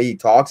feel like the way he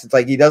talks, it's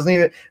like he doesn't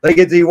even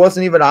he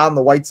wasn't even on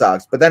the White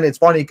Sox. But then it's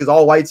funny because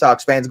all White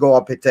Sox fans go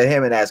up to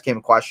him and ask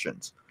him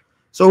questions.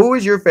 So who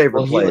is your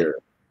favorite player?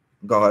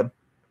 Go ahead.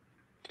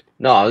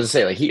 No, I was just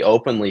saying, like, he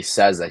openly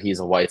says that he's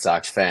a White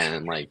Sox fan,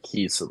 and like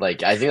he's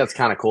like, I think that's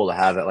kind of cool to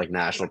have that like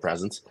national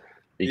presence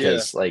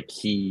because like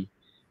he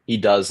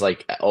does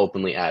like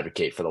openly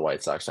advocate for the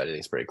White Sox. I think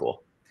it's pretty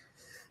cool.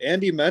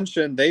 Andy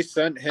mentioned they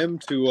sent him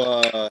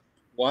to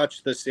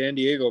watch the San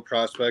Diego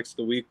prospects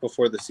the week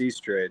before the Cease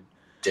trade.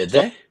 Did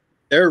they?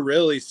 They're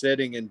really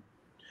sitting and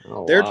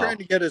they're trying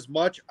to get as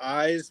much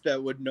eyes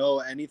that would know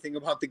anything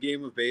about the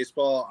game of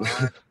baseball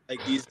on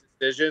like these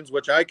decisions,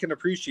 which I can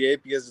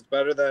appreciate because it's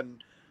better than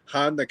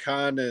Han the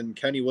Con and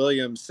Kenny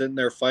Williams sitting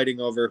there fighting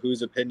over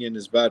whose opinion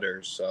is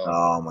better. So,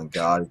 oh my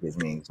God, it gives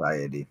me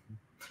anxiety.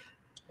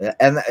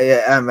 And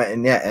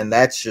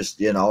that's just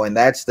and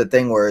that's the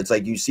thing where it's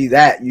like you see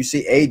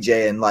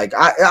AJ and like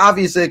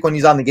obviously like when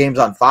he's on the games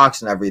on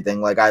Fox and everything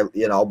like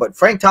but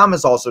Frank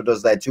Thomas also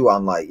does that too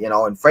on like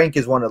and Frank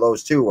is one of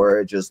those too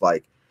where it just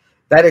like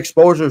that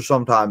exposure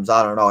sometimes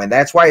I don't know and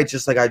that's why it's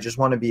just like I just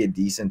want to be a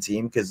decent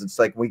team because it's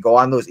like we go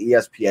on those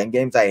ESPN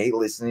games I hate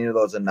listening to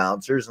those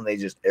announcers and they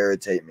just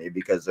irritate me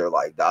because they're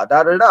like da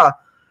da da da,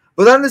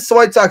 but then the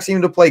White Sox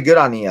seem to play good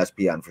on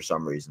ESPN for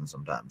some reason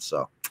sometimes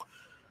so.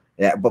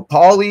 Yeah, but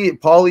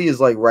Paulie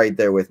is like right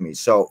there with me.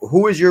 So,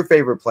 who is your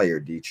favorite player,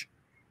 Deech,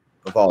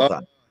 of all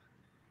time?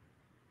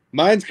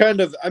 Mine's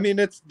kind of. I mean,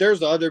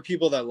 there's other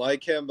people that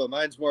like him, but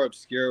mine's more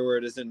obscure, where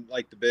it isn't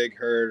like the Big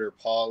Hurt or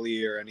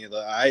Paulie or any of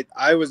the.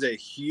 I was a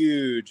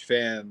huge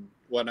fan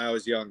when I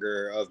was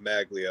younger of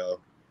Maglio.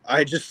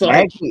 I just thought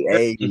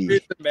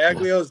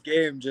Maglio's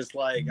game. Just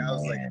like I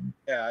was like,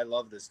 yeah, I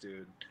love this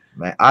dude.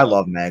 Man, I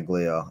love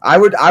Maglio. I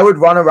would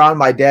run around.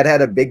 My dad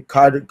had a big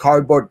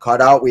cardboard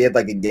cutout. We had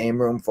like a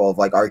game room full of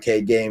like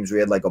arcade games. We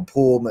had like a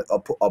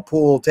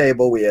pool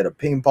table. We had a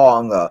ping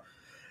pong,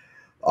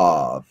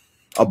 a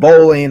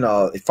bowling,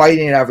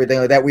 fighting, and everything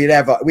like that. We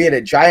had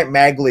a giant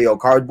Maglio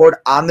cardboard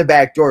on the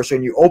back door. So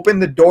when you open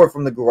the door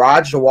from the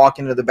garage to walk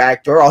into the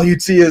back door, all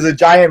you'd see is a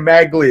giant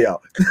Maglio.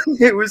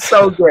 It was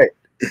so great.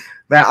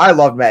 Man, I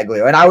love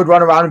Maglio, and I would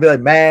run around and be like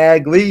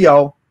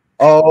Maglio,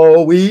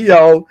 oh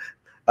we-o.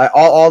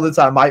 All the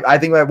time. I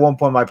think at one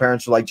point my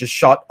parents were like, just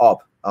shut up.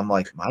 I'm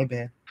like, my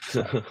bad.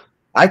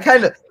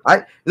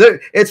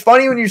 It's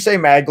funny when you say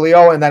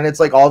Maglio and then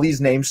it's like all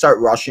these names start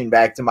rushing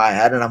back to my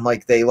head and I'm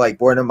like, they like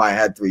weren't in my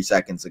head 3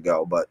 seconds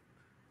ago. But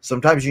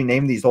sometimes you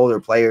name these older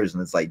players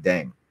and it's like,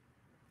 dang.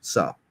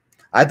 So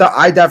I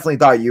definitely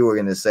thought you were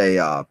gonna say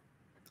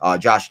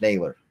Josh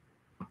Naylor.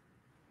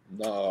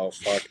 No,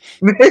 fuck.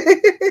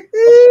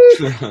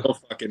 No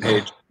fucking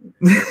hate.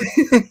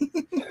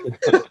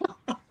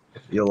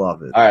 You'll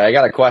love it. All right, I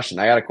got a question.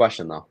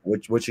 Though.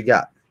 What you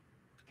got?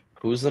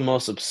 Who's the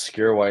most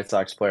obscure White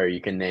Sox player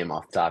you can name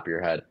off the top of your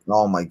head?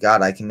 Oh my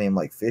God, I can name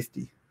like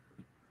 50.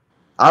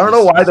 I don't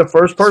know why the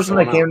first person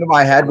that came to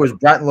my head was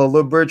Brent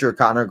Lillibridge or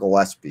Connor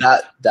Gillespie.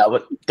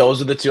 Those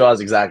are the two I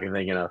was exactly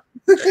thinking of.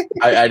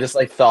 I just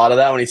like thought of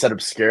that when he said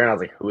obscure, and I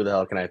was like, who the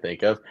hell can I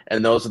think of?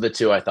 And those are the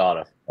two I thought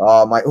of.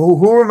 Oh my!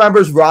 Who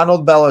remembers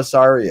Ronald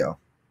Belisario?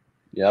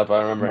 Yep,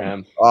 I remember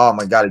him. Oh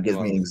my God, it gives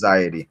me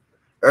anxiety.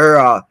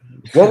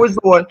 What was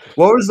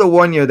the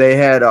one year they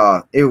had?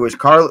 It was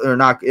Carl or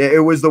not? It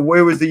was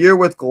the year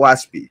with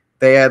Gillespie.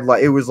 They had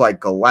like it was like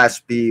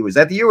Gillespie. Was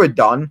that the year with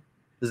Dunn?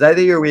 Is that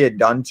the year we had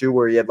Dunn too,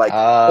 where he had like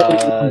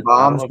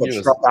bombs but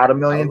struck out a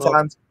million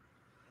times?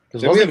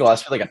 Because wasn't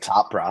Gillespie like a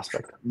top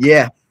prospect?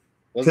 Yeah,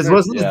 because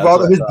wasn't his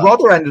brother? His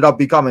brother ended up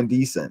becoming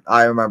decent.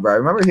 I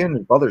remember hearing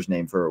his brother's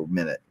name for a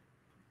minute.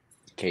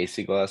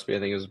 Casey Gillespie, I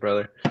think is his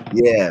brother.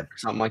 Yeah,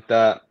 something like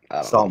that.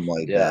 Something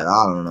like that.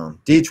 I don't know.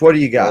 Deech, what do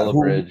you got?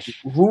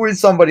 Who is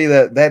somebody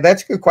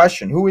that's a good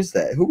question. Who is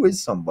that? Who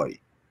is somebody?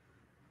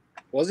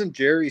 Wasn't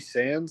Jerry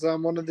Sands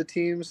on one of the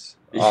teams?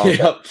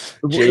 Yep.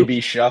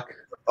 JB Shuck.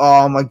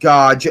 Oh my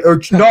God.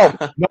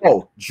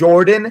 No.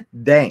 Jordan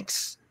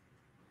Danks.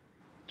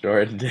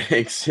 Jordan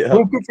Dinks. Yeah.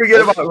 Who could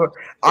forget about?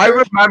 I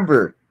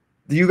remember.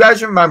 Do you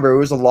guys remember? It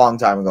was a long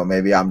time ago.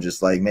 Maybe I'm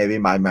just like, maybe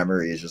my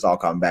memory is just all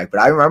coming back.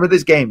 But I remember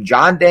this game.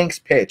 John Danks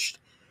pitched.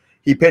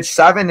 He pitched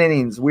 7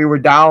 innings. We were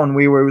down.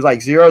 It was like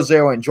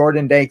 0-0, and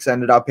Jordan Danks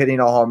ended up hitting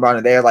a home run.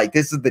 And they're like,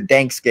 this is the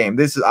Danks game.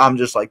 I'm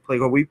just like,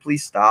 will we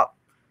please stop?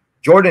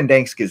 Jordan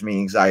Danks gives me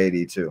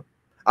anxiety too.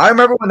 I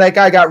remember when that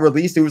guy got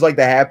released, it was like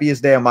the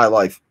happiest day of my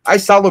life. I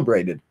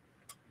celebrated.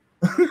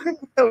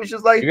 It was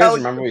just like, you guys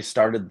remember we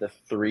started the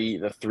three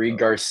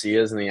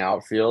Garcias in the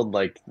outfield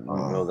like that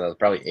was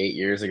probably 8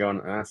 years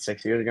ago,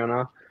 6 years ago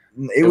now.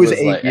 It was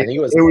 8 years. I think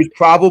it was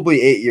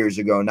probably 8 years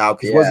ago now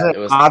because wasn't it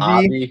was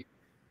Avi?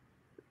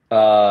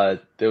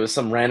 There was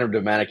some random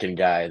Dominican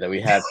guy that we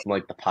had from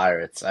like the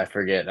Pirates. I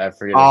forget. Oh,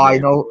 I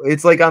know.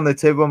 It's like on the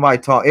tip of my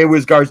tongue. It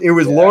was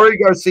Laurie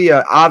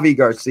Garcia, Avi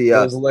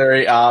Garcia. It was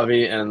Larry,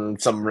 Avi, and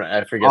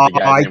I forget the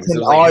guy's name. It was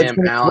like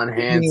him. Alan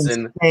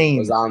Hansen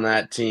was on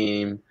that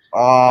team.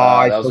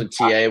 That was when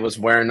TA was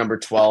wearing number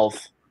 12.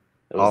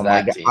 It was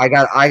my God. Team. I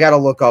gotta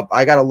look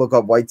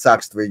up White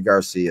Sox 3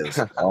 Garcias.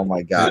 Oh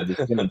my God,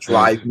 it's gonna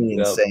drive me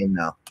insane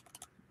now.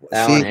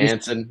 Alan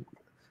Hansen.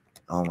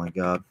 Oh my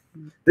God.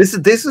 This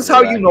is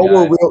how you know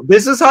we're real.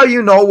 This is how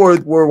you know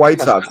we're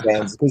White Sox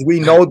fans because we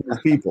know these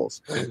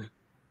peoples.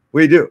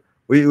 We do.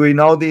 We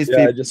know these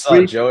people. I just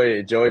saw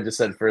Joey. Joey just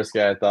said first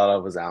guy I thought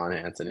of was Alan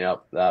Hansen.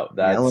 Yep, that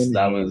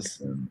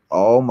was.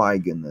 Oh my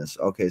goodness.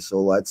 Okay,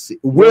 so let's see.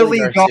 Willie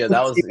Garcia.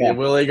 That was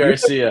Willie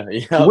Garcia.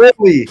 Yep.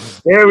 Willie.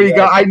 There we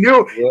go. I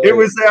knew Willie. It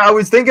was. I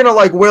was thinking of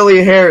like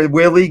Willie Harris.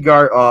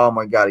 Oh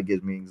my God, it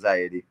gives me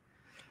anxiety.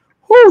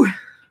 Whew.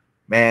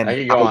 Man, I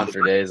could go on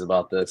for days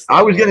about this.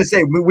 I was gonna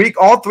say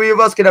all 3 of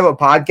us could have a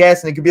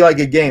podcast and it could be like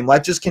a game.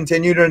 Let's just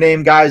continue to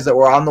name guys that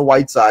were on the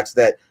White Sox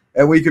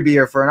and we could be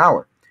here for an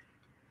hour.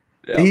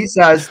 Yeah. He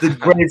says the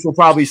Braves will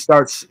probably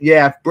start.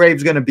 Yeah,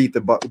 Braves gonna beat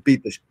the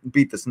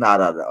snot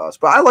out of us.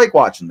 But I like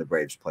watching the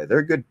Braves play. They're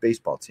a good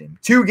baseball team.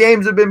 2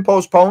 games have been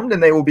postponed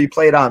and they will be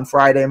played on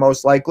Friday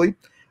most likely.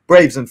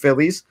 Braves and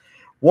Phillies.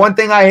 One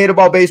thing I hate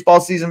about baseball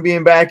season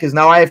being back is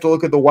now I have to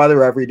look at the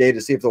weather every day to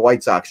see if the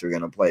White Sox are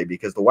going to play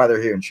because the weather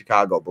here in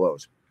Chicago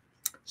blows.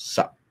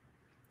 So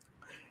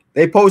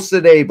they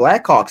posted a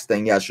Blackhawks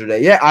thing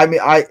yesterday. Yeah, I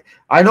mean, I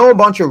know a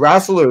bunch of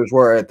wrestlers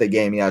were at the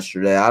game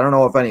yesterday. I don't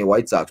know if any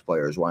White Sox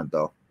players went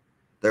though.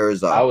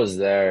 I was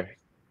there.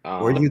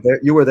 Were you there?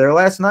 You were there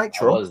last night,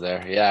 Troy? I was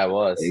there. Yeah, I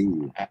was.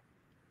 Hey.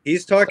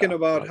 He's talking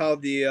about how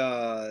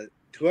the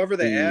whoever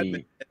the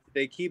admin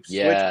they keep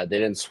switching. Yeah, they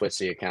didn't switch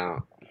the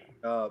account.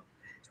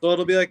 So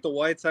it'll be like the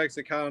White Sox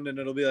account, and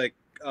it'll be like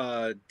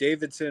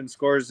Davidson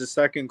scores the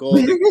second goal.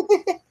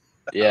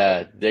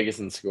 Yeah,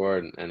 Dickinson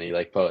scored, and he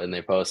they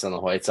post on the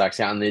White Sox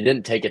account, and they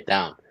didn't take it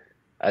down.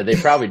 They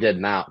probably did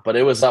now, but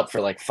it was up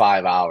for like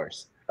 5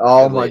 hours.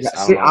 Oh my God!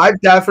 See,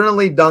 I've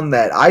definitely done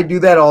that. I do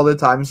that all the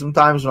time.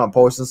 Sometimes when I'm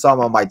posting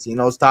something on my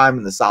Tino's time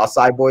and the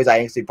SouthSide Boys, I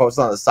actually post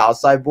on the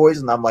SouthSide Boys,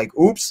 and I'm like,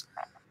 "Oops."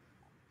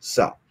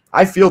 So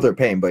I feel their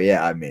pain, but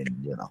yeah, I mean,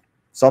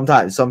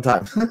 sometimes,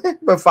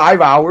 but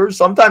 5 hours.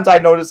 Sometimes I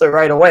notice it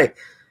right away.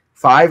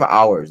 5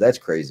 hours. That's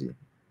crazy.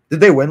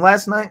 Did they win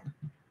last night?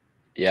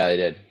 Yeah, they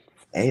did.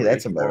 Hey,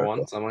 that's a better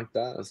one. Something like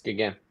that. That's a good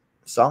game.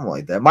 Something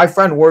like that. My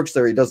friend works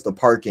there. He does the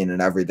parking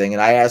and everything.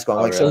 And I ask him,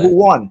 really? So who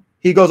won?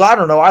 He goes, I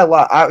don't know. I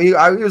left. He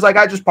was like,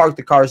 I just parked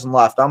the cars and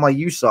left. I'm like,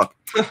 you suck.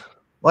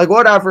 Like,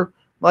 whatever.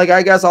 Like,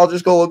 I guess I'll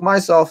just go look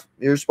myself.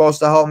 You're supposed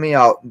to help me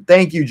out.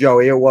 Thank you,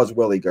 Joey. It was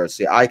Willie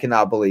Garcia. I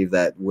cannot believe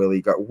that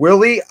Willie,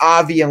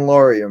 Avi, and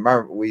Laurie.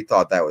 Remember, we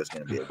thought that was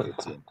going to be a good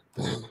team.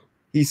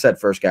 He said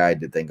first guy I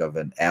did think of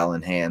an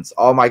Alan Hans.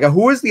 Oh my God,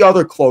 who is the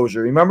other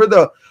closer? Remember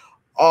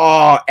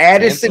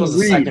Addison was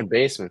Reed, the second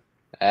baseman.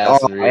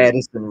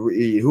 Addison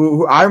Reed.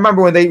 Who I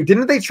remember when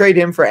didn't they trade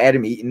him for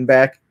Adam Eaton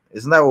back?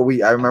 Isn't that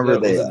what I remember?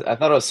 I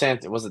thought it was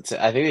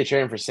I think they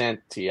traded him for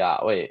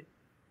Santiago. Wait.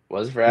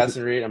 Was it for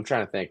Addison Reed? I'm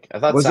trying to think. I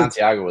thought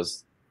Santiago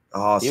was.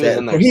 Oh,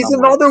 he's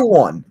another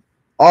one.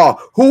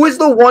 Oh, who is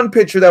the one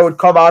pitcher that would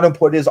come out and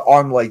put his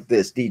arm like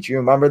this? Deech, you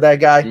remember that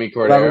guy? Jimmy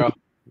Cordero.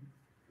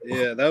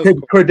 Yeah, that was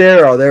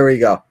Cordero. There we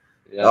go.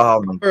 Yeah.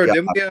 Oh my God.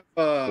 Didn't we have,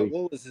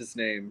 what was his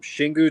name?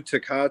 Shingu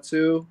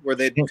Takatsu, where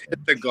they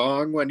hit the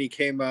gong when he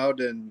came out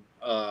and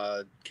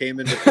came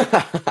into.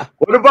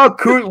 What about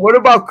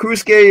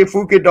Comiskey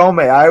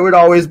Fukudome? I would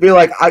always be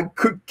like, I'd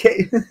be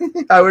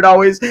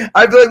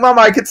like,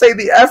 Mama, I could say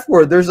the F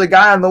word. There's a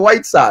guy on the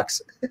White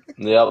Sox.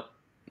 Yep.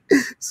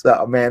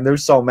 So, man,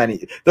 there's so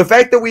many. The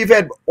fact that we've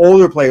had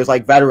older players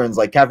like veterans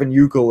like Kevin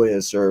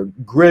Youkilis or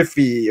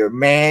Griffey or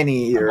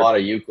Manny. I bought a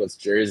Youkilis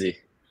jersey.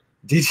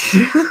 Did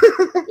you?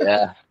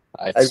 Yeah.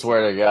 I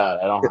swear to God,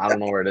 I don't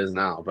know where it is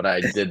now, but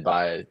I did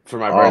buy it for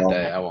my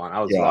birthday. I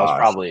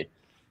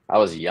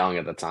was young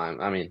at the time.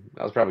 I mean,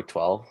 I was probably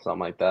 12, something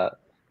like that.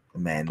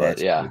 Man, but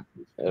that's yeah.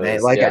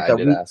 I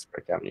did ask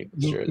for Kevin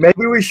Youkilis jersey.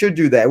 Maybe we should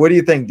do that. What do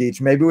you think, Deech?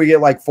 Maybe we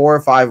get like 4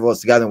 or 5 of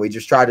us together and we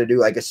just try to do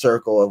like a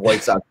circle of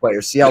White Sox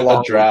players. See how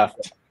long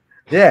draft.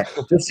 Yeah,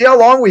 just see how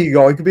long we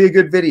go. It could be a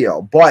good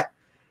video. But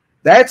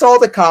that's all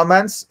the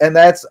comments, and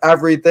that's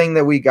everything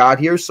that we got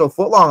here. So,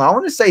 Footlong, I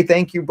want to say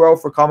thank you, bro,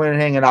 for coming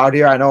and hanging out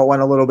here. I know it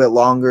went a little bit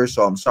longer,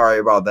 so I'm sorry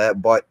about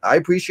that, but I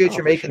appreciate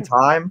you making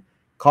time,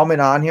 coming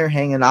on here,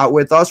 hanging out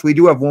with us. We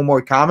do have one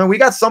more comment. We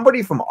got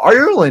somebody from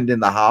Ireland in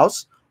the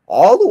house,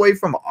 all the way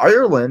from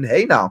Ireland.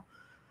 Hey, now,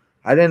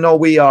 I didn't know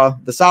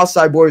the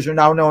Southside Boys are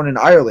now known in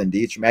Ireland.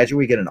 Deech, imagine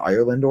we get an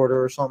Ireland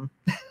order or something.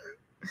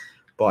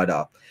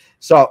 But,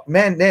 so,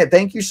 man,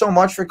 thank you so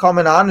much for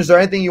coming on. Is there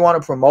anything you want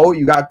to promote?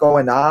 You got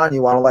going on?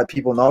 You want to let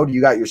people know? Do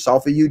you got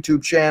yourself a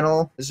YouTube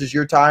channel? This is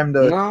your time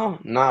to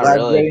not let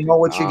really. everybody know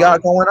what you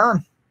got going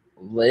on.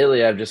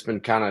 Lately, I've just been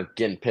kind of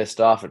getting pissed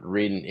off at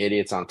reading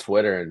idiots on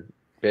Twitter and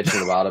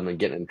bitching about them and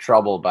getting in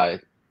trouble by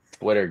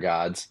Twitter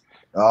gods.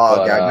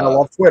 Oh, God, I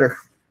love Twitter.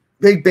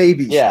 Big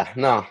babies. Yeah,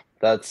 no,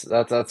 that's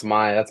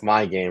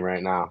my game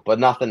right now. But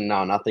nothing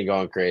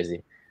going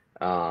crazy.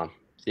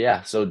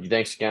 Yeah, so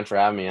thanks again for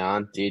having me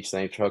on. Deech,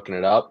 thanks for hooking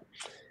it up.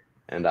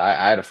 And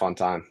I had a fun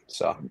time.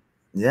 So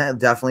yeah,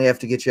 definitely have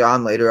to get you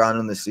on later on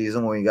in the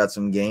season when we got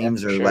some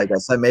games, or like I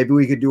said, maybe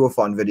we could do a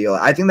fun video.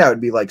 I think that would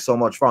be like so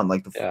much fun.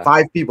 Like the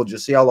 5 people,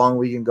 just see how long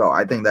we can go.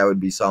 I think that would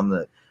be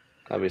something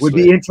that would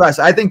be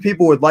interesting. I think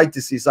people would like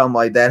to see something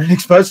like that, and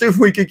especially if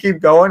we could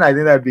keep going, I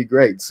think that'd be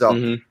great.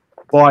 So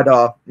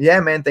but yeah,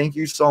 man, thank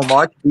you so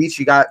much. Beach,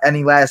 you got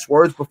any last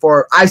words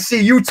before I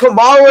see you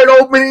tomorrow at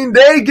opening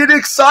day? Get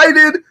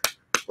excited.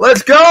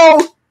 Let's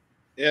go.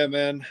 Yeah,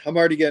 man. I'm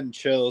already getting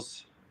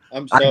chills.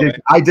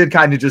 I did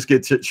kind of just get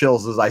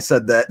chills as I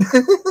said that.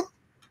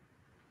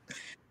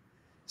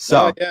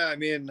 So yeah, I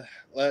mean,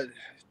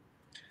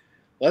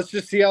 let's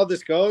just see how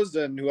this goes,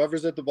 and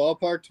whoever's at the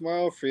ballpark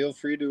tomorrow, feel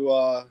free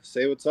to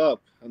say what's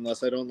up.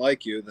 Unless I don't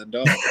like you, then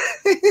don't.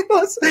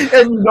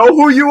 And you know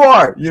who you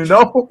are. You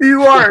know who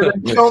you are.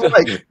 And you don't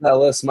like. That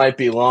list might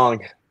be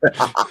long.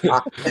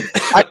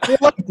 I feel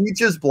like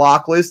Beach's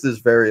block list is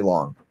very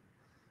long.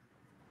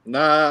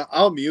 Nah,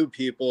 I'll mute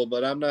people,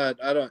 but I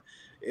don't.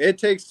 It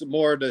takes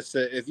more to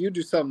say. If you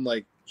do something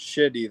like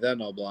shitty,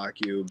 then I'll block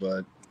you.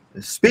 But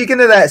speaking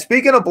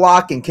of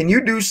blocking, can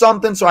you do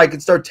something so I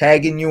can start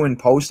tagging you in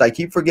posts? I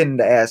keep forgetting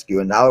to ask you,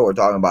 and now that we're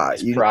talking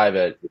about it,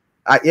 private.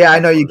 Yeah, I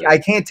know you. I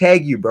can't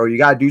tag you, bro. You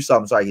gotta do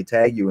something so I can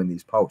tag you in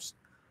these posts.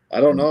 I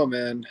don't know,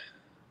 man.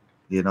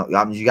 You know,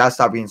 I mean, you gotta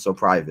stop being so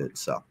private.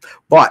 So,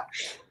 but.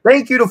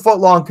 Thank you to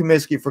Footlong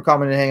Comiskey for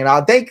coming and hanging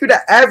out. Thank you to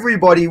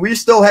everybody. We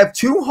still have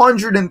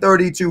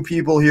 232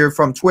 people here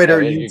from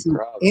Twitter, YouTube,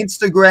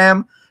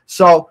 Instagram.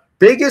 So,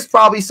 biggest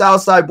probably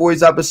Southside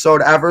Boys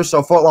episode ever.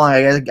 So,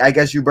 Footlong, I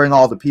guess you bring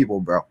all the people,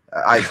 bro.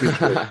 I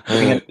appreciate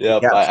it.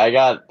 Yep, I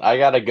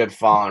got a good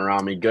following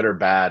around me, good or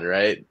bad,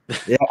 right?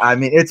 Yeah, I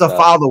mean, it's a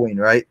following,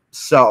 right?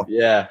 So,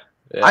 yeah.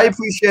 I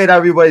appreciate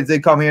everybody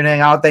that come here and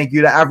hang out. Thank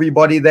you to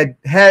everybody that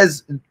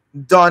has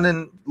done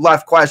and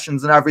left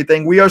questions and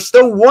everything. We are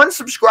still 1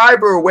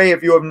 subscriber away.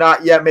 If you have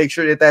not yet, make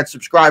sure to hit that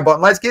subscribe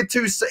button. Let's get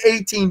to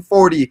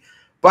 1840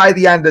 by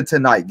the end of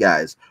tonight,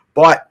 guys.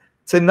 But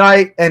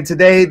tonight and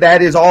today,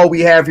 that is all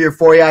we have here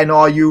for you. I know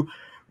all you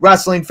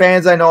wrestling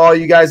fans, I know all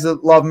you guys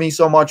that love me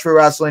so much for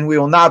wrestling. We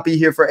will not be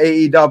here for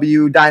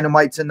AEW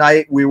Dynamite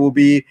tonight. We will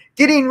be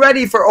getting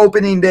ready for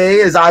opening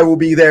day, as I will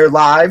be there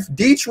live.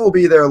 Deech will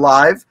be there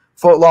live.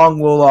 Footlong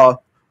will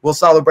we'll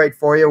celebrate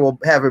for you. We'll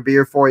have a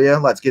beer for you.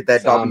 Let's get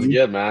that Sounds W.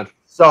 good, man.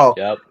 So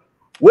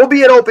we'll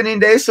be at opening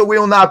day, so we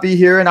will not be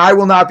here, and I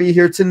will not be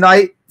here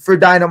tonight for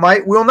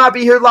Dynamite. We'll not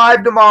be here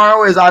live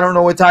tomorrow, as I don't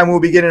know what time we'll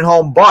be getting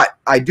home, but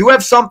I do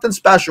have something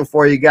special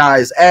for you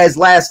guys, as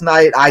last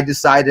night I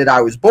decided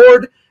I was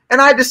bored, and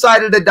I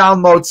decided to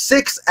download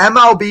 6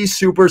 MLB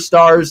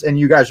superstars, and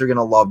you guys are going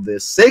to love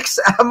this. 6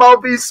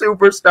 MLB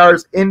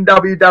superstars in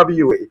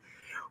WWE.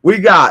 We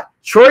got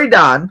Troy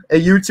Don, a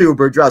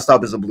YouTuber dressed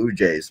up as a Blue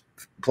Jays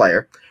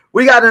player.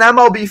 We got an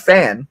MLB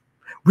fan.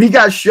 We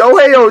got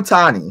Shohei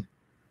Ohtani,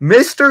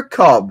 Mr.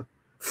 Cub,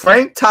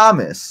 Frank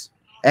Thomas,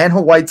 and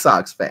a White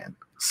Sox fan.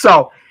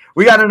 So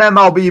we got an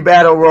MLB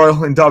Battle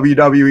Royal in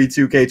WWE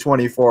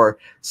 2K24.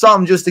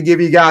 Something just to give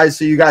you guys,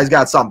 so you guys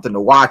got something to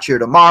watch here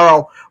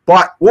tomorrow.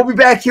 But we'll be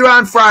back here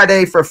on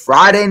Friday for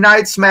Friday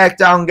Night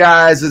SmackDown,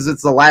 guys, as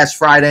it's the last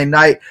Friday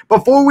night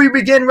before we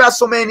begin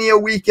WrestleMania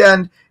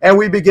weekend. And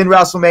we begin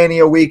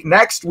WrestleMania week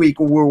next week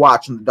when we're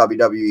watching the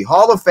WWE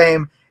Hall of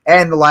Fame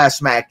and the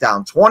last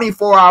SmackDown,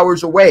 24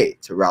 hours away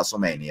to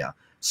WrestleMania.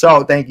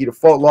 So thank you to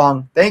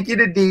Footlong. Thank you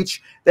to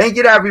Deech. Thank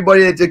you to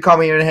everybody that did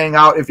come here and hang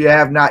out. If you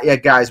have not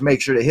yet, guys, make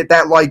sure to hit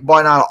that like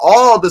button on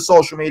all the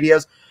social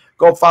medias.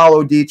 Go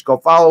follow Deech. Go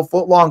follow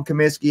Footlong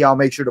Comiskey. I'll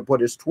make sure to put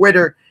his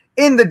Twitter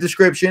in the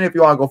description if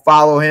you want to go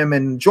follow him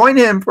and join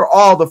him for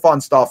all the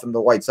fun stuff in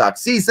the White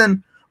Sox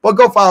season. But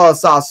go follow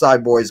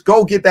Southside Boys.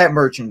 Go get that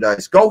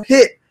merchandise. Go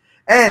hit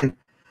and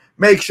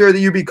make sure that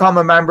you become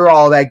a member,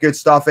 all that good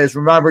stuff is.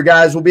 Remember,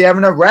 guys, we'll be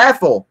having a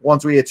raffle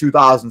once we hit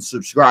 2,000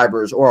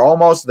 subscribers or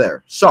almost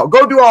there. So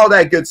go do all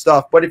that good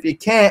stuff. But if you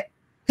can't,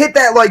 hit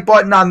that like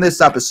button on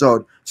this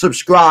episode.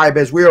 Subscribe,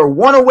 as we are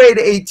 1 away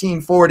to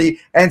 1840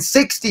 and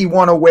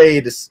 61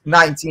 away to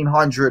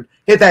 1900.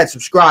 Hit that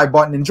subscribe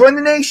button and join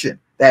the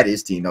nation That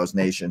is Tino's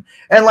Nation.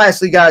 And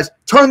lastly, guys,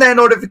 turn that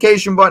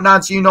notification button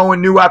on so you know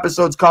when new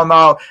episodes come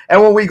out and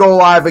when we go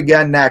live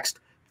again next.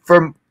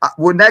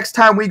 Next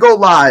time we go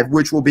live,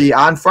 which will be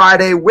on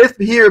Friday,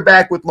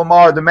 back with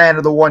Lamar, the man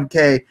of the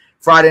 1K,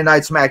 Friday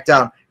Night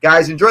SmackDown.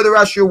 Guys, enjoy the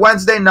rest of your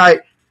Wednesday night,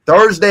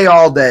 Thursday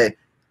all day.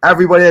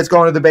 Everybody that's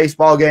going to the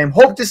baseball game,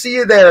 hope to see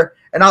you there.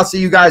 And I'll see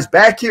you guys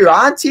back here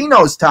on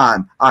Tino's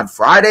time on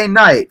Friday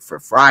night for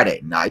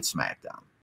Friday Night SmackDown.